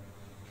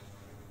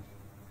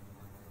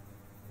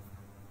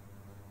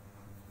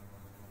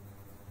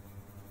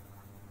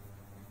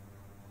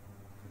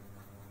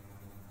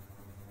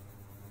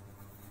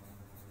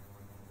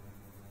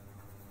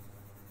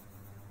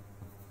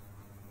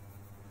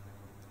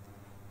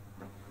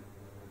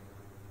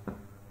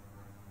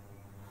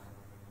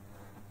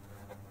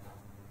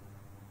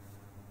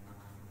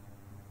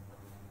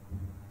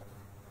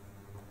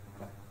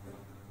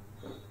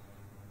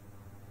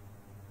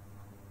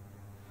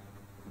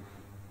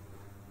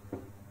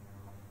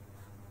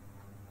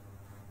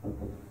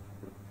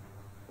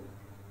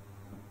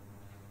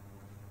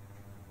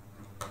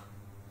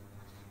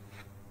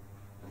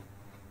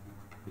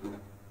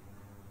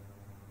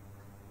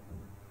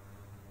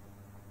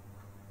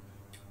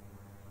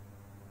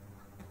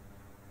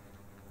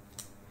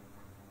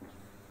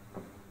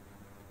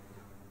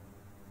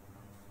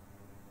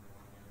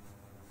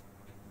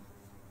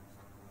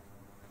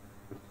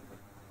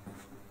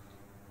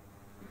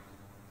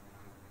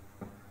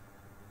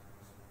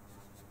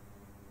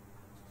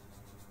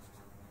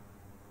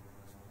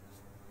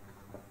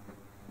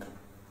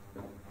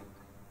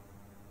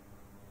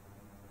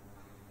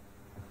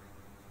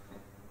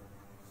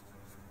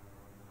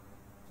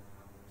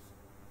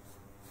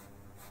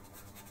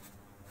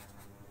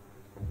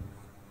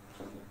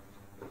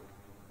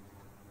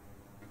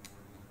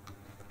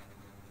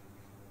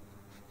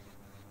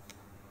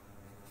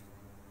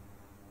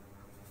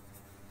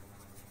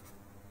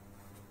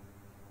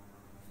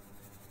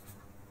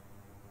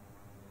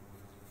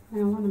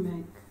 Now I want to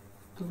make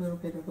a little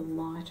bit of a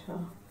lighter,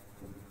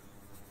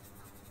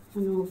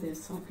 and all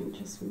this I can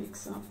just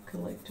mix up,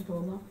 collect it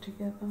all up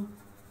together,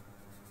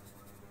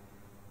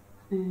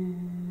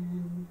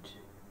 and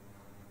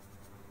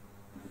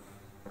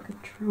I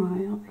could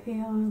try up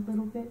here a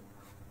little bit.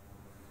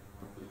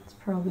 It's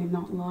probably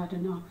not light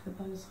enough for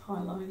those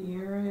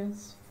highlighty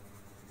areas,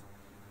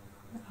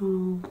 but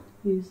I'll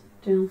use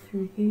it down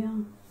through here.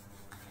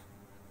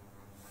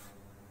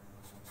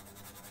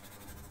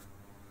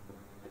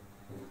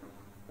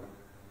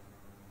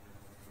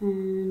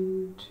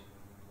 And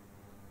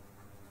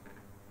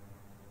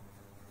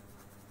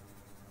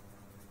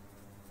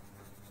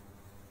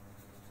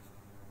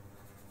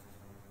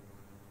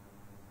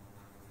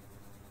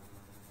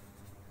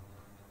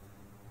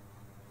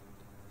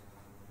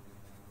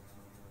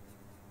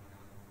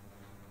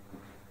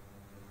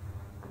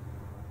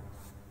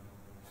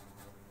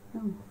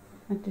oh,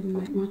 that didn't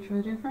make much of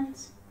a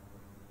difference.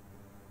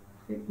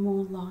 A bit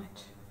more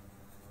light.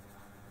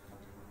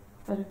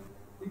 But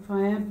if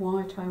I add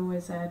white, I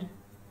always add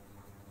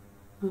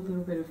a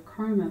little bit of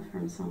chroma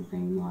from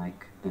something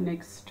like the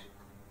next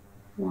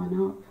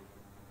one up.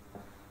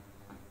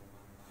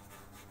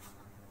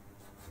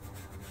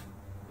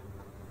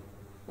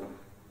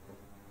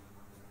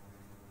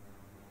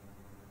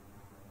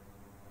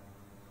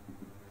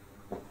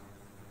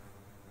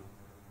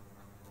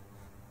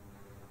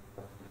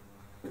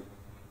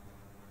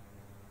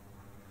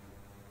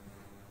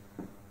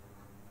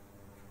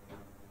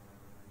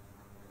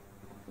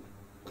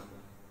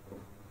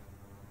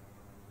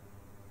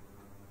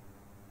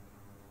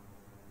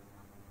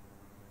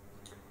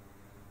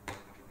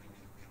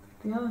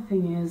 The other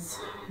thing is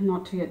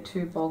not to get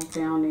too bogged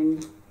down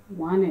in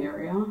one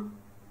area,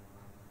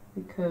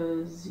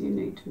 because you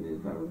need to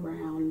move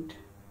around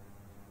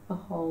the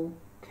whole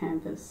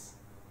canvas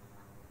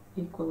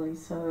equally.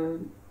 So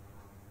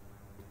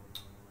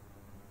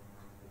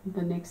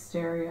the next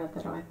area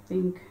that I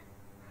think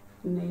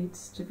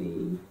needs to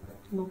be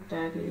looked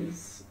at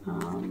is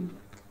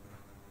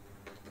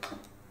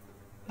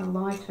a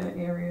lighter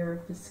area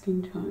of the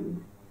skin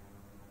tone.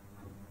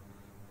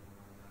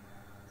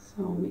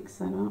 So I'll mix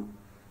that up.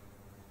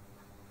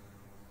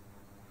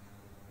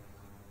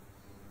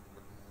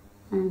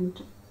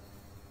 And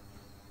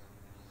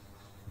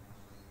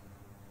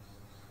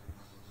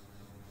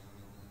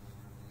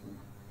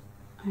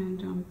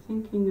And I'm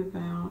thinking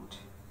about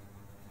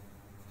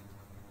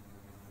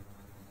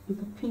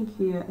the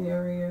pinkier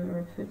area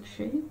of her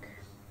cheek.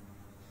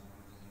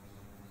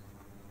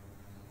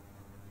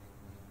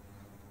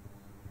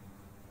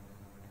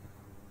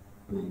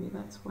 Maybe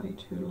that's way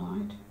too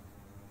light,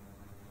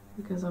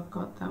 because I've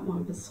got that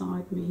one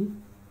beside me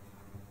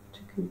to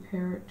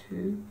compare it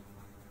to.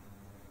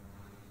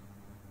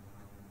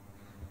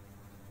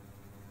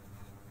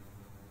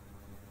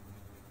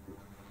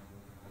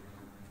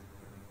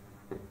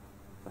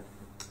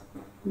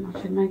 And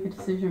I should make a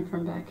decision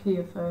from back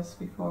here first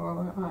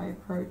before I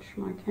approach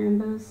my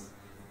canvas.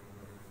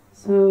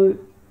 So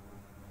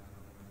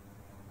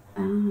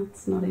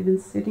it's not even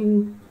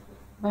sitting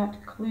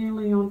that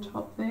clearly on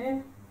top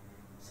there,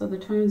 so the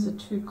tones are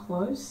too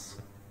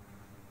close.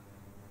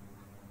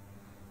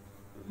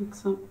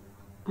 Mix up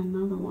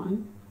another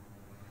one.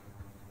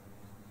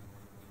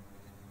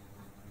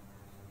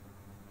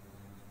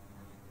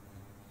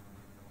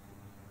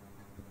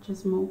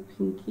 Just more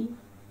pinky.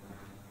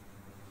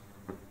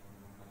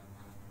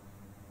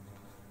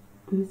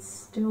 And it's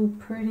still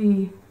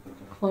pretty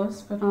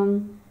close, but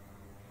I'm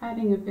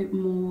adding a bit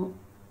more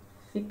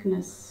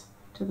thickness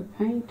to the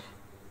paint.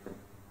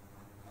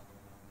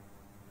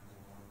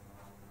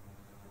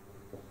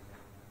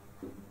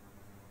 Could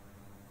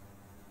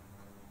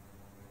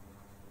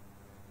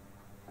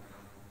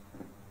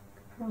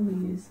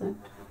probably use that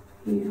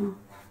here.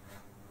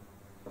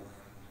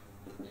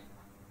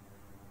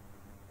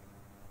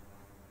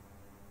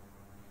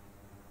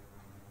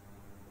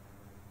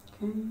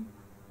 Okay.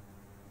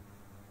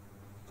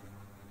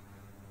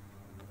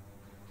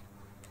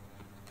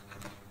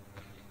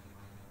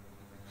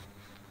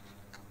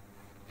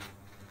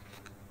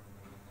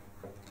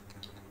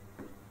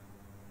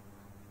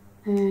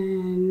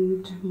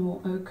 And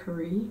more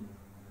ochre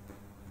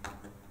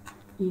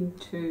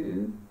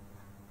into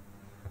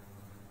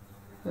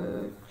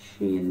her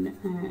chin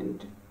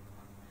and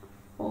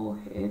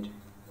forehead.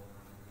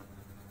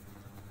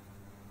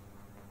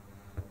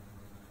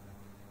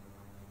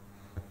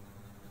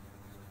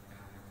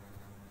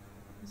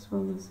 As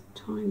well as a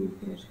tiny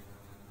bit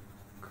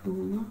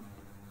cooler.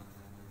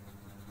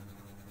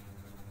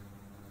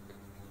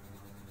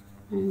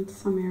 And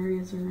some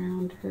areas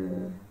around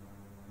her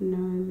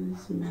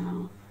nose,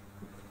 mouth.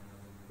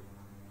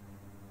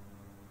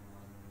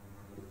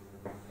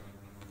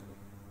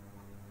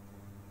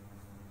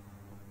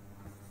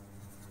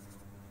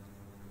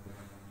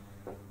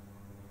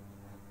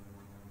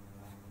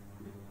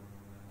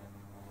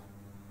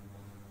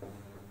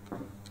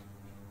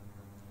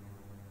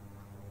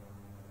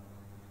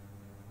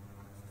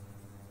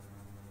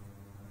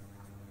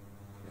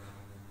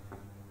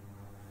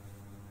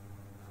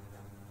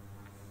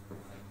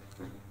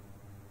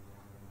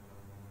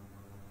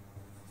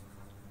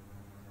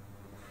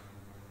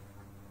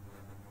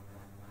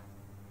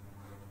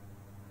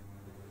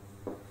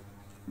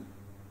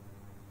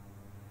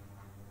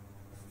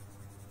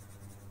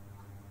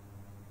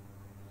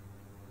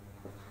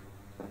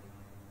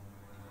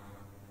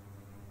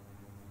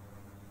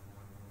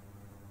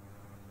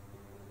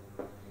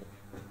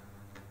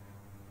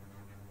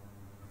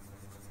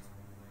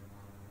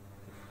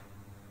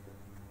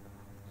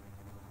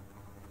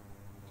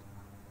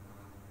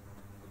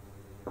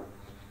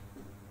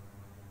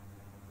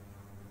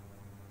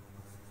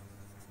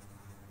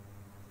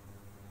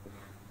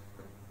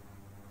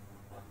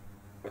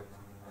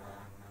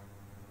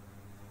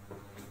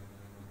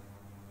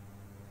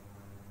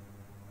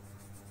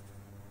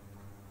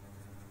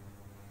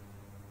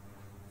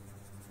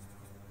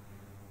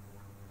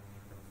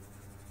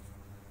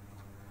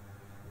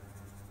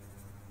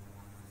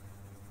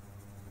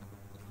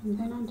 And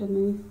then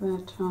underneath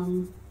that,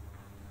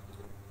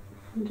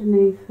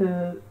 underneath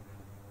her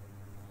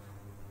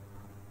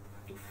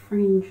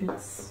fringe,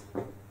 it's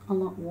a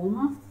lot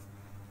warmer.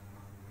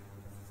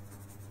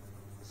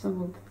 So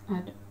we'll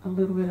add a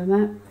little bit of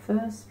that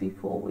first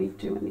before we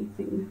do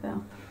anything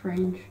without the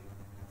fringe.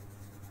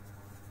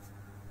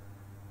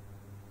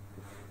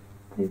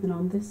 Even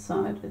on this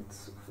side,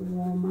 it's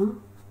warmer.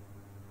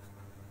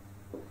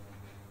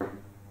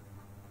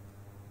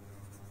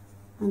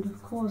 And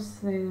of course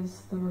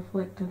there's the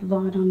reflected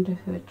light under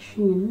her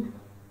chin.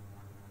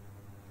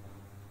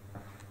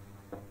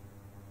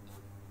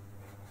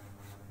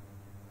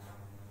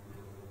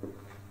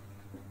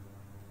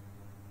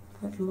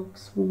 That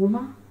looks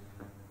warmer.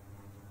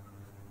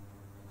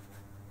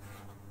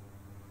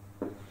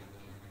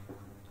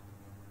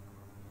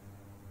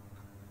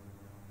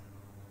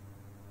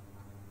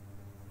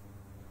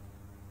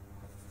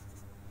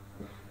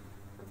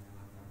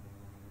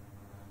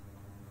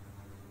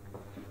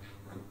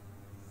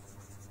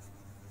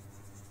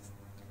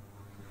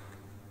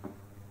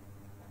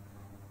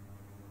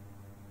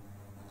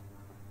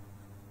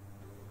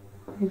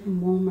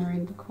 Even warmer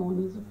in the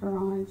corners of her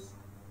eyes.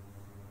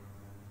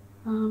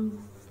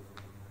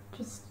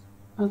 Just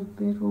a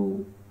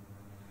little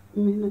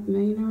minute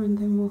meter and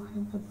then we'll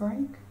have a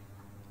break.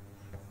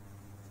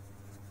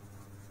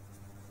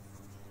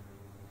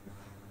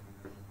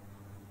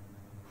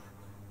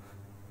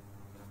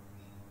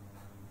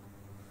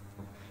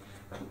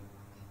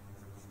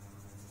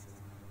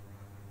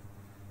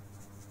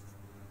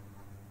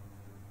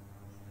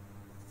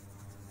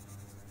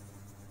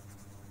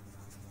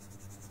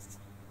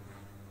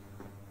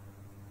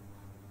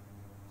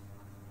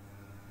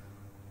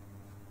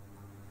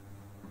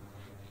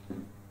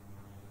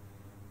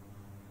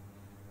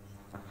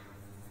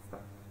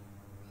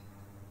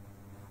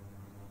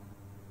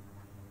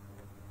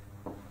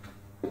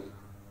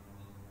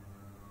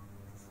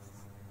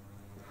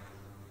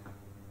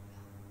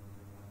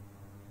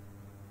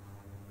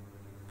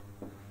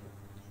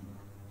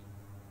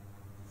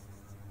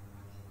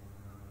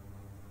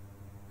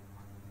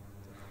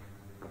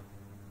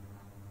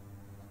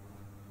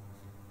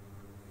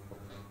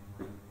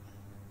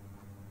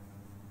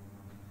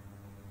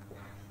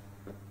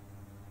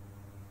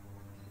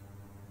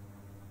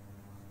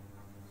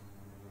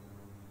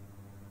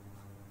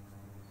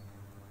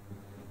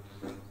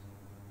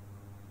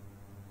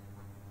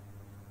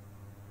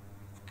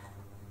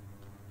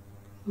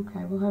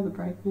 Okay, we'll have a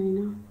break,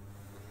 Nina.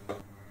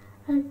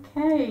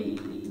 Okay,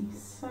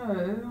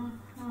 so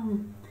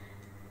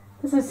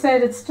as I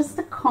said, it's just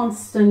a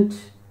constant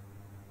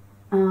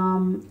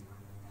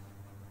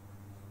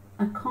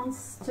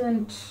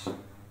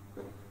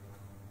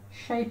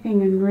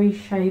shaping and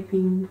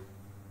reshaping,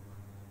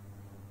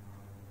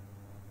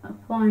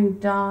 applying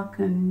dark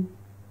and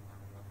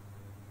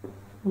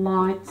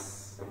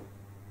lights.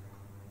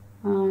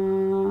 I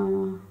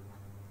want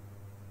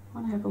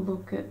to have a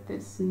look at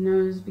this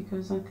nose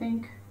because I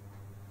think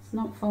it's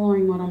not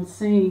following what I'm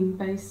seeing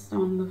based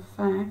on the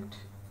fact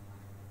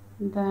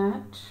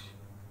that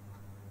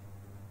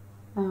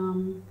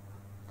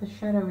the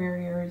shadow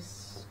area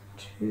is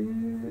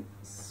too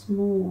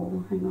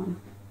small. Hang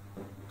on.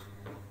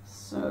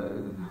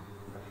 So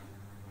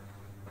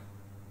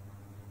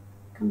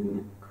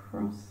coming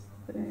across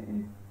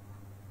there,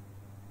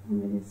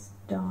 and it is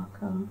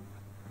darker.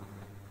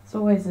 It's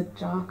always a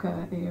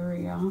darker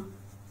area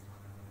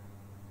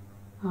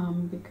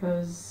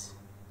because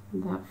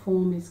that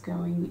form is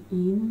going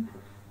in.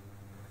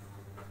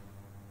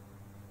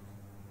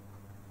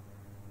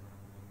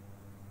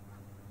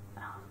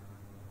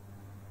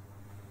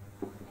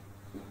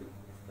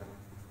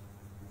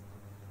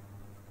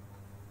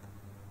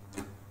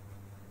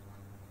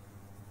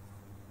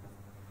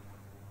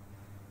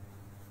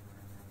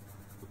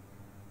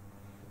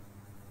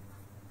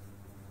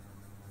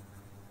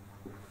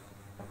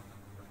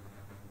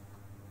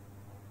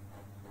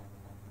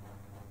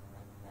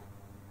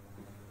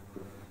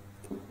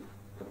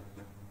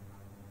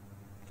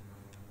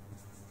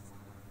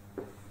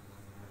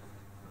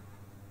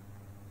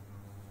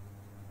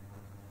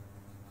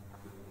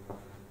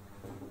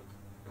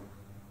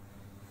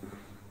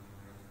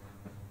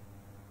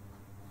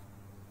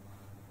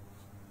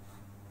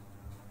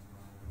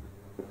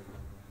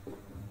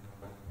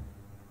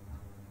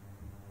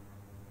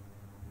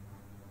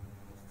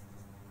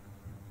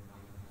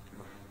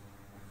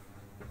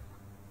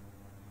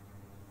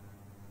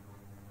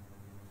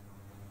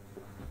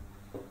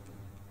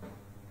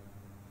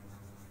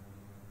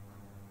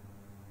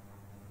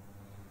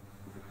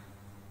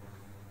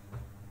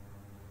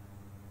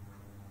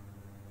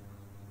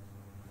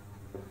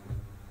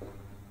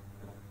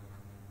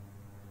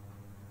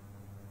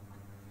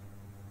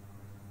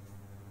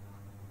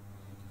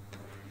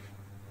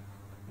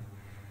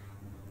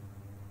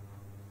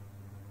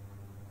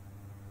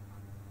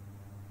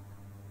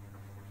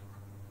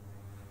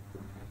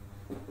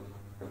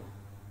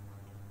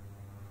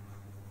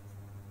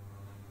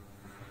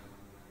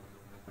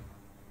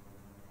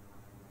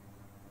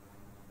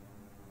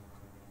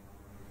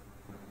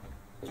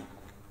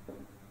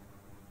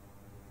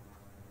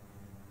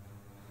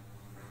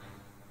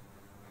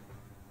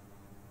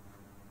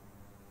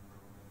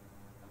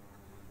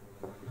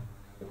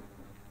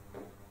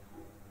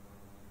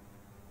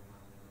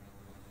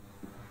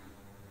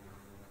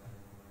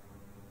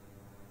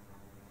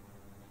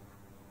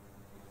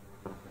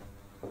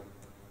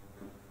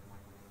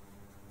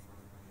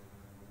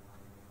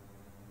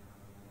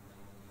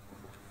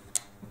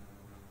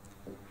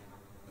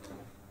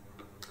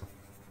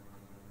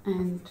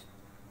 And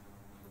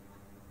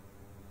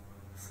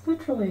it's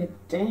literally a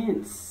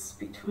dance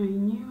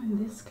between you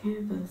and this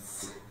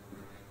canvas.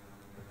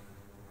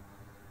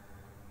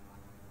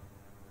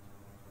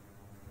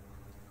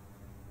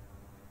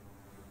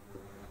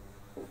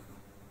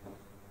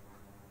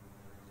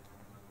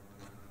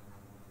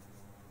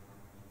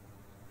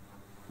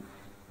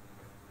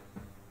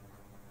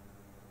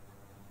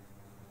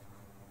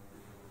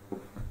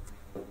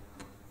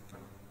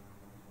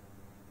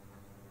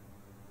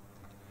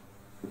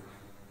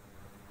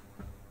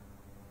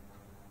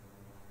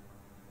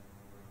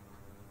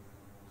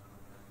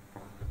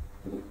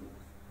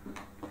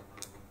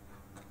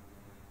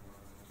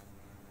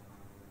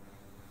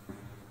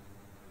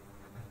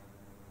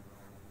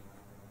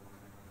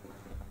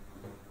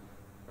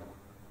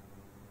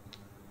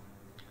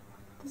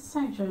 At this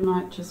stage I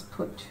might just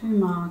put 2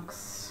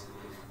 marks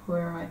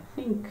where I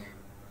think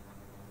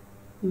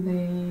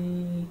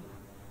the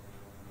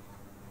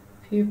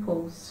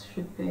pupils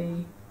should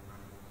be.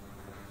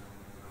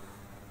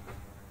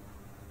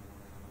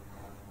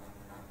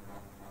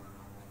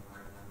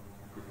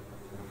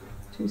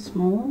 Too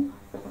small.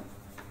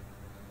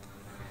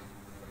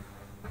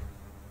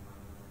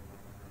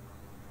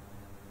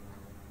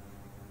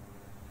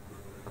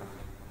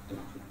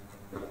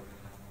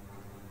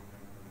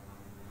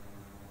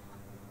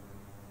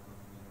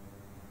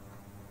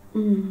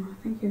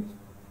 I think you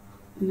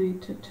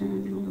need to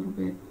turn a little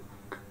bit,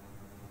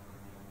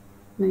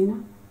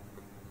 Nina.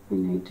 You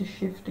need to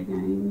shift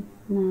again.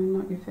 No,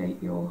 not your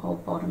feet, your whole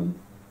bottom.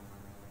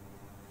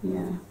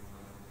 Yeah.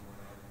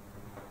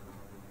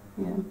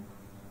 Yeah.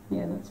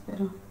 Yeah, that's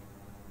better.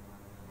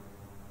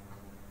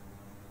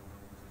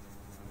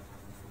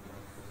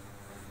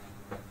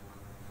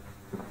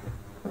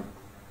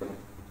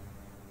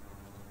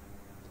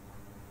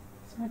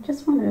 So I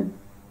just want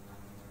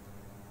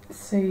to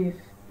see if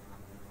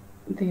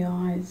the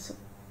eyes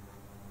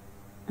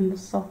and the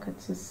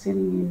sockets are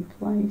sitting in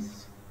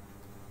place.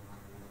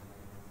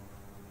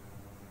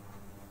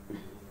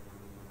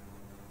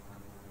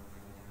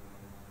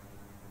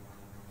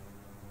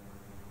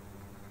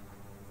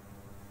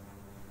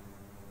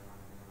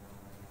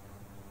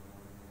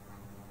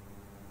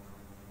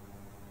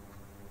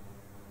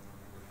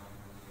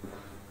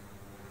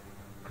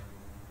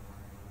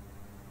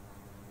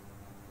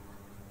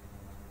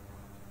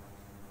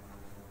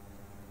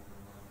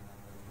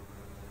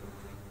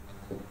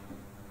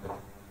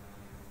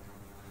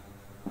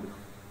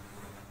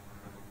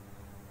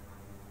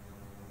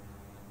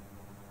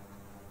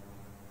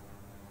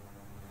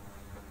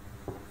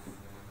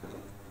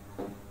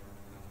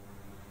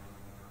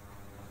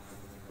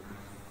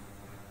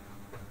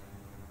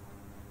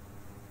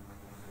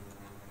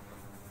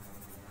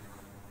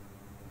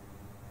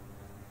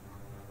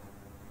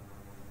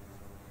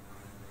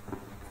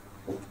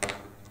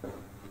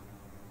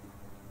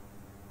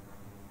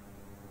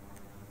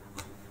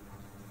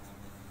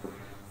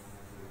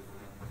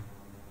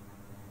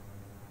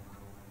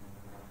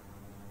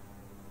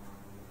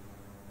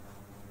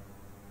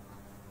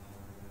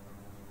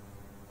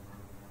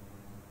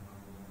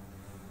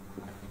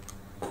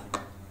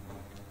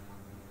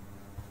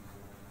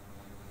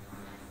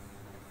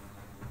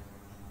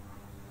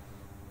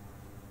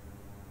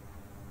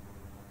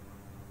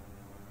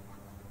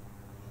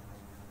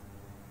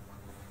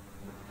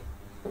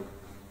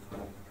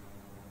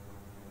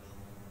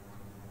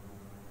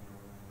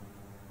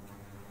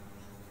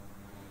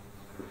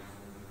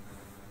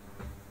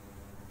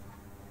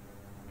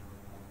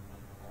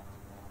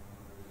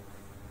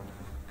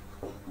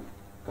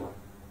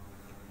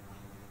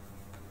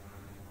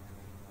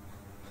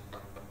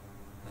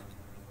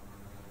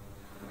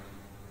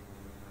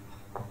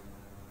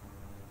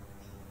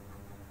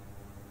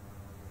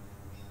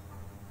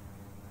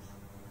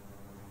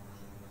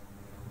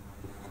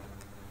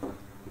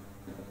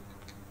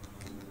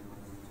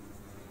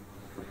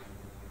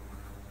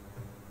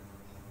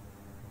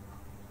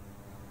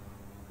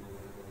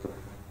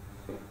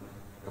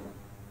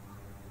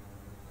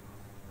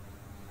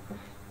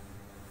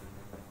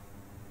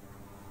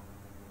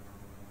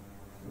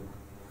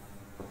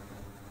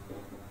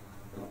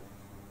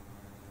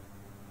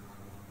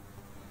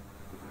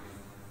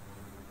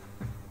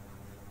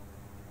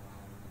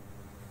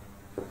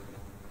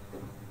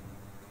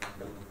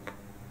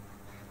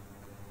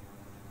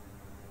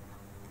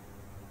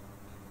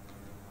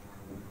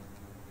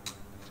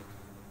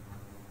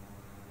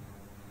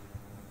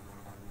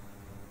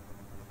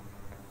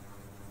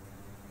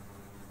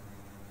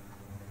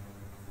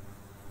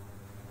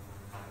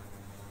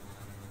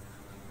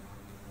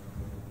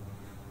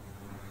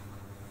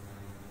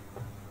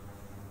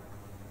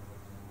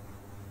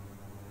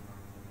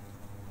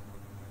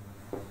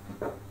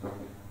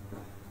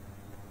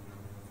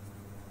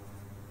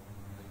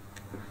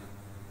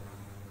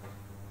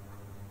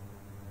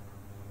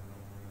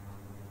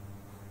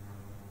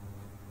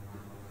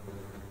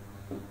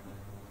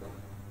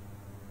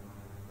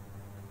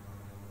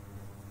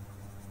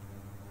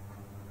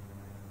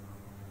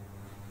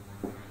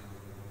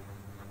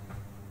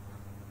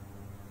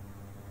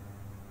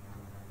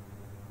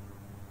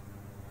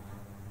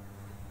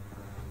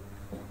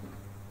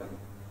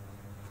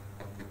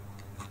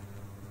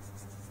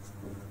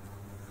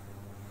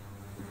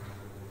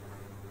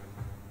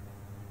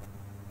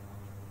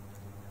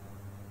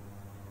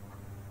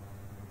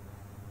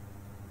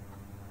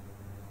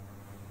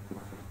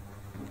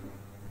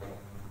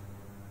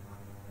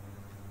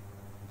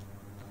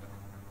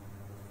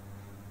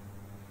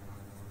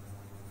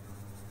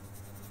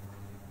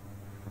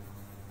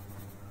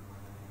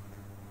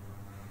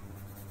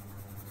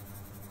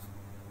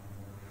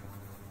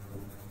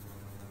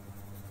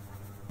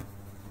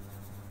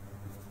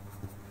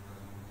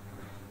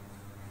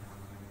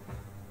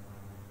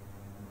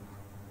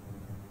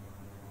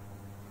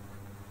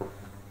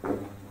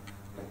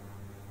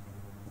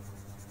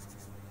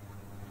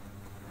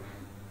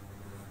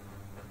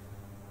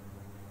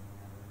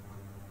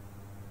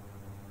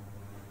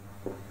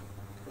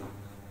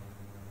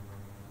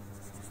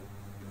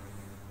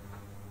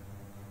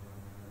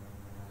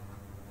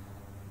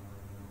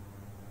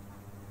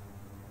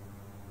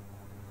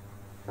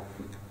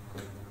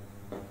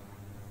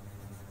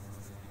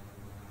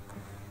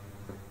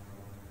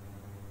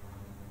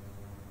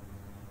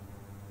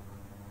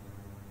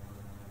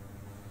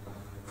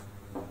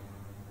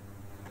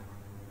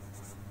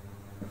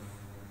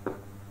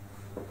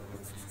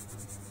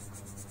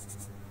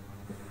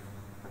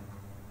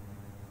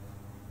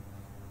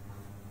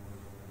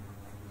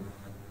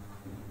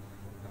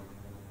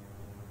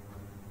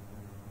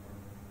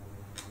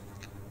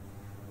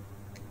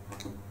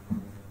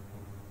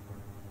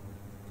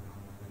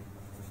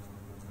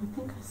 I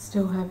think I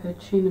still have her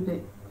chin a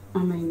bit,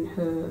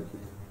 her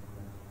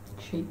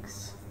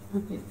cheeks a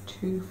bit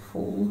too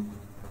full.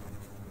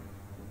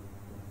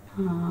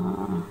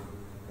 I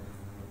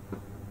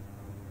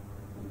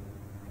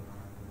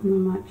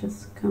might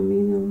just come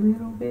in a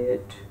little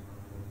bit,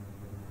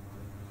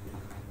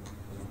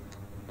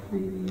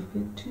 maybe a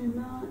bit too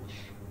much,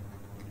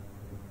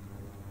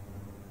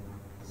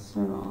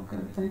 so I'll go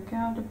back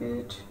out a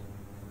bit.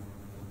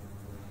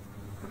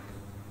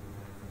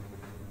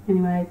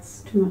 Anyway,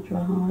 it's too much of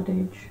a hard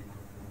edge.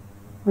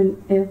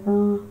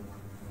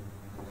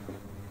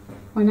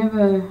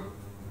 Whenever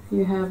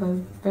you have a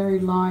very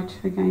light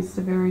against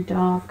a very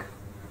dark,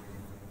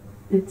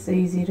 it's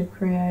easy to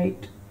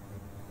create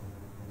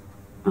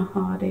a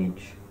hard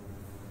edge.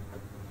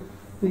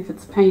 And if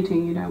it's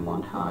painting, you don't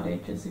want hard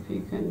edges if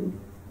you can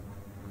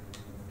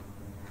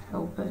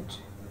help it.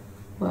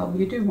 Well,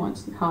 you do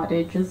want hard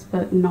edges,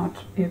 but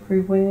not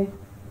everywhere.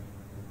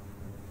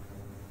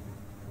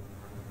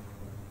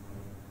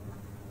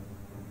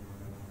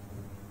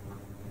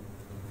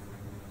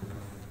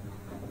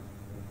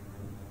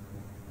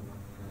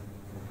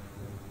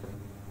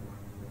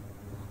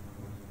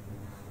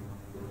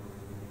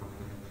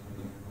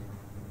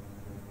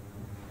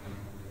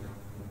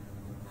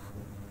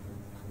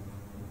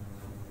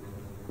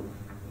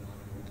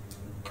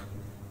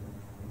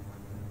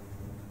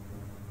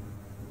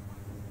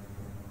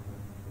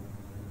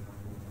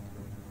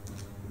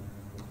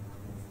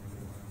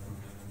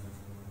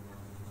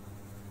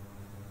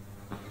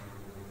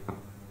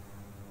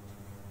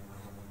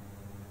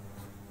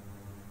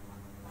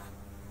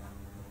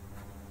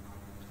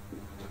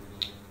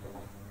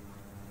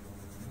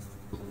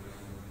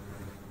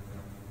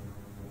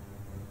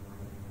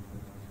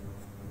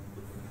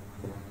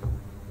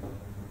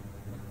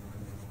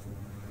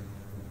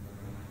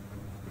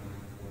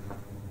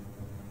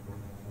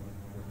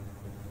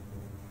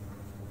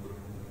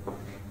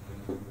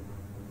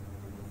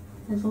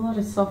 There's a lot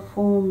of soft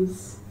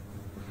forms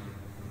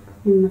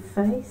in the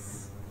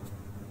face,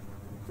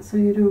 so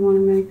you don't want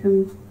to make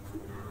them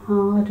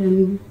hard,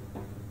 and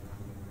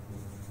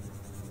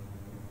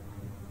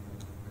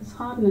because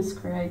hardness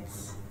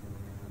creates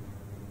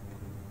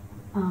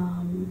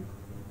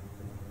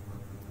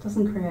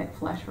doesn't create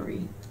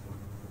flattery.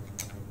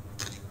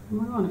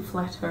 And we want to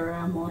flatter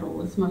our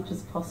model as much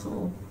as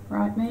possible,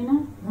 right,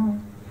 Mina? Right.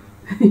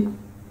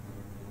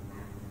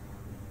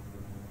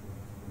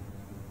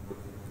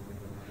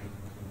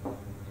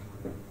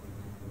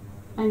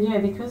 And yeah,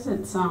 because it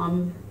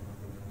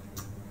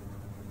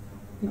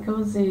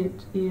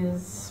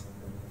is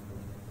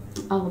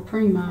alla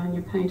prima and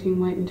you're painting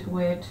wet into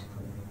wet,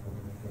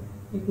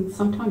 you can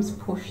sometimes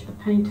push the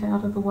paint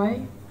out of the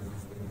way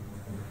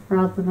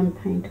rather than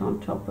paint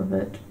on top of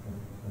it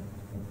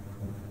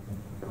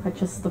by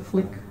just the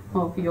flick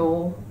of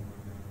your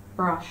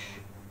brush.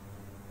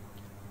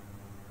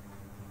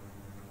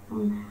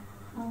 I'm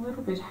a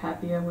little bit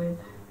happier with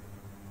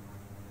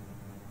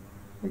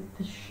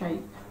the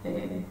shape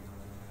there.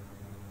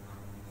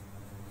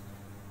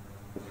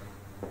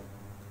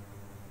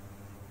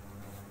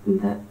 And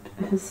that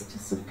has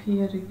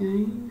disappeared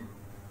again.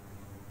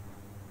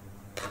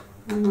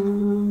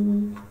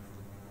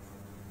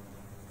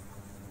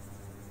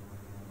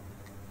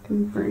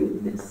 Can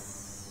bring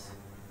this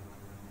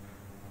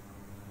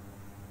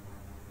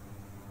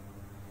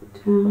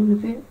down a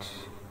bit.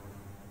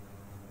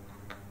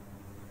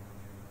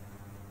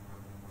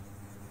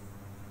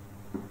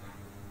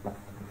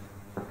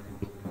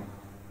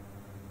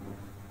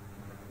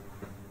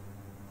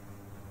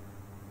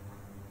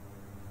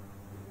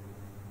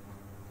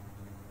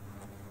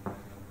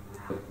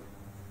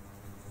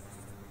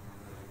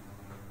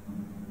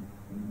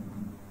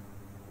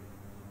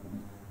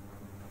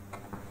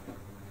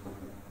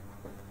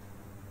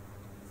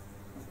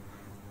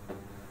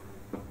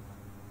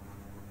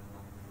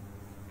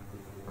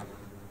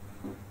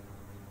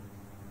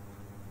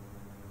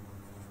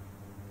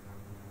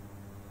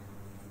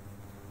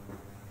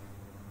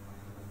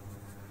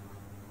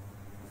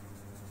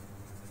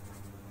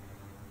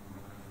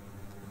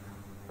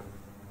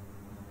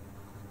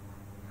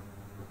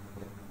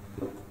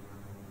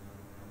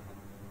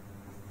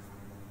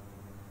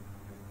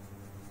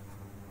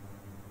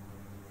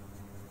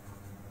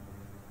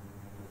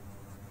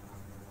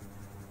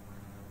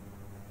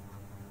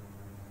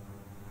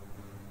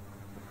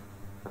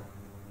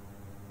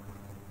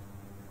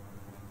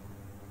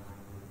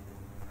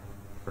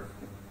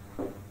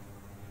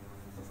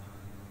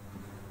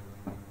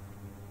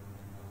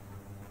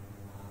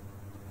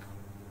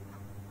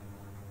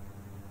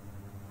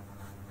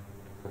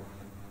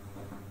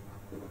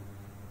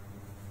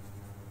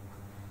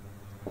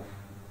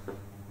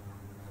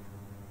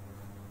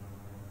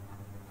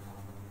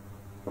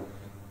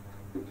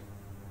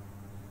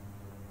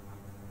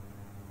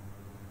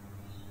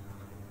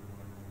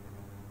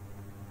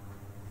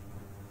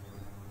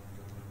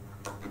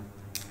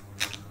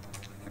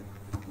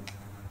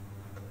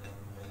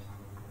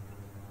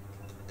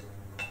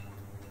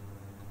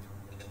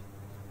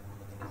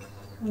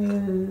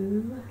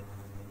 I'm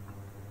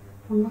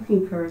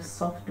looking for a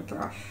softer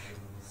brush.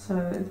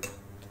 So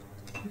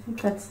I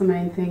think that's the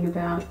main thing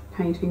about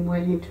painting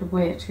wet into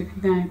wet. If you're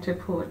going to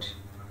put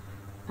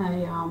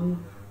a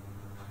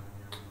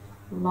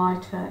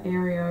lighter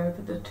area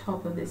over the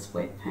top of this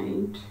wet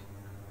paint,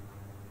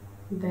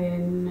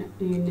 then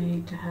you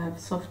need to have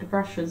softer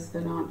brushes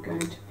that aren't going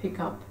to pick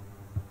up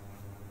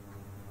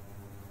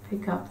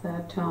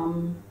that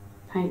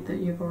paint that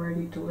you've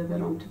already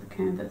delivered onto the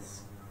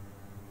canvas.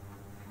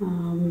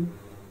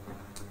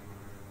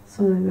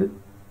 So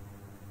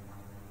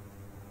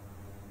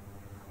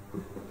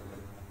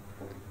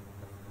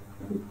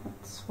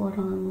that's what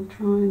I will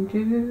try and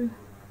do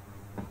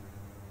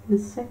in a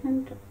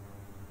second.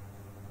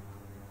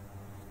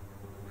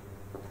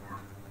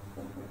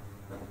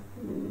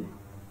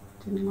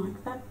 Didn't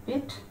like that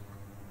bit,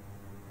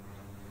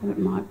 but it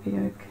might be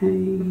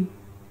okay.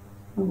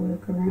 I'll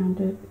work around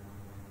it.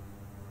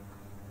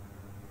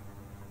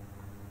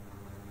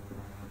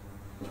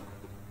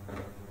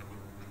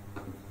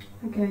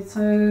 Okay,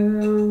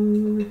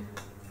 so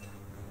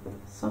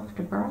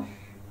softer brush,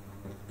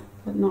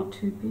 but not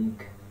too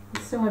big. I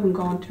still haven't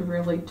gone to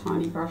really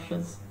tiny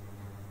brushes.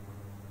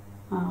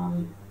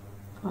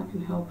 If I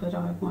can help it,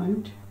 I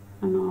won't.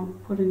 And I'll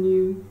put a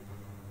new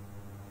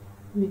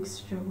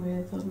mixture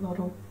with a lot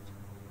of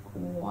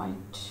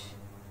white,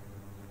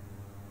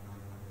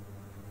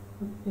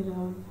 a bit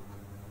of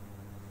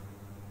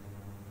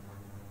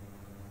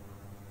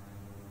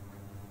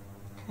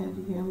cad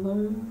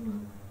yellow,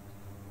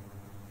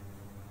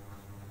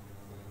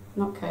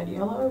 not cad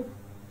yellow,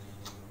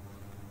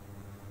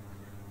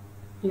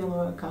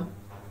 yellow ochre,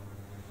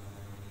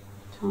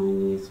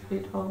 tiniest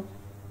bit of,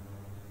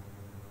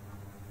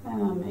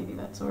 maybe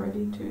that's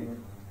already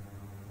too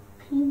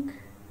pink,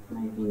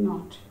 maybe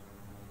not.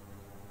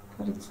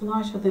 But it's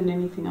lighter than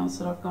anything else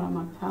that I've got on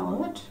my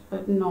palette,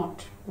 but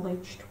not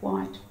bleached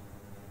white.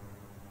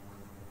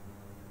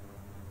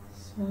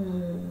 So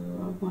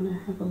I want to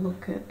have a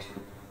look at...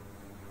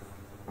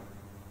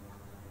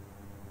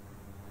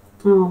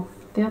 Oh,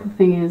 the other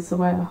thing is the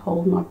way I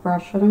hold my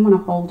brush. I don't want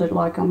to hold it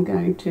like I'm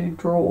going to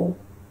draw.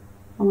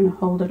 I want to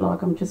hold it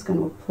like I'm just going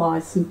to apply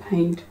some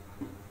paint.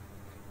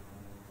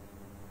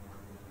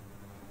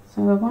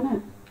 So I want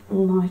it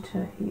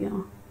lighter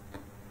here.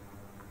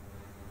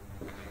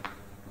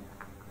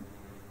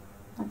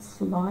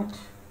 That's light,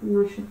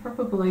 and I should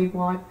probably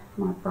wipe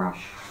my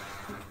brush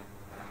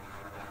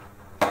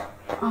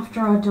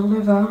after I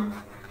deliver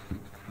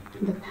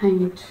the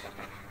paint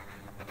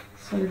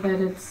so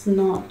that it's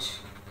not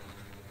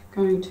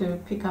going to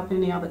pick up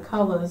any other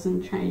colours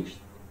and change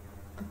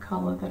the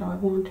colour that I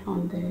want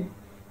on there.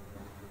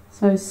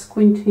 So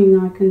squinting,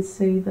 I can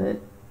see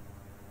that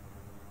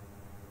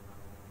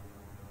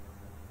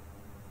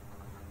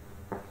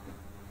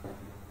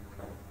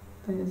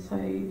there's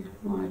a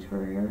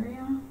lighter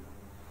area.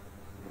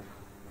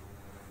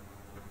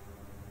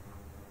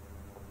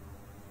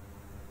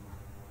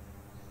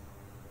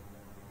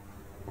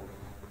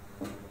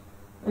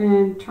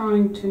 And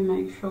trying to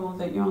make sure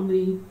that you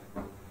only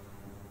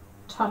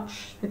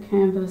touch the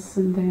canvas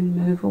and then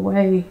move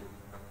away,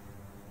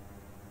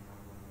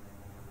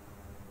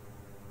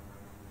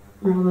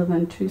 rather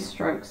than two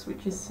strokes,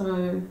 which is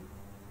so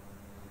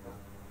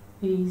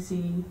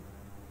easy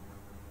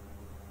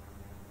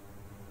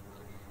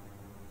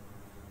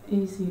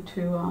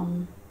to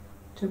want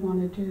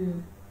to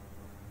do.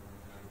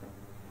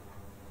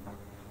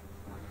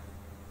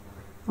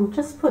 I'll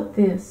just put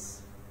this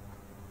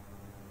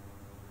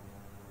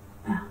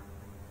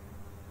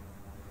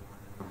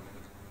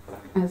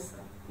as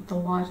the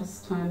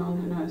lightest tone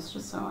on the nose,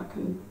 just so I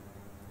can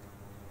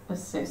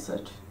assess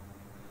it.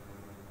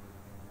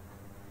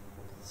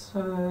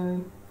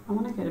 So I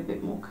want to get a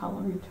bit more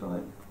colour into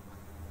it.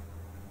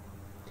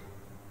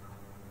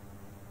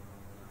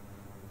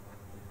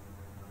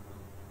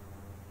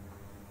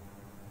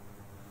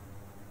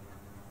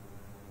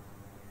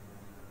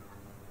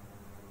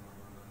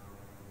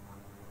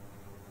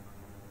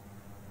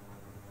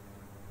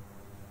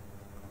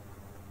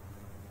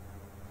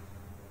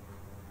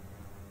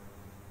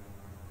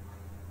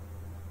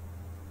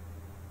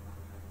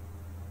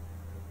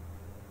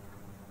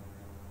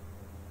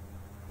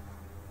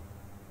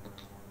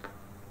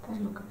 They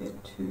look a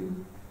bit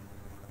too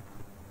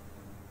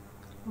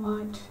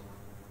light.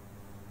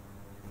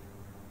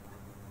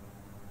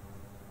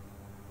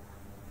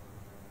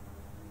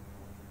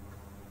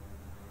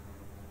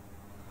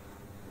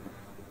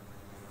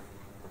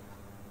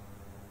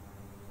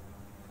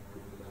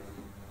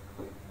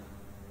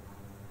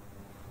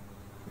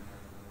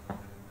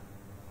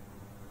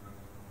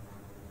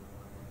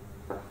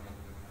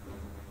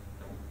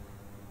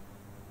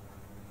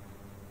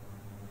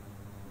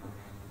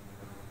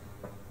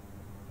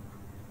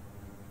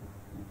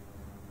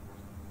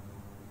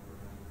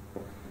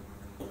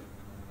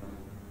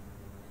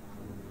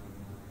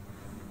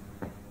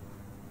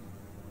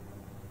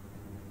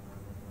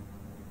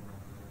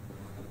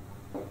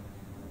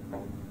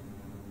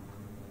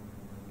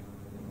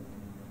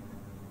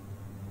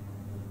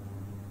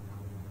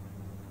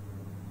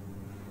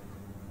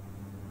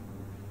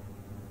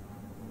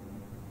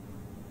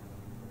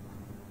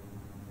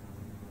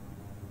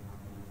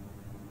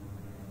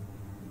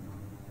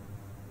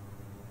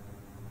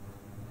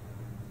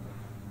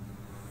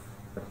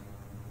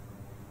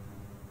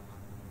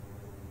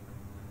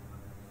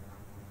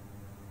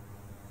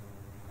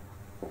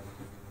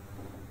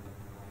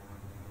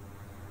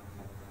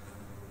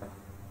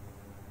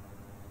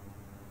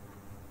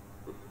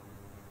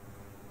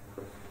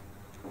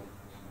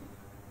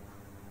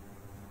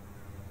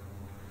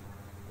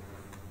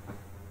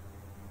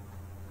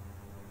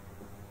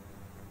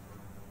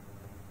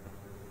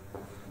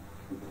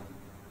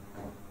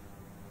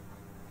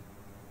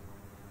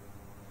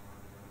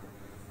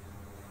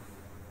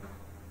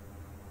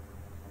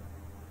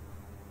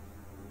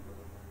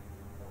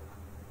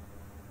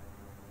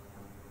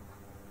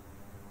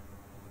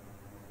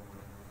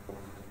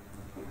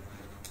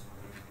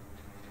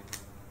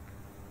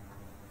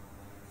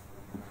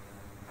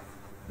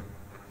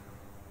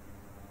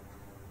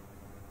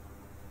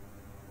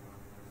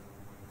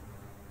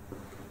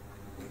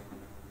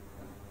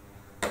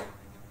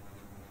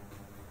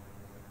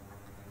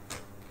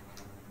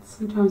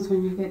 Sometimes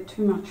when you get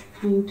too much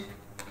paint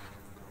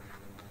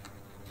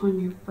on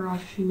your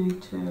brush, you need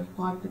to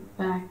wipe it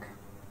back,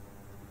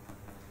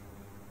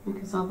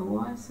 because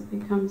otherwise it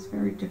becomes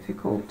very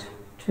difficult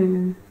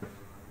to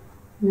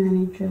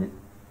manage it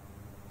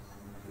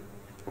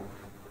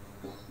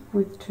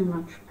with too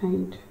much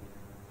paint.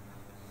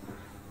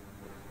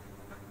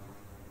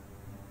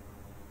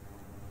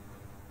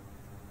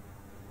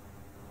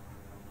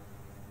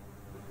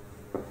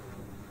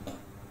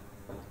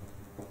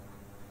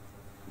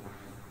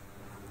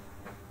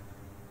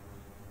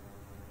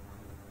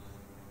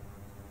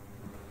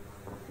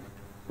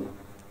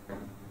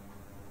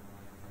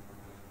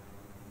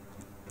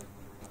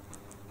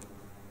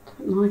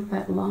 Like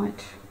that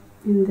light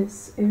in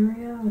this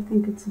area. I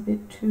think it's a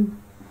bit too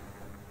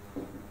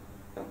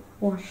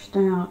washed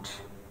out.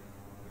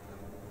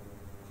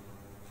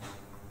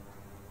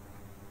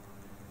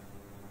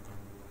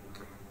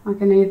 I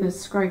can either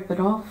scrape it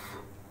off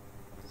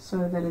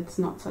so that it's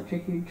not such a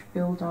huge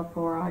build-up,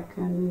 or I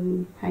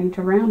can paint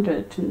around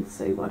it and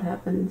see what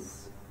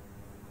happens.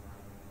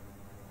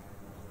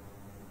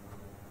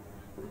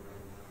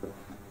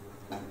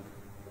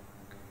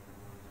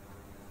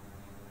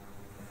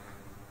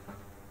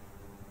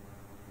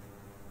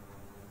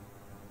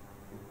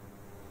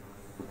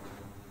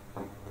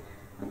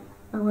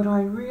 But what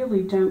I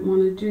really don't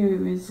want to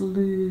do is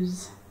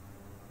lose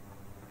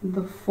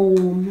the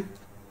form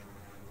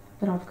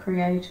that I've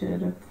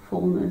created, of the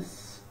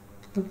fullness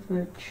of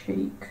the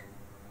cheek,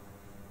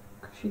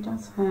 because she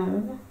does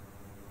have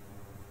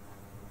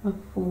a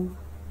full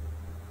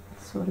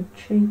sort of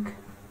cheek.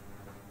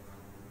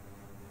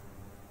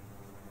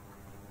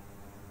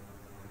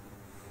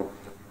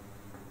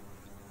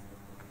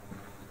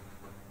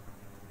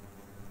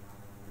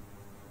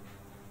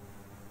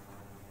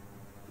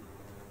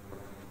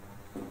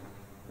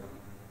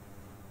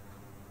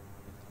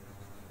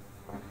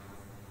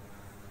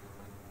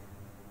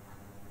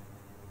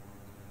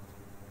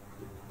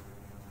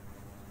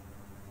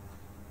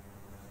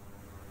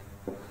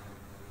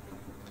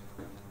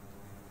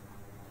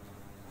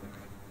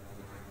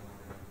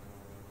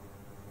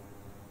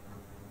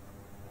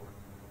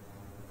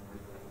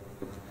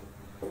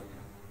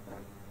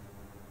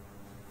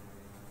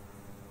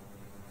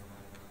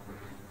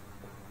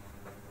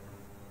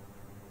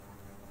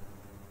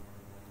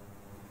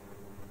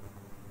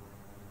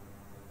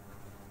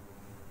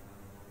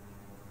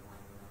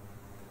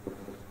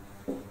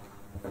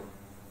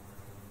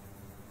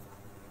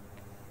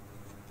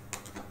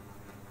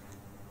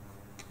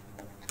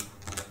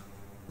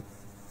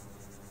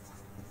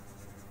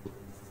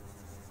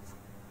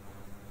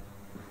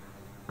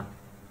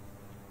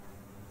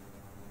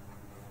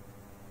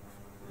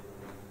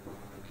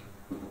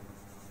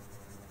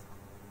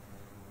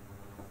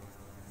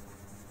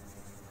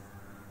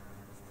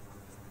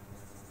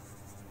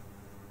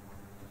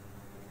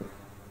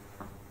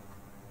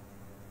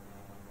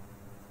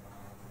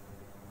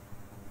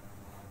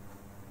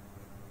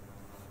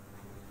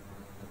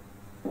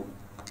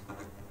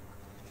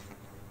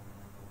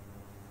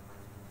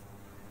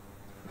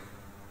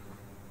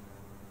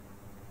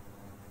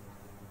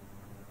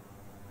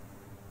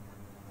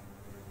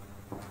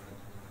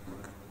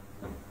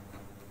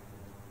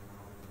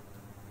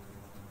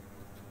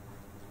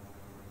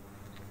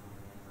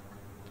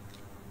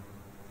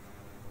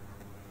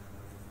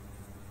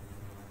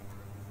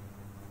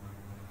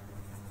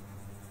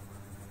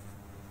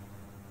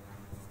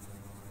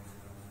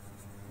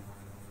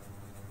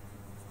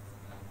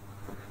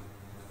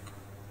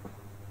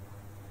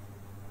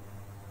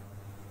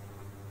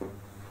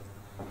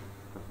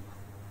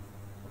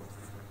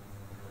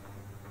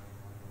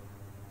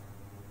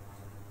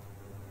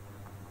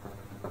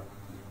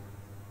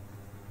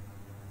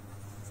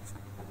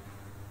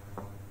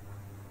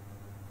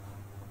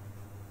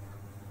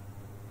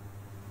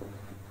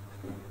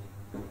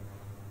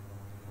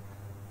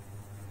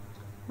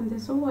 And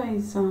there's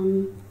always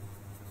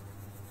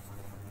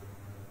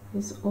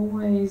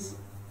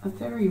a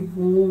very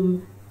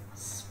warm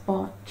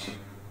spot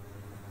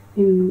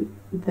in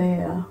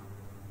there.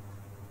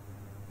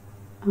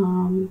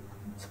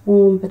 It's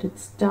warm, but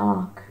it's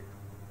dark,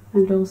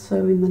 and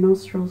also in the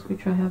nostrils,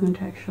 which I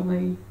haven't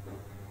actually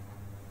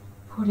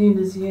put in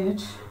as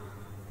yet,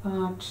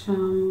 but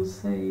we'll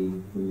see.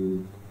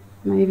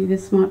 Maybe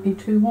this might be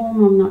too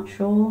warm, I'm not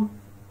sure.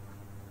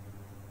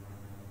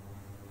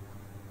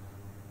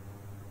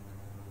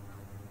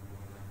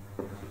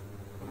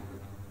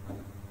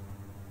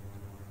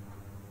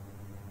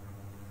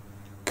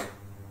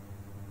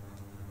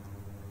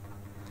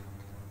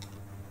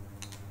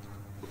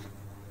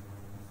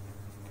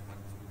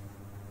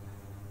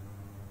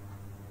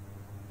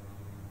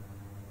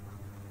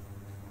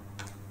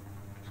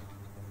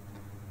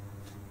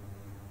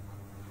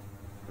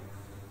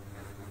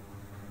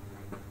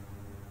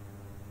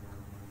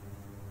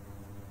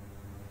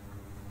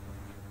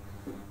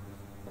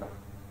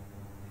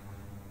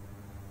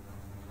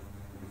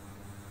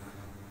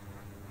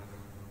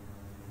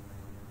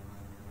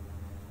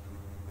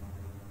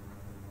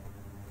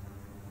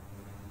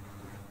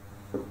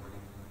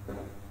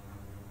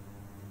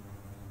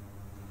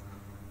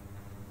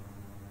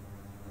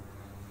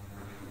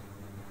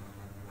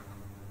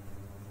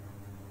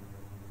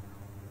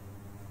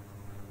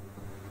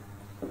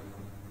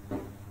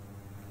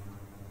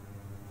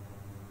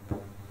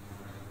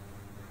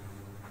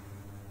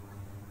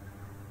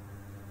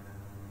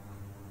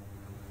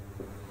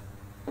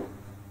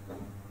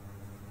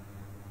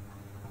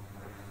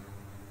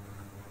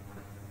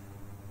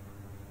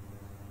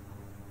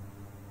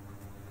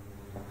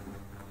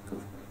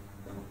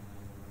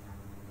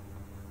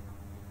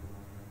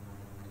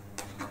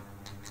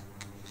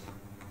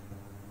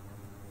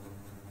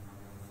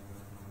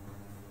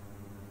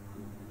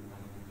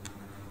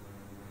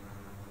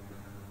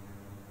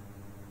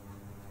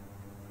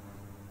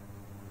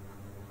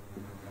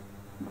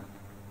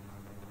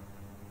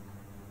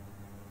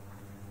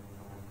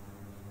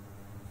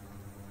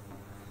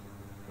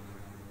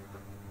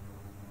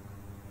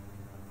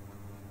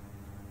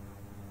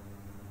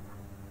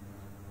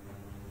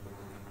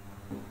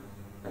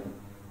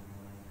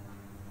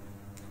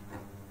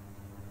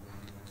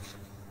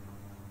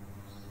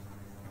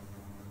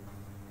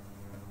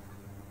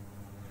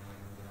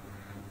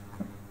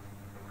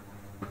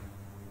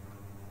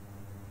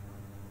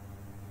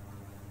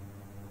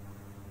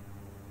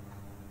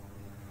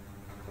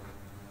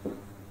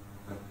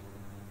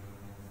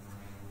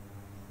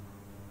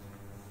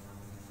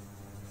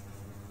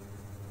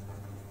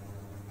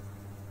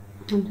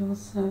 and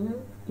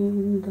also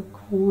in the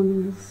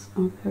corners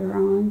of her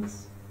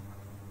eyes.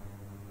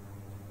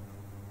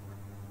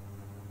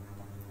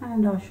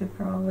 And I should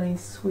probably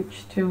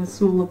switch to a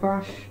smaller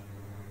brush,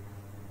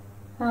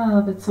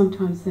 but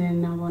sometimes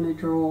then I want to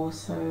draw,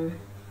 so.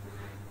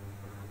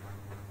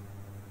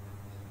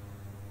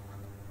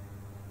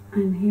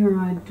 And here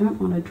I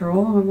don't want to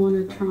draw, I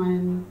want to try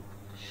and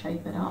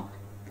shape it up.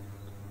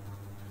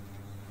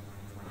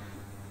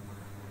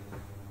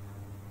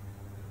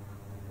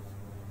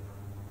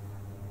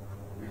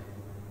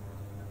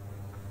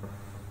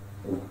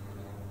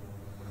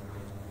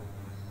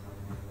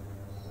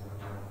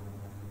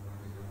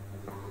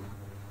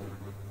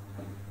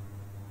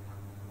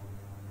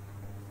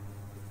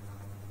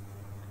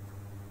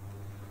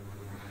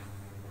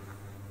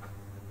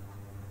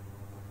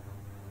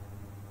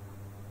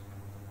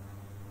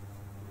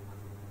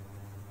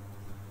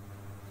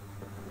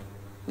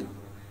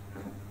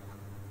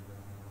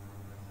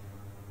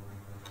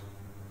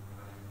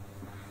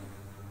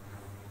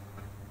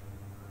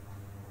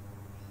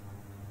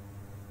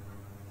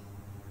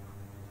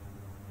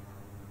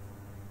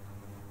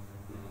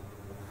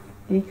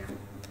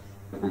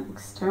 That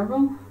looks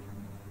terrible,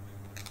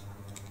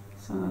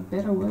 so I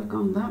better work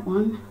on that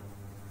one.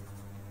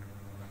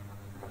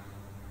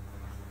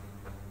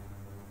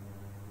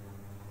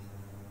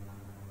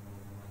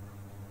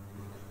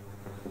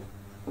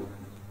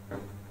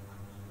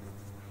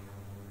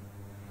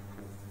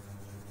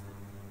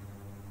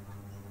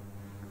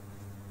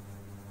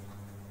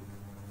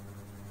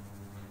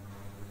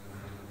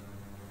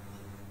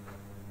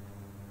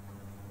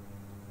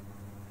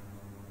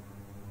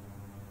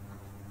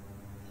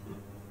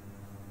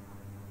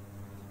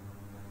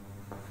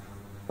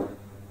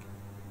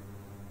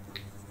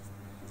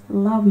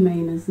 Love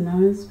Mina's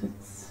nose, but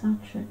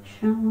such a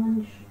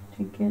challenge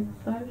to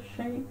get those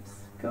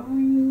shapes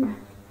going.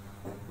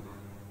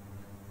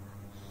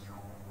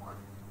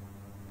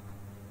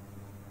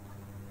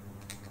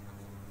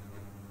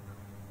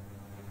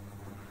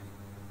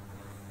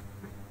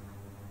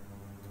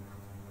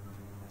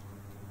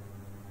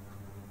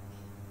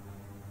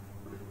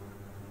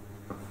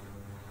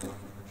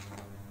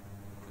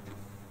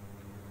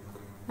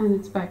 And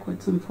it's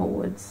backwards and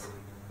forwards.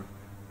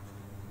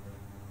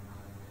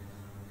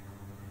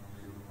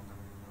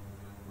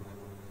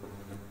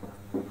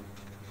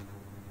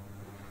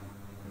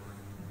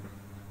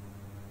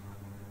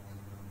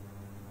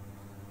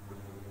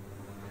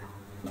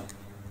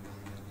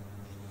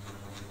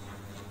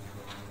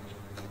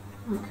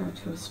 I'll go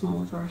to a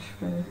smaller brush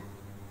for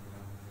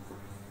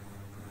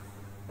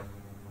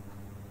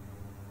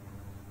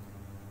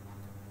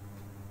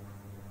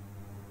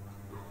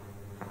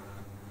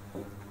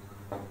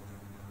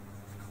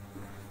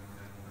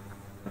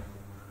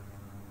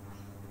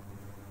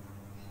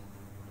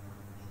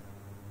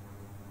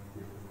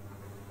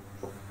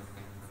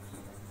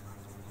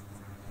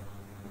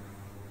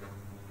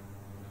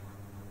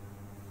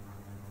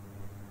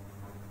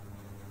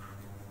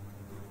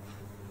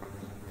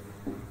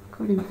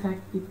could in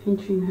fact be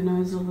pinching her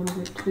nose a little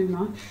bit too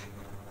much,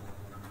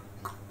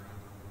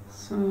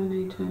 so I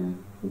need to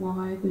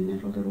widen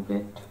it a little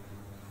bit.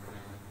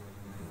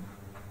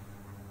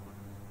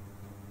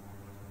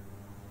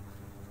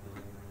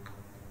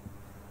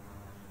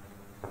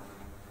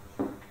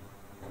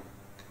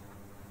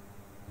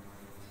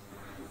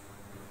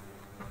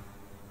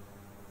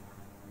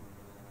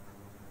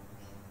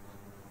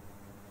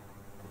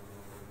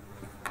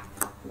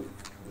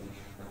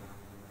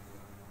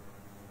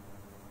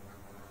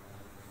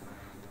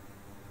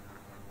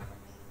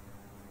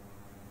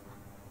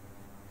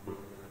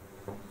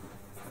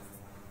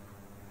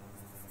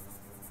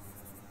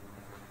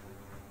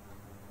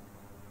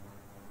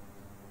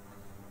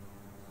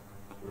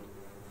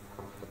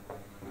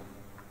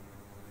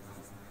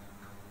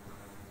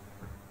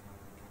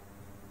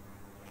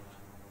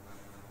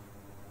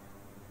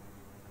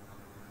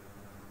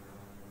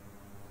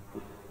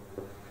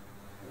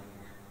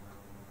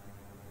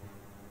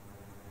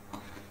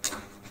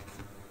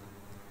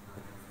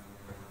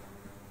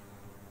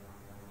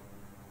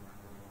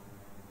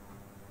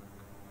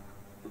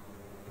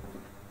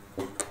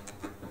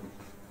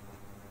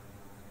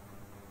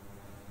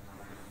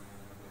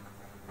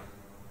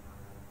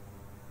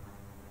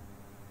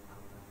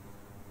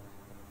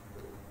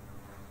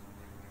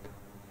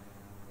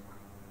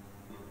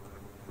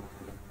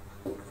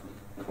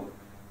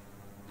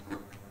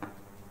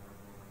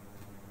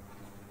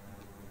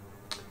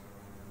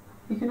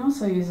 You can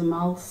also use a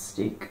mull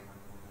stick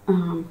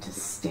to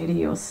steady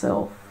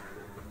yourself,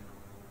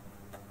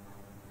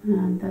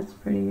 and that's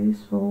pretty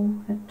useful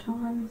at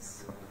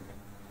times,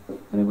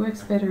 but it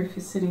works better if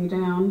you're sitting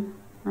down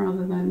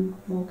rather than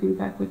walking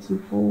backwards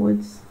and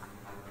forwards.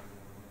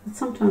 But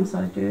sometimes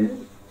I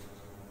do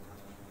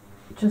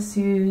just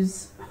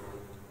use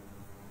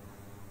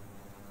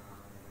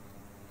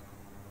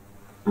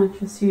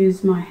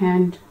my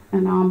hand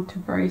and arm to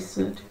brace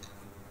it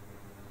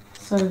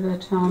so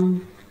that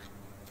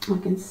I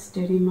can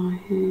steady my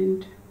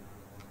hand.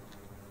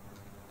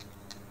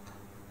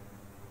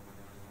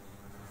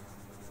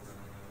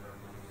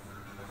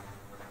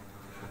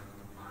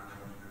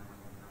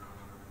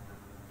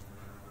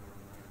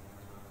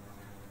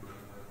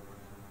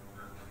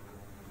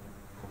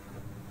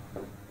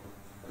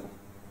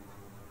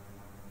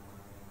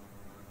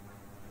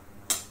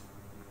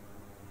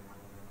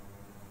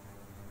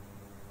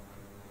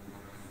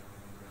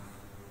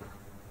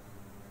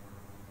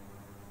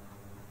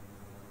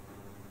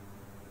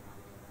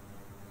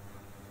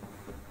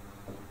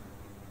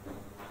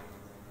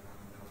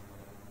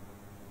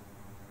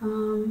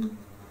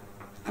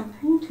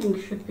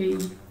 everything should be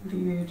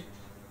viewed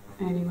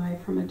anyway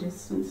from a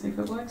distance. If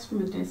it works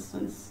from a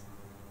distance,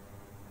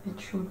 it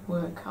should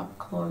work up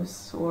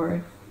close,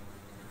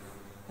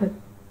 but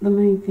the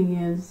main thing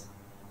is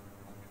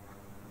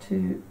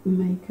to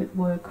make it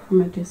work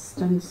from a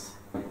distance.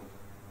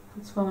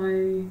 That's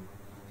why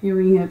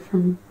viewing it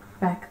from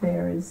back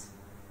there is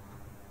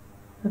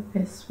the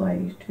best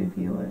way to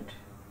view it.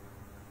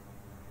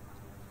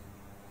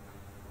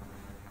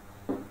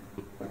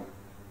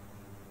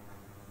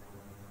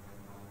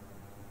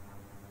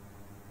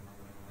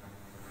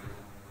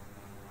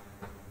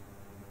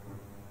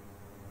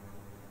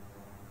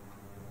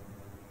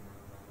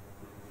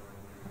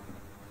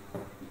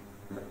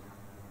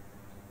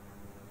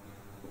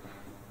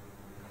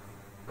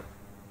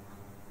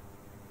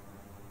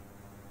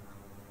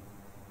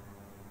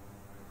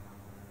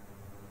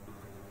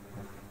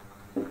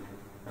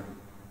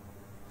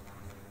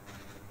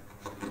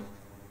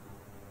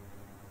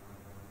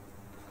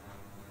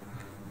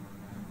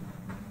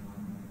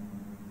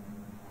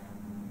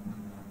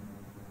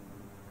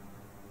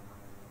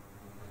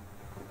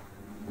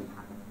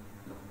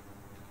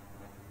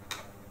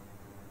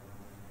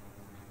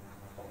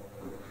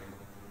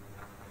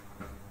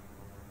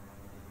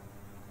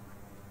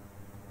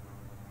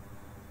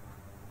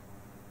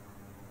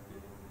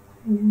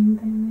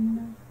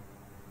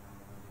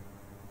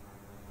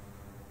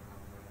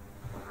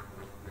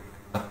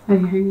 Are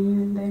you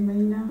hanging in there,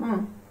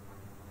 Mina?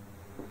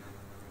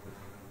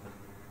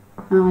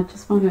 I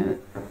just want to,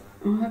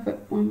 I'll have it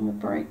one more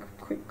break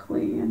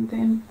quickly and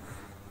then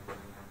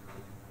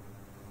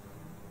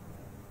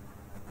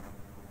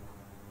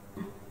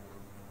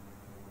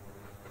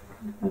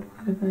I've got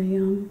a bit of a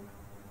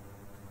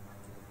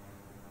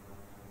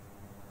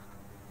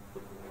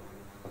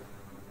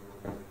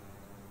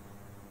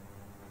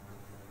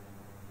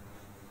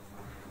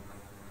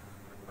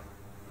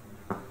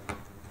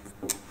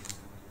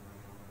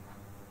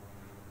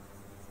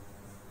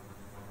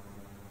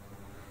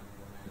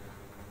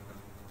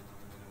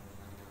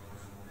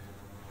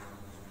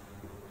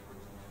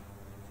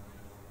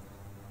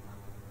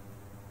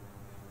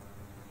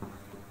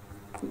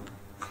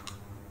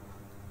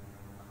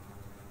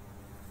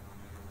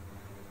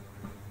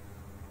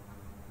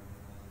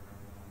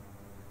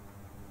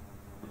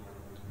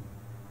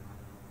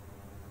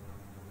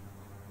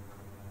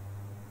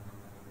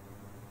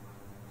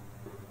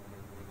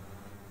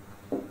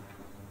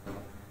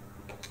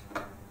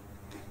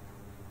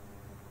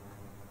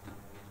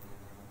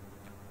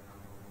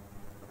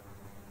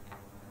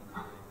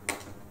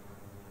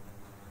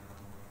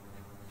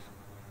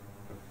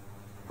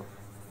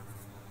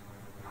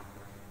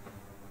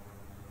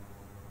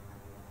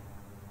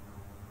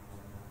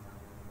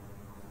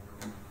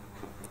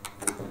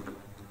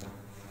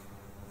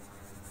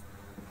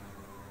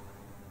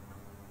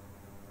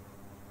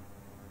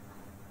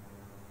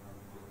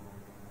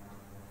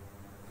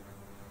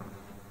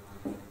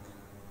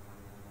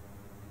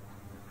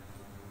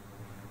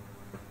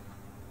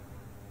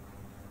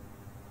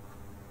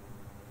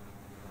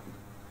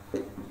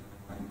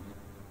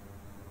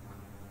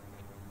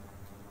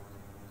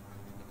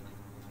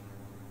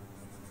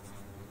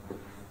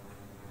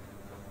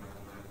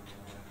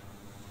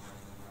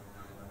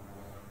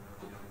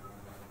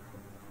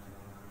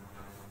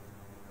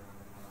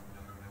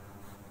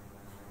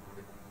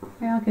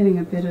we are getting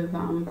a bit of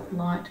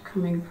light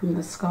coming from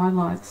the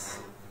skylights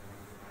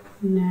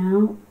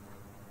now,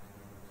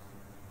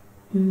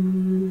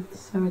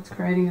 so it's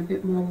creating a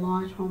bit more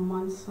light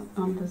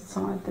on the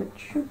side that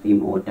should be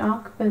more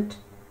dark, but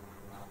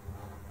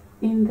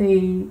in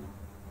the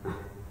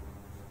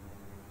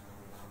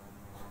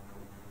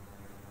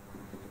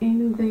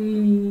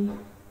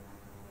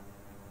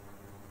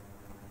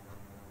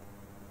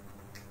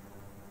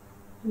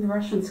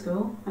Russian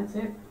school, that's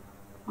it,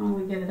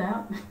 finally get it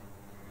out.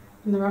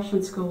 In the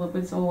Russian school it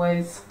was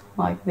always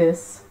like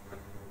this.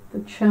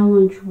 The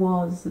challenge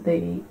was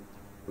the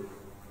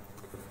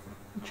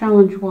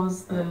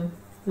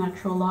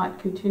natural light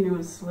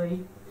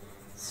continuously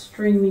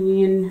streaming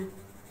in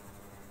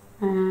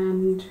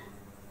and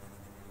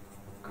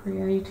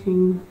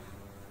creating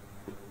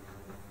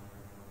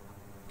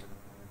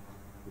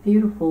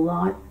beautiful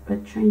light,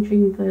 but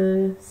changing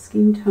the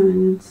skin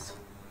tones,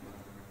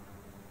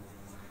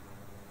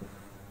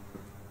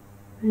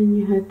 and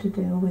you had to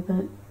deal with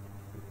it.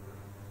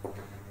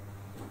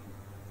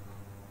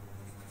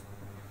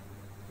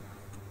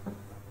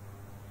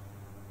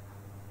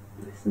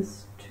 This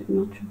is too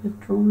much of a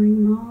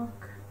drawing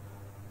mark.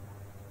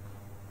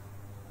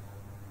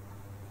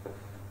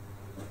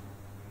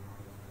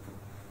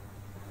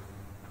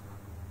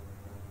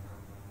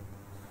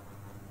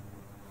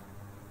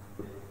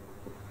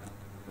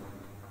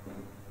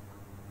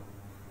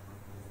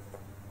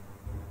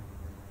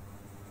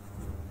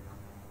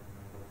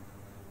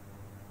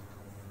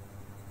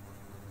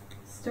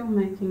 Still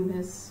making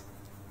this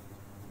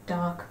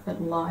dark but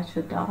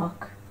lighter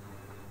dark.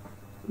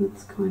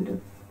 It's kind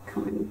of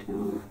coming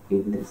down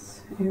in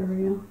this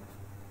area.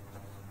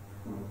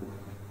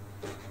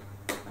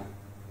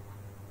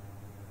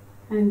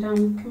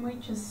 And can we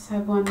just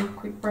have one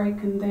quick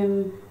break and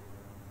then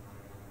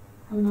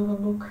have another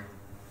look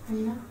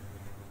here?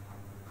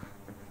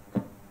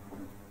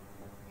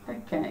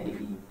 Okay,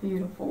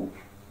 beautiful.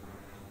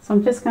 So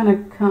I'm just going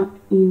to cut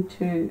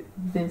into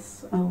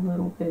this a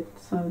little bit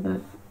so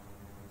that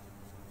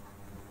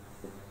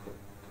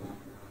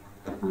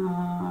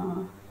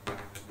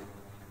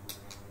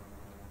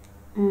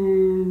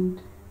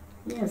and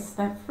yes,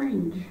 that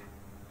fringe.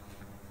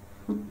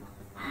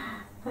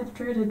 That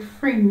dreaded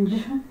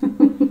fringe.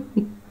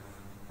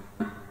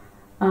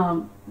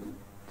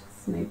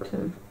 Just need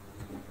to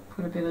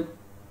put a bit of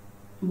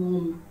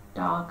warm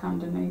dark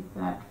underneath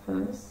that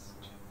first.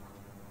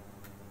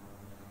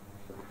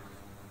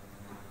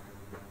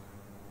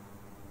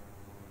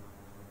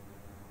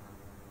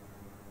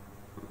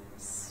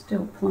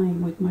 Still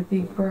playing with my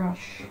big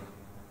brush.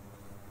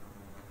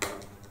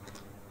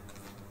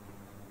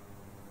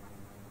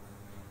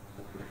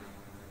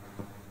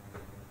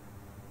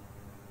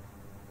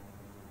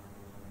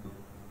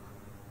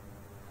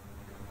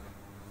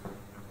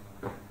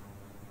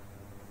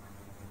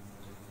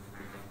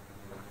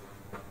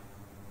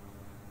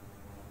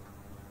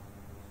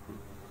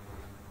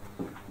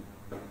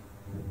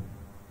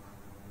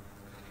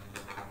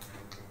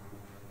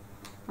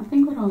 I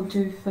think what I'll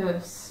do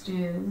first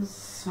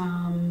is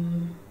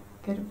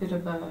get a bit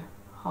of a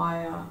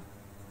higher,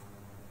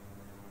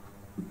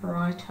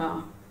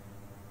 brighter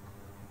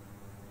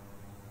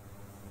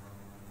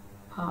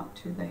part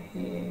to the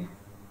hair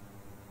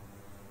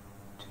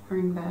to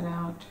bring that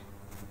out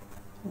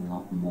a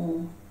lot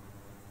more.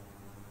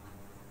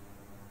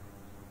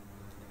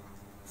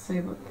 See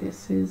what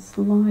this is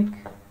like.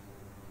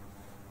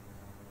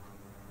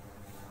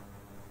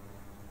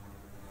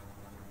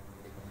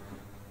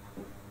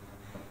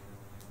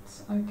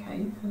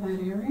 Okay for that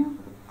area.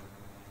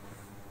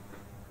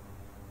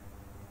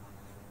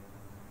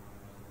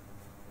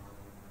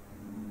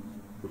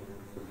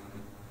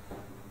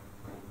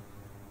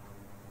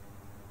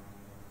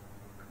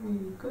 Pretty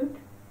good.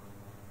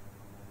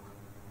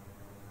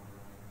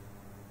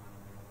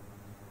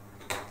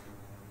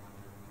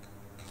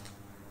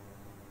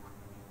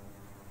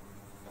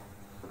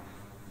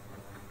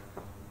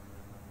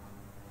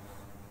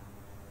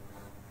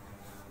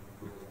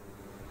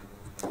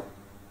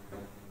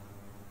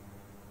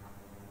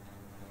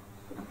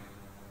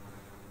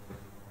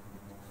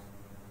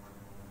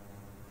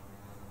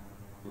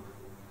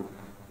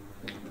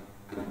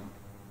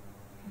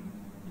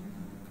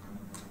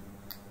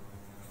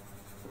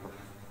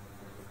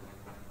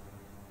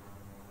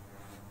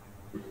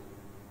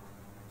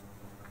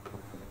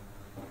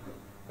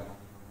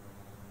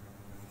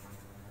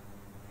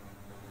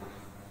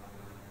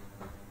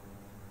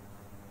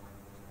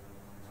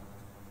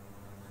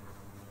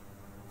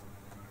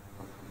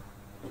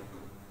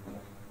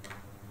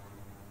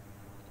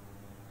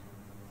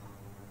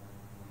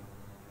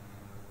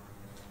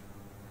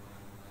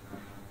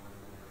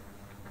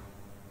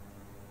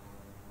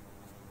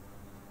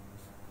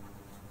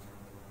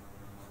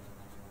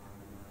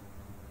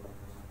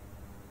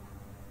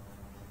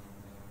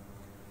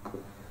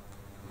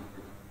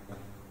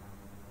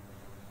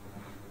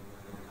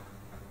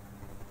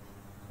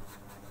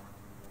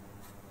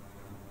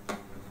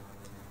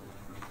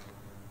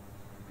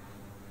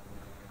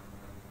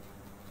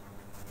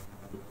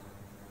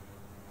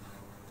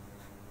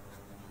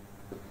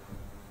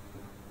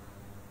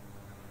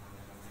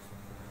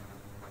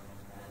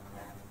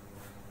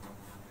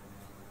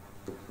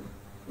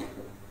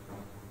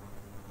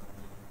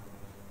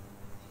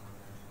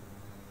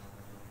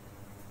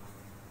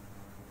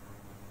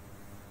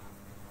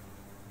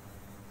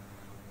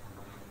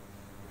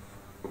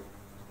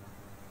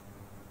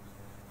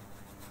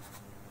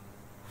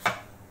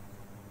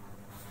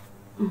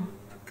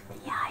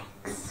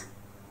 Yikes.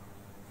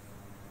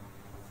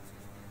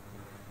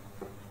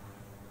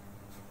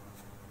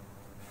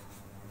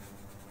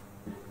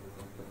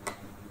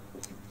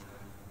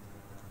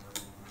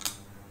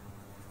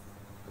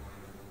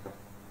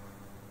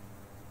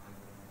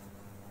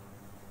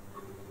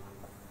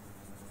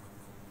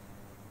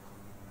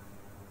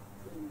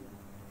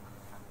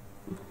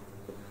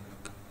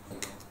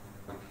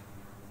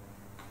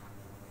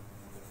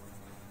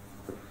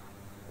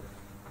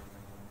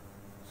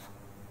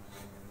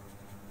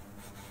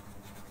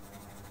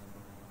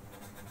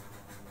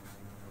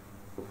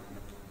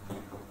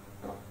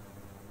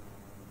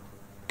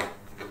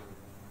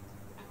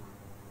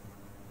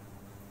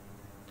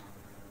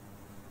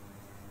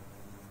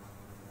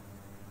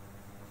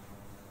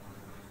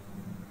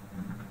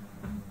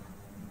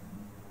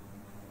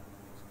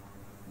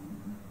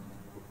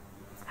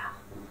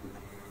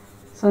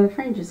 So the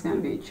fringe is going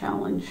to be a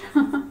challenge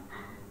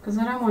because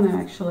I don't want to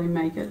actually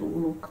make it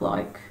look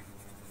like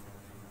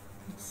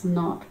it's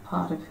not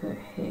part of her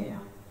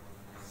hair.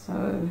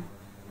 So,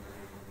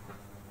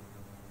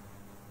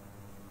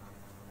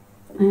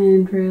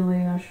 and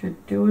really I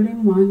should do it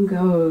in one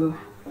go.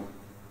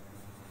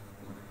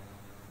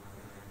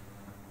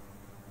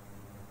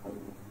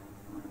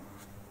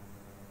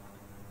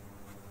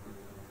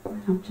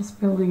 I'm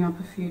just building up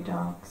a few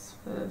darks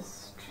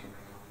first.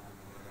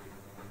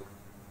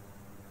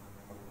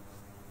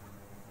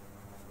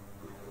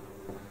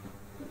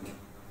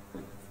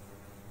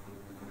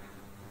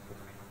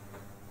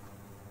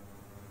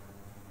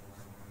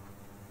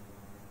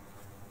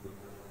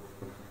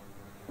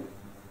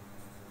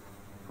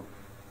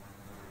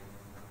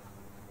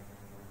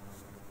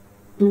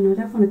 And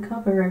I don't want to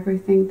cover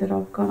everything that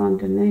I've got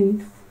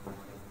underneath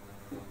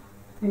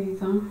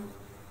either.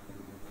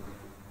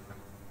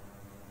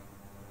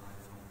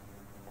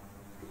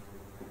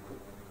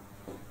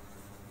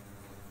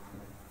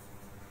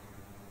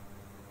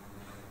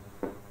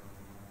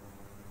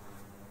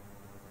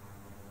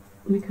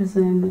 Because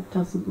then it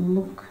doesn't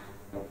look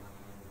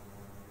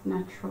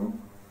natural.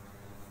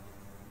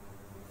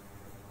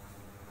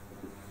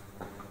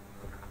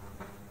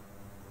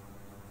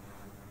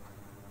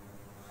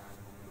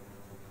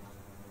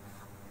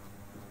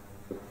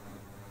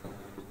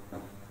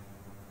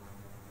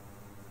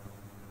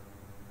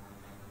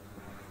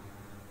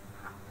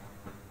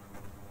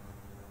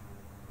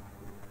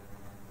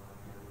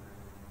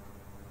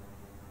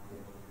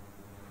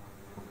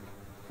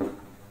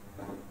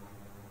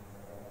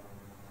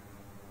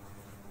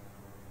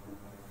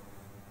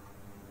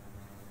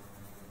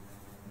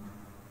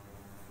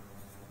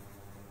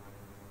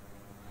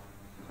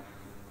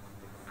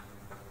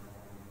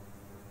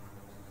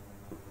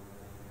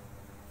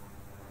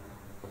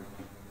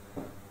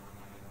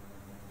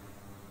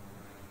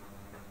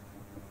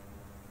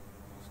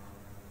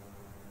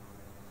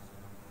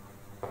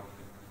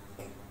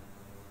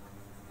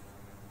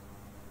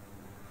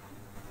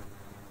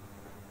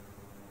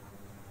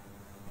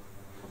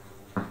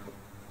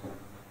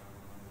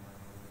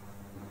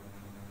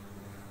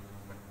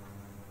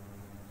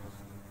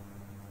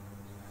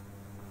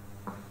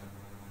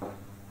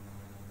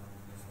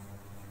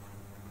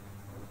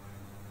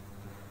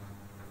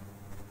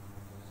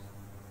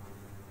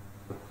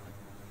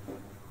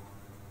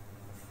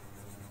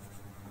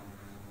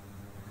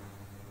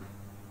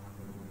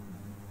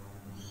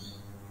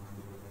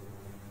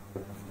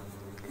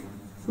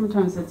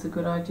 Sometimes it's a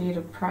good idea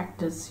to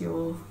practice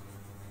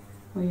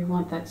where you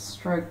want that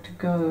stroke to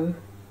go,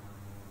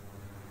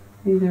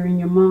 either in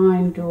your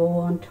mind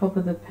or on top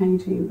of the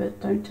painting, but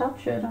don't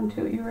touch it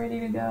until you're ready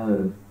to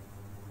go.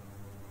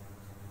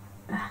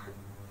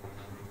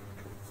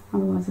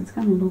 Otherwise it's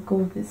going to look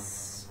all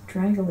this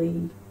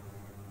straggly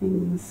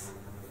things.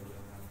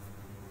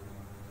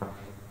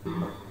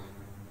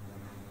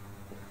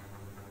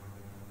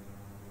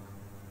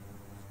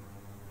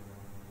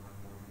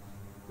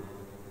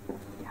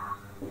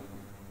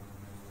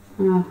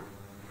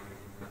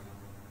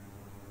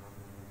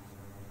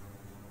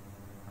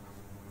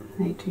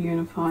 Need to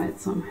unify it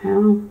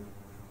somehow.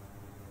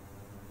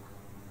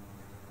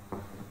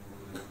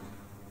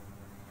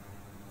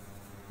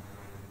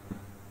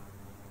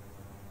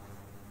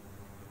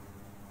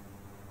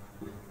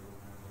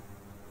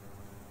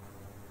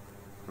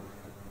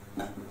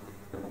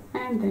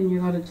 And then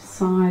you've got to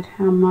decide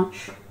how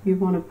much you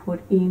want to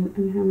put in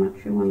and how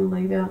much you want to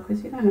leave out,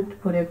 because you don't have to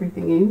put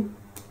everything in.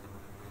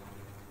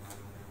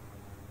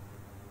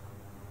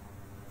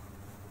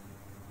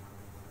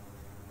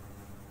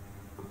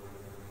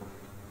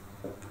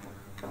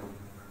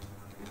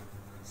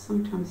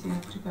 Sometimes you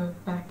have to go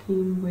back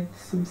in with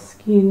some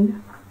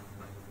skin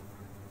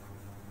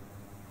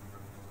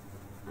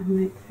and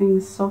make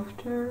things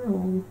softer,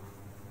 or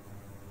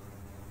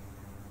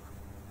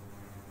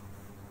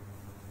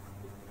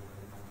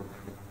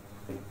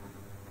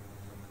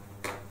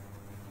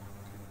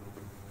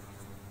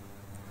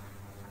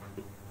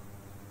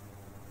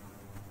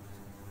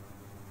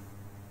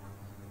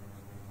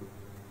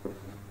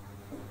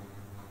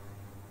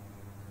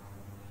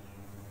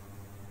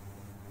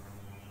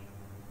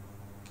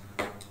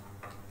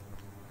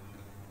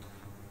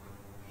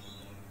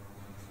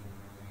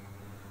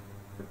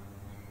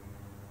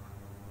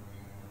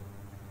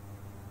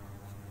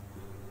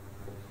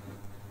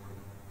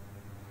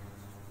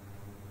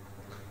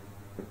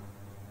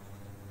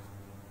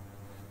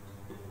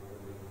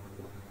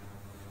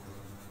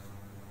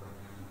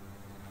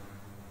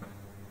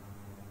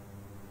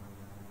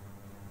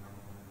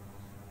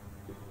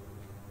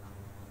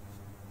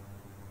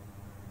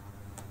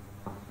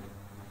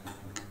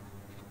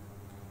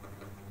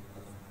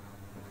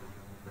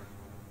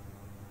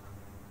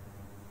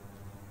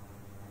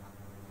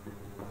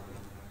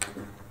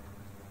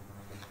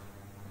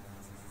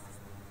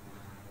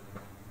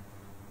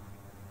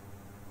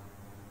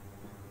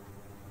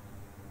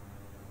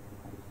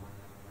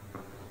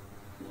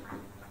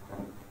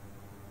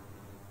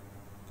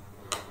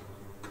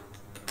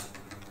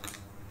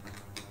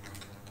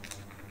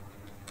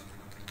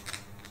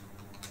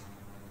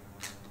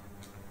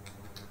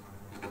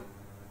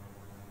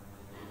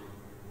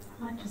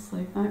I might just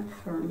leave that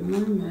for a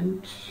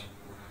moment.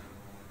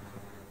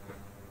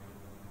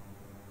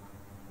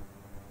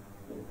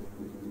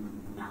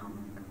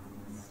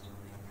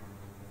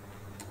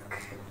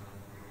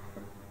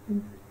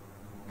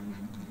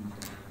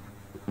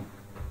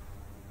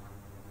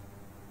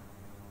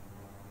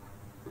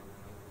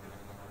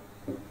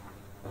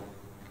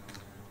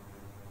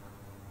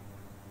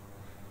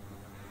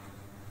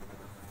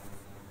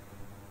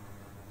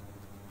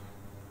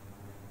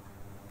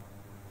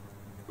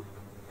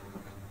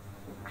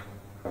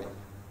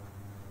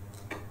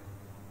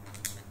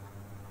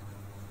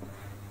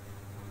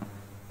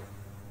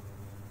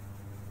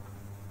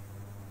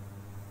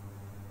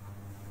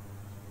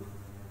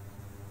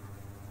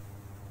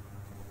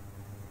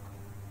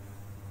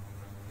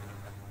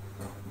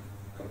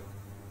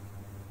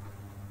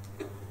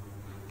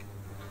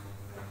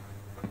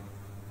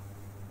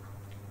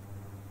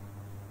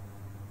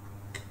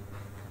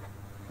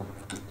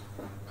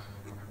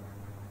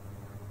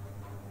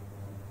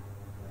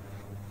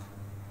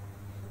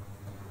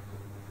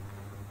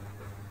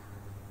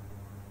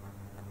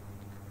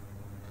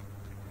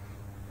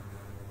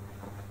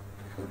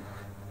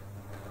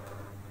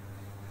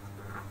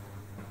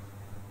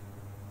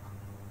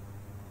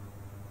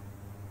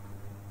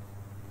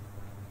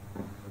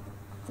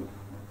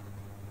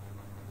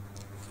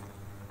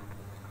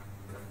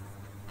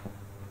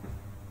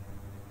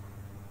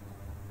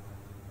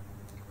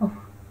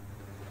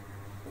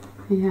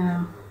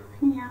 Yeah.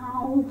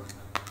 Meow.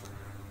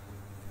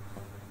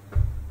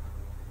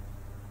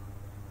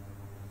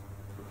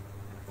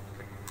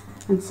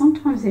 And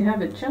sometimes you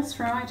have it just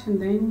right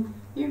and then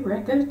you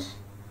wreck it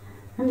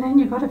and then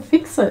you've got to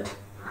fix it.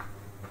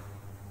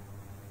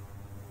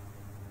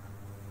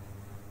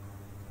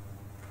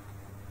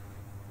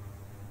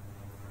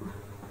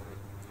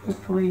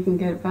 Hopefully you can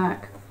get it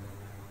back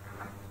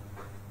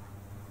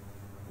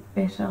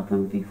better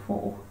than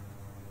before.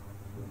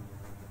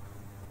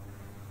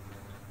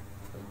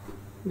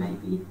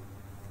 Maybe.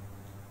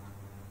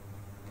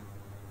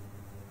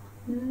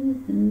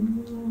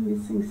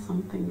 Missing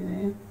something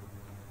there.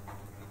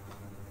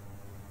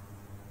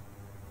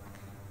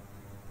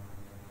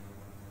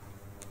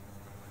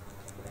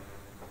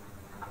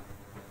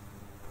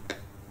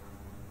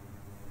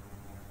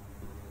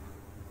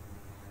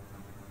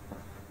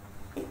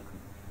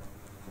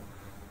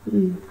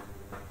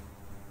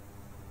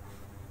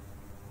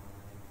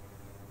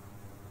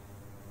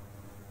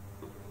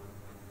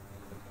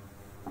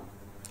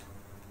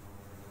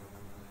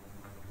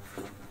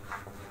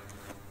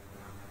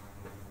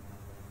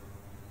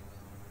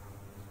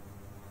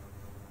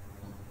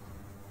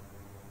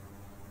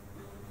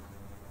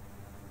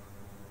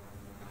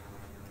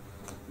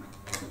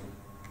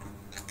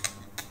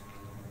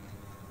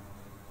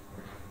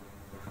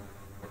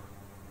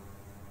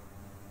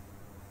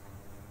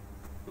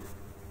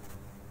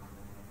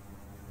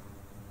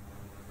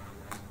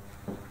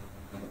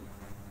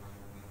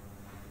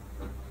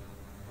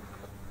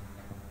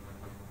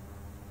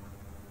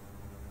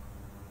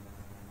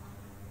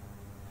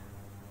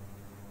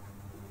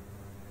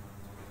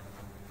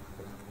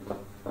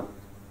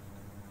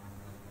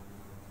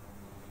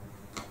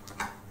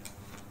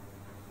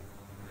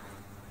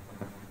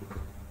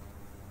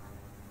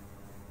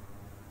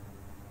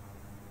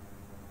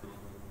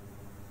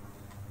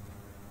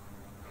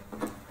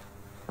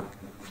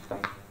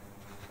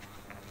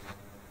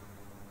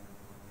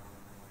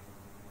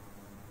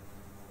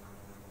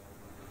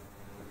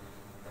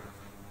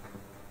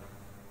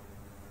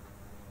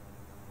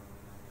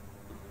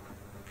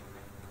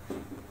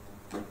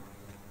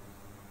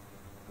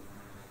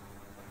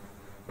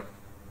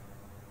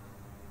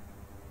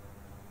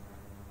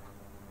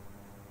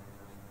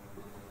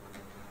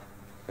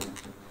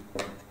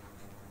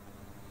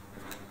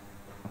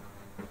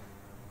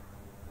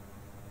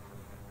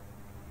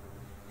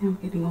 Now I'm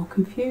getting all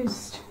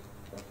confused.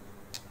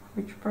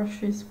 Which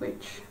brush is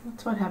which?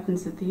 That's what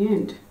happens at the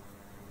end.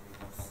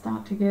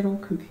 Start to get all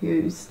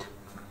confused.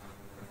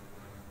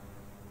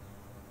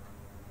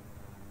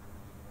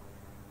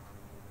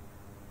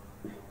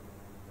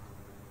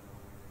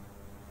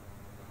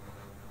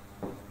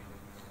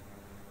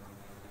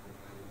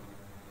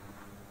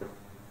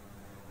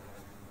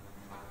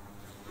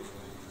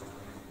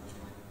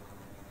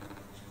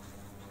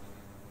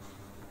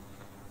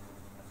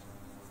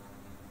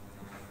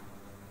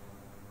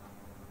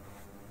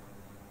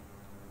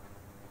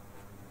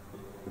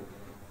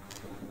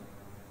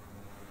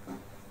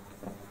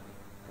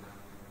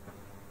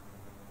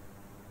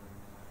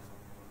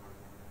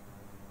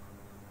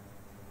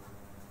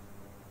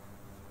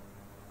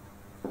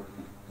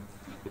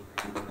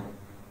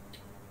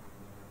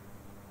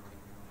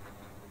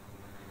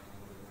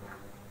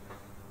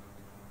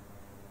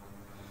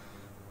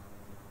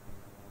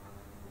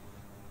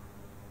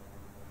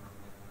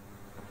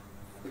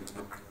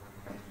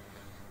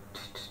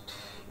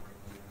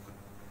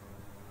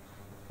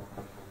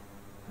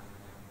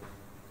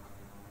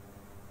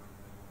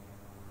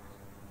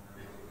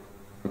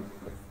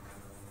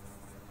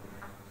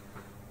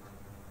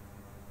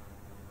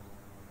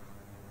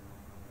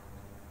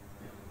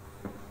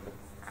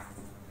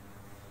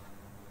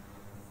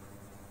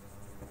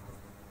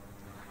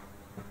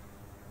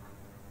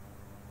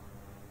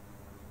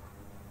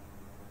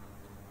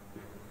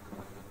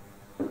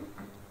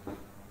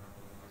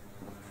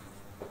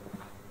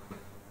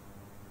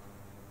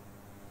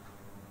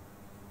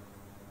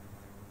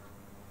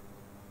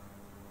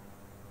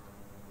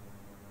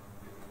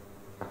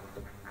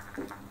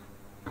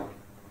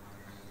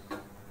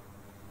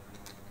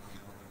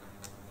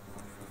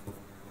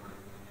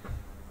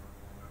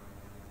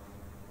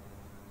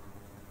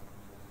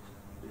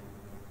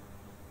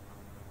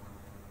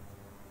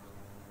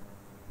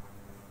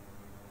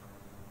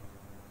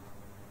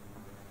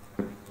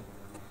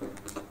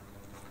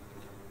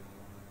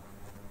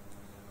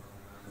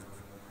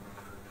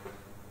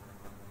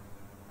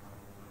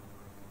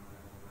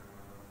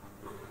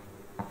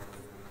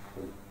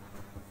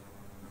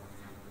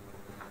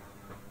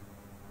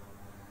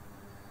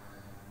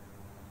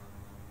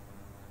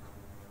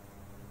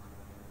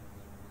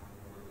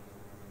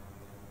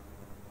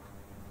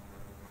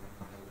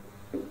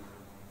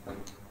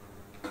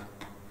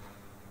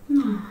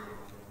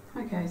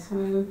 Okay,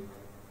 so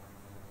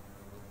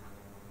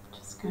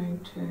just going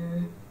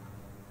to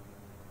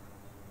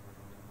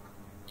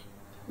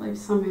leave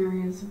some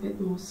areas a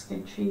bit more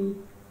sketchy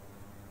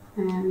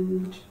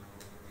and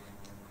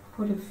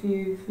put a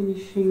few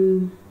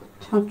finishing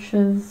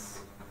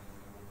touches.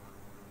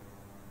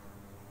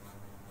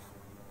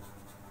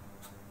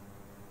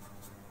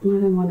 I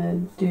don't want to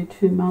do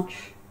too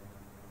much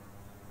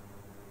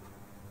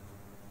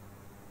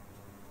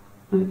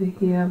over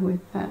here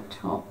with that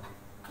top.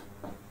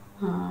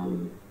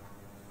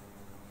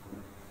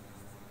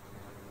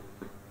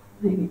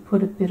 Maybe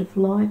put a bit of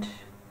light,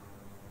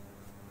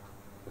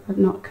 but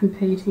not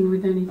competing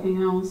with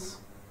anything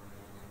else.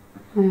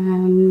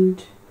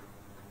 And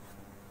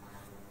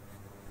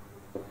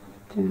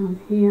down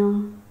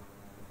here,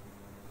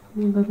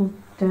 a little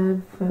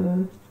dab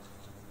for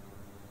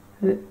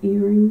her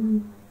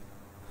earring,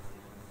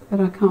 but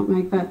I can't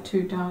make that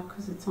too dark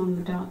because it's on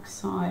the dark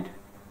side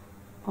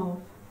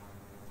of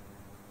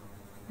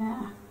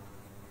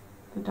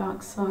the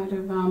dark side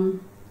of the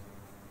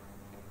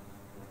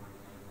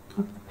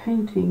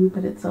painting,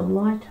 but it's a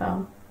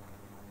lighter,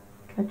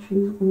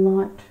 catching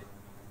light.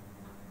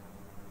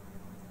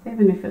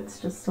 Even if it's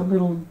just a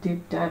little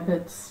dib dab,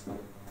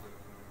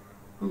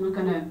 I'm not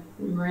going to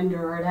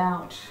render it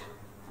out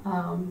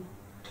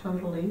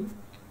totally.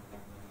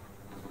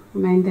 I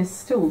mean, there's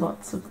still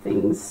lots of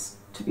things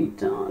to be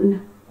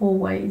done,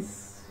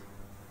 always.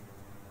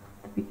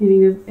 At the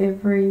beginning of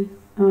every,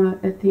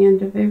 at the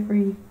end of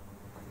every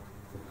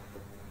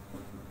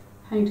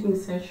painting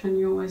session,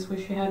 you always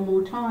wish you had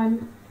more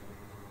time.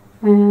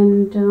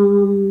 And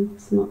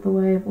it's not the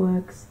way it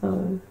works,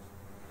 though.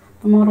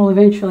 The model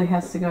eventually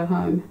has to go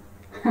home.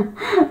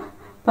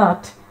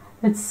 But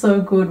it's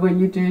so good when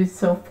you do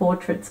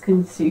self-portraits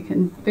because you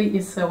can beat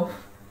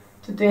yourself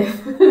to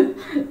death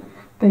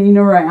being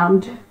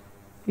around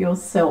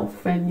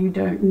yourself, and you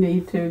don't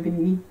need to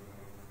be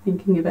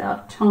thinking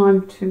about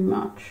time too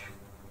much.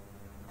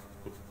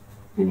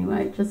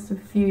 Anyway, just a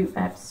few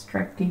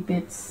abstracty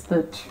bits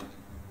that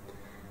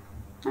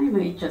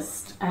maybe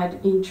just add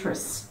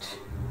interest,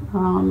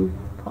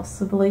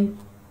 possibly.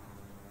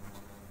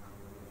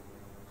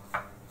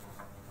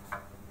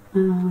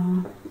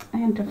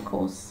 And of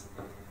course,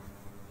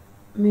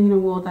 Mina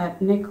wore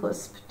that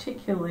necklace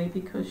particularly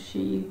because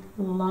she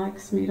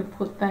likes me to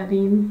put that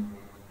in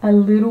a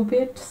little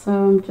bit, so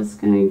I'm just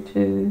going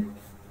to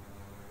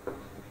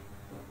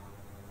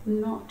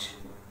not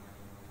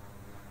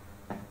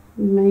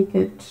make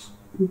it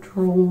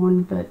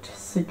drawn but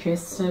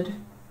suggested.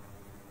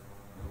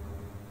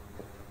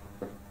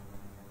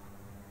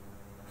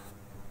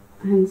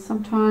 And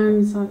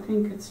sometimes I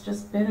think it's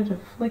just better to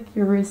flick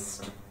your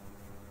wrist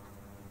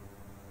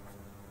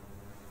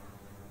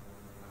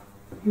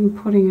in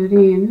putting it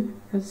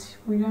in, because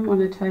we don't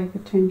want to take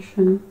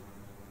attention.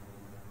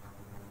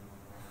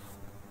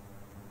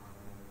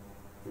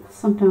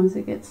 Sometimes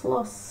it gets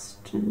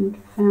lost and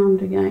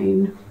found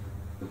again.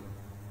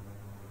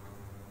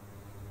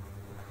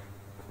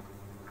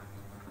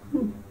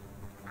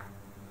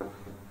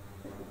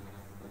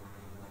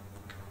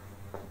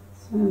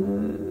 So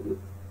there's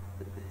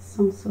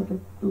some sort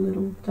of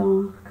little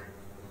dark.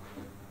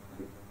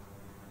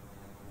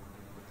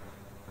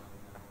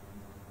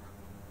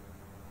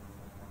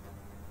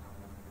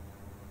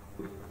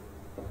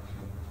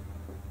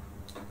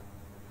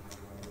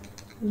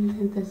 And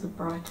then there's a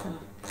brighter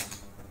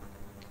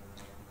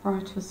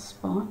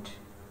spot.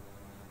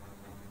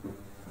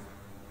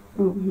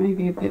 Oh,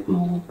 maybe a bit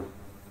more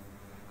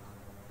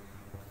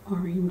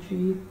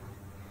orangey.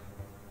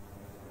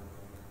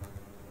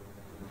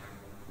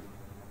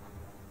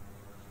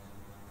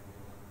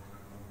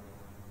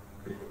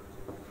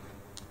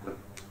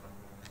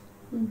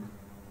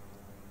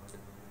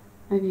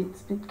 Maybe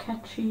it's a bit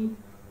catchy.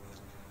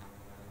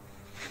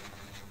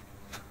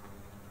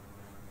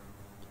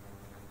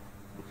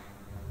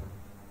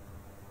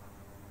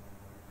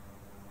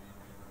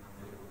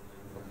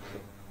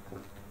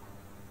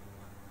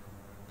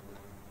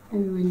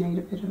 Maybe we need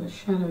a bit of a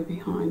shadow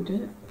behind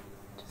it,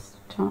 just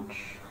a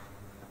touch.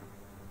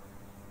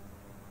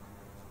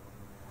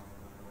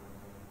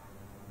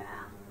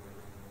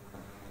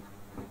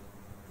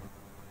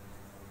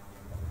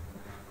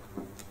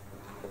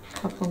 A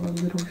couple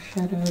of little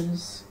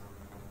shadows.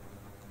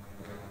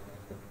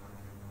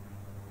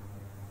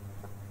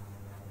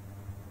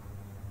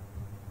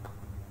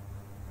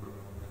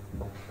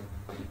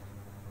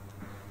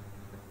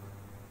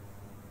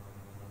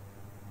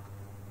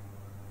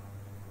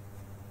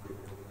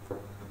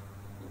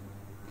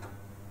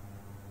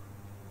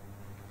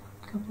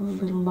 Couple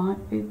of little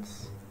light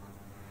bits.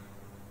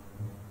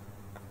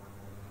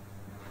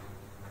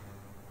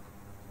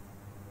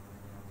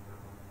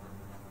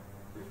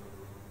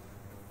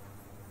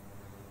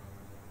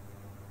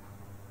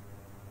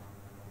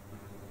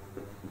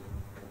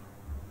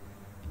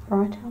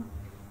 Brighter.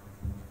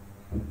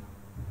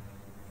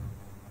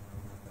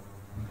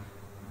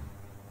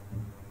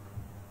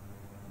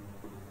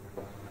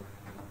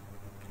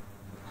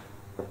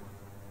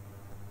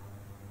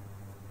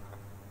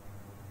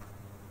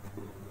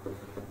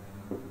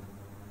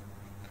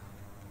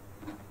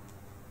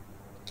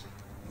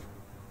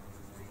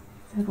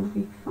 That'll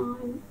be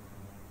fine.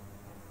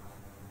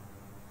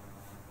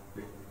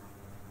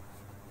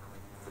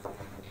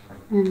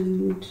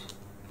 And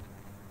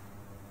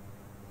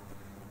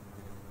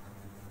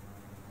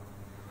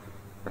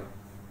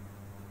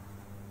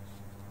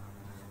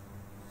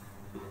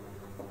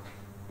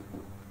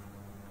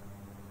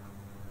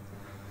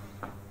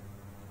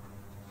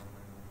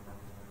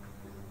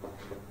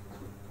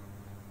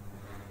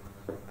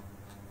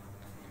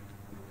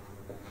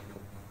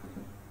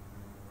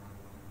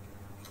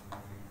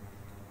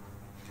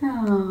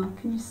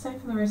Can you stay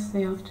for the rest of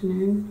the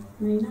afternoon,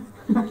 Mina?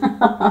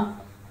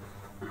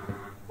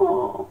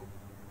 Oh.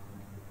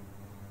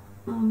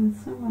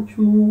 There's so much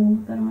more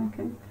that I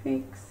can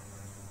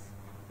fix,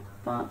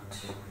 but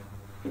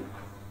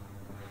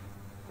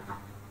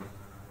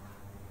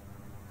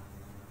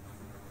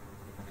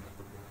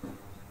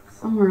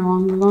somewhere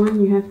along the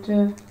line you have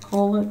to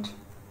call it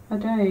a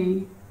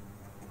day.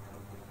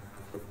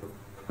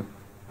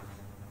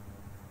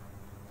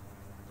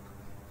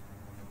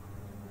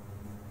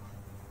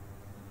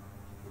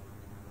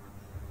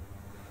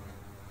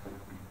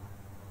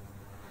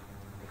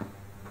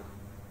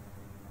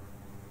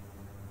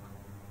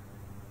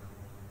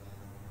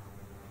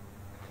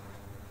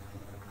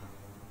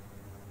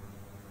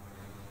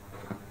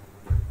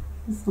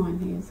 This line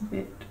here is a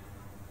bit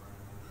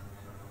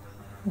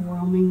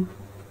overwhelming.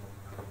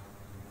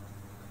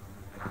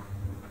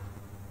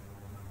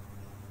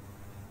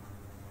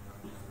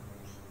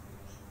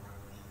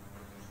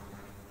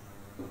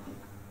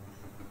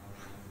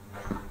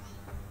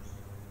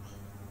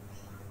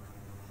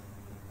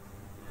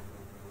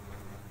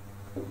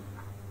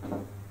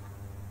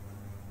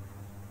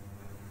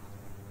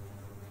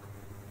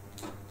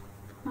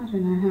 I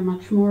don't know how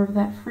much more of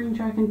that fringe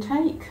I can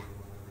take.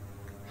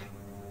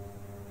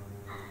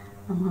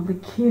 Am I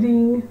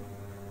kidding?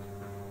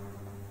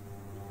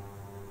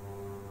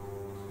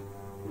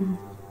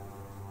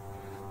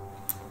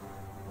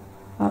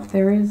 But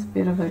there is a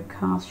bit of a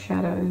cast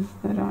shadow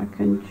that I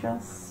can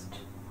just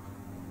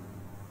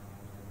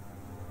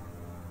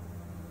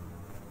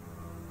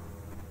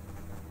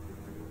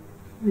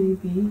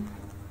maybe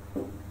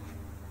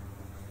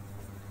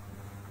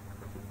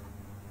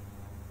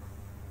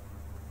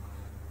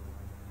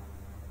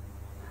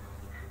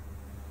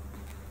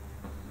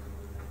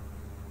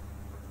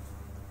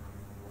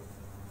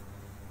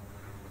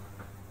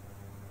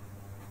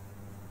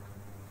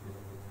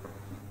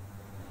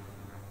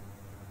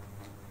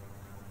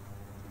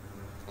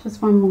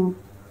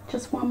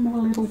just one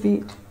more little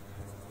bit.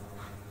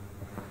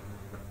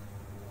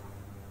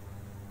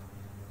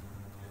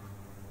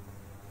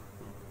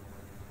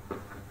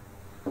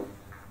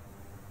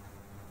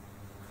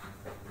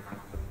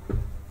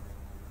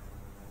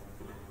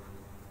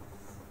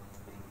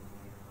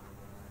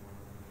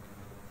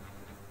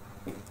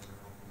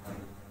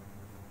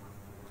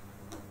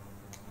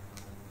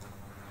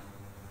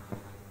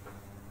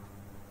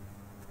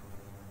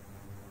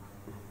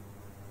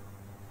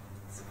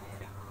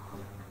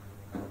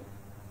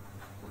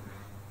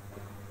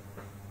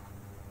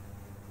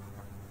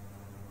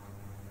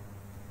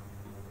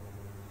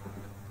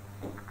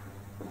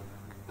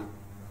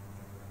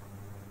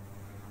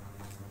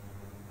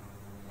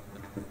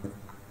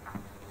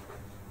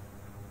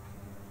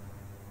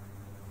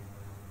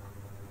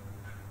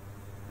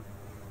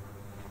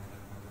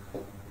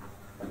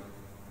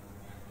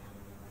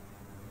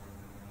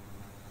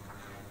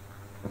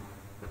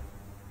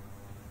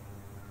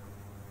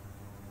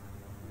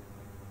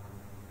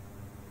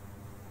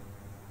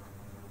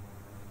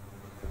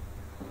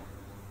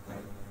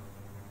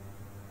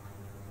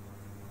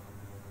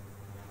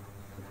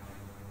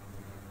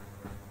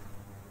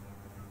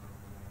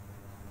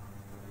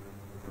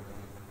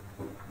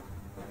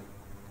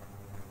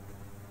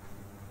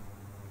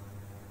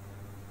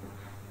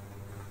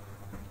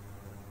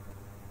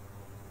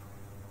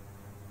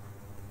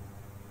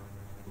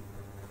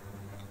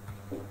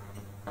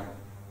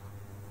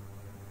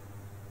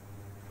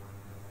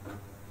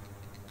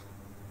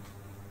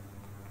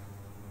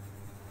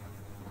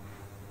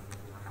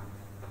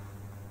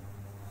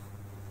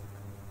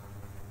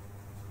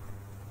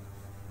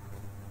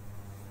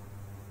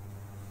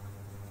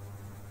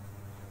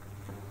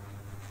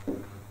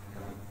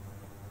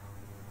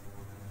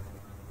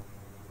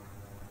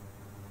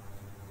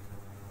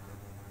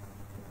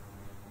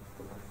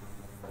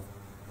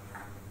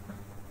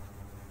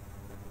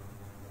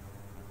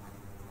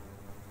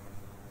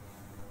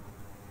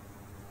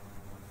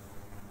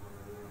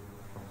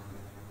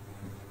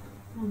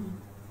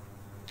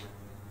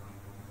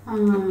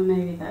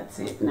 Maybe that's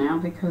it now,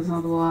 because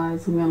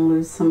otherwise I'm going to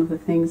lose some of the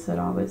things that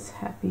I was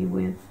happy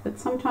with. But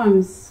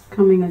sometimes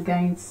coming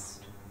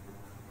against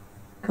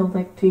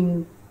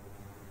collecting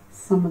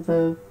some of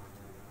the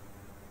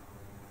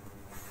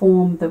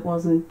form that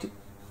wasn't,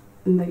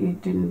 that you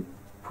didn't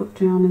put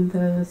down in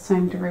the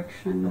same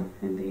direction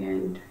in the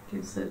end,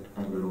 gives it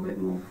a little bit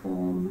more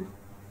form.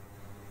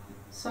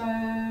 So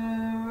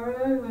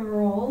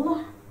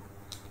overall,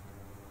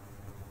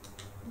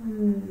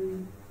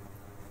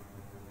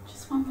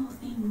 just one more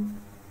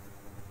thing.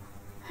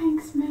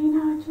 Thanks,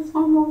 Mina. Just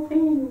one more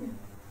thing.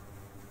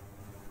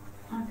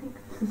 I think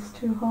this is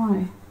too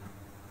high.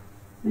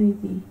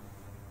 Maybe.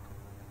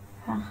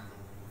 Ah.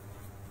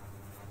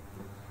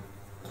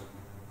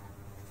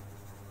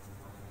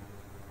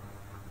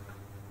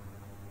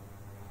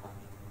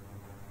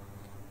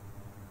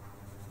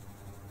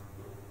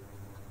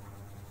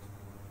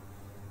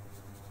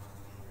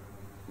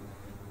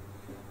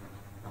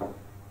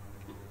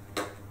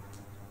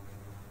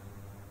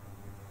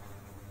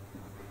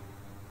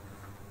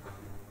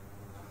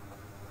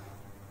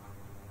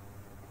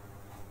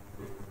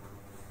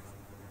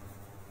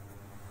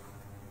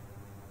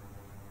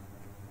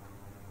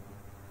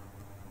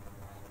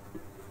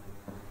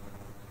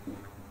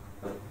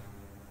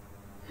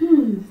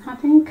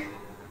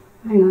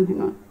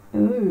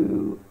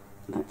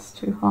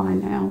 high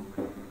now.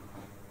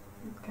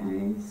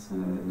 Okay,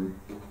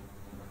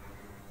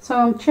 so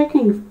I'm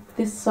checking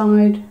this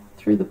side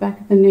through the back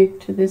of the neck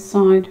to this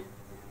side,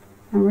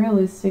 and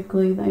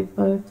realistically they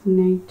both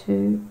need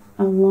to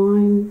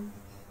align.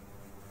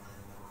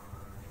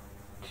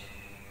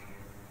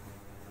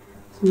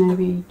 So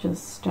maybe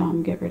just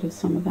get rid of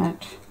some of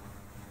that.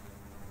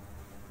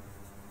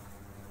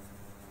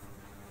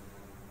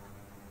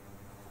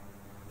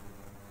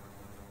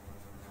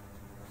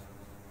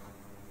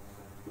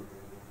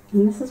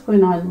 And this is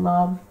when I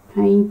love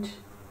paint,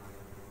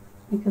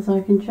 because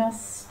I can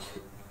just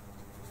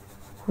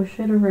push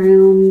it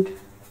around.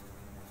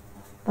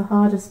 The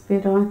hardest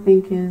bit, I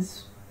think,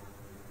 is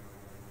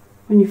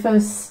when you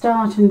first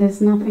start and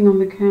there's nothing on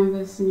the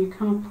canvas and you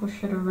can't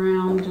push it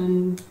around,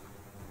 and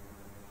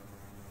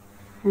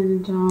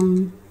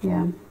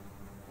yeah.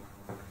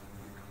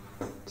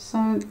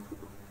 So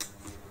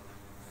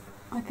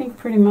I think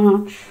pretty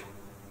much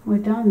we're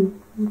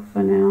done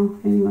for now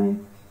anyway,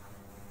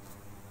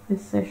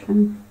 this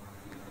session.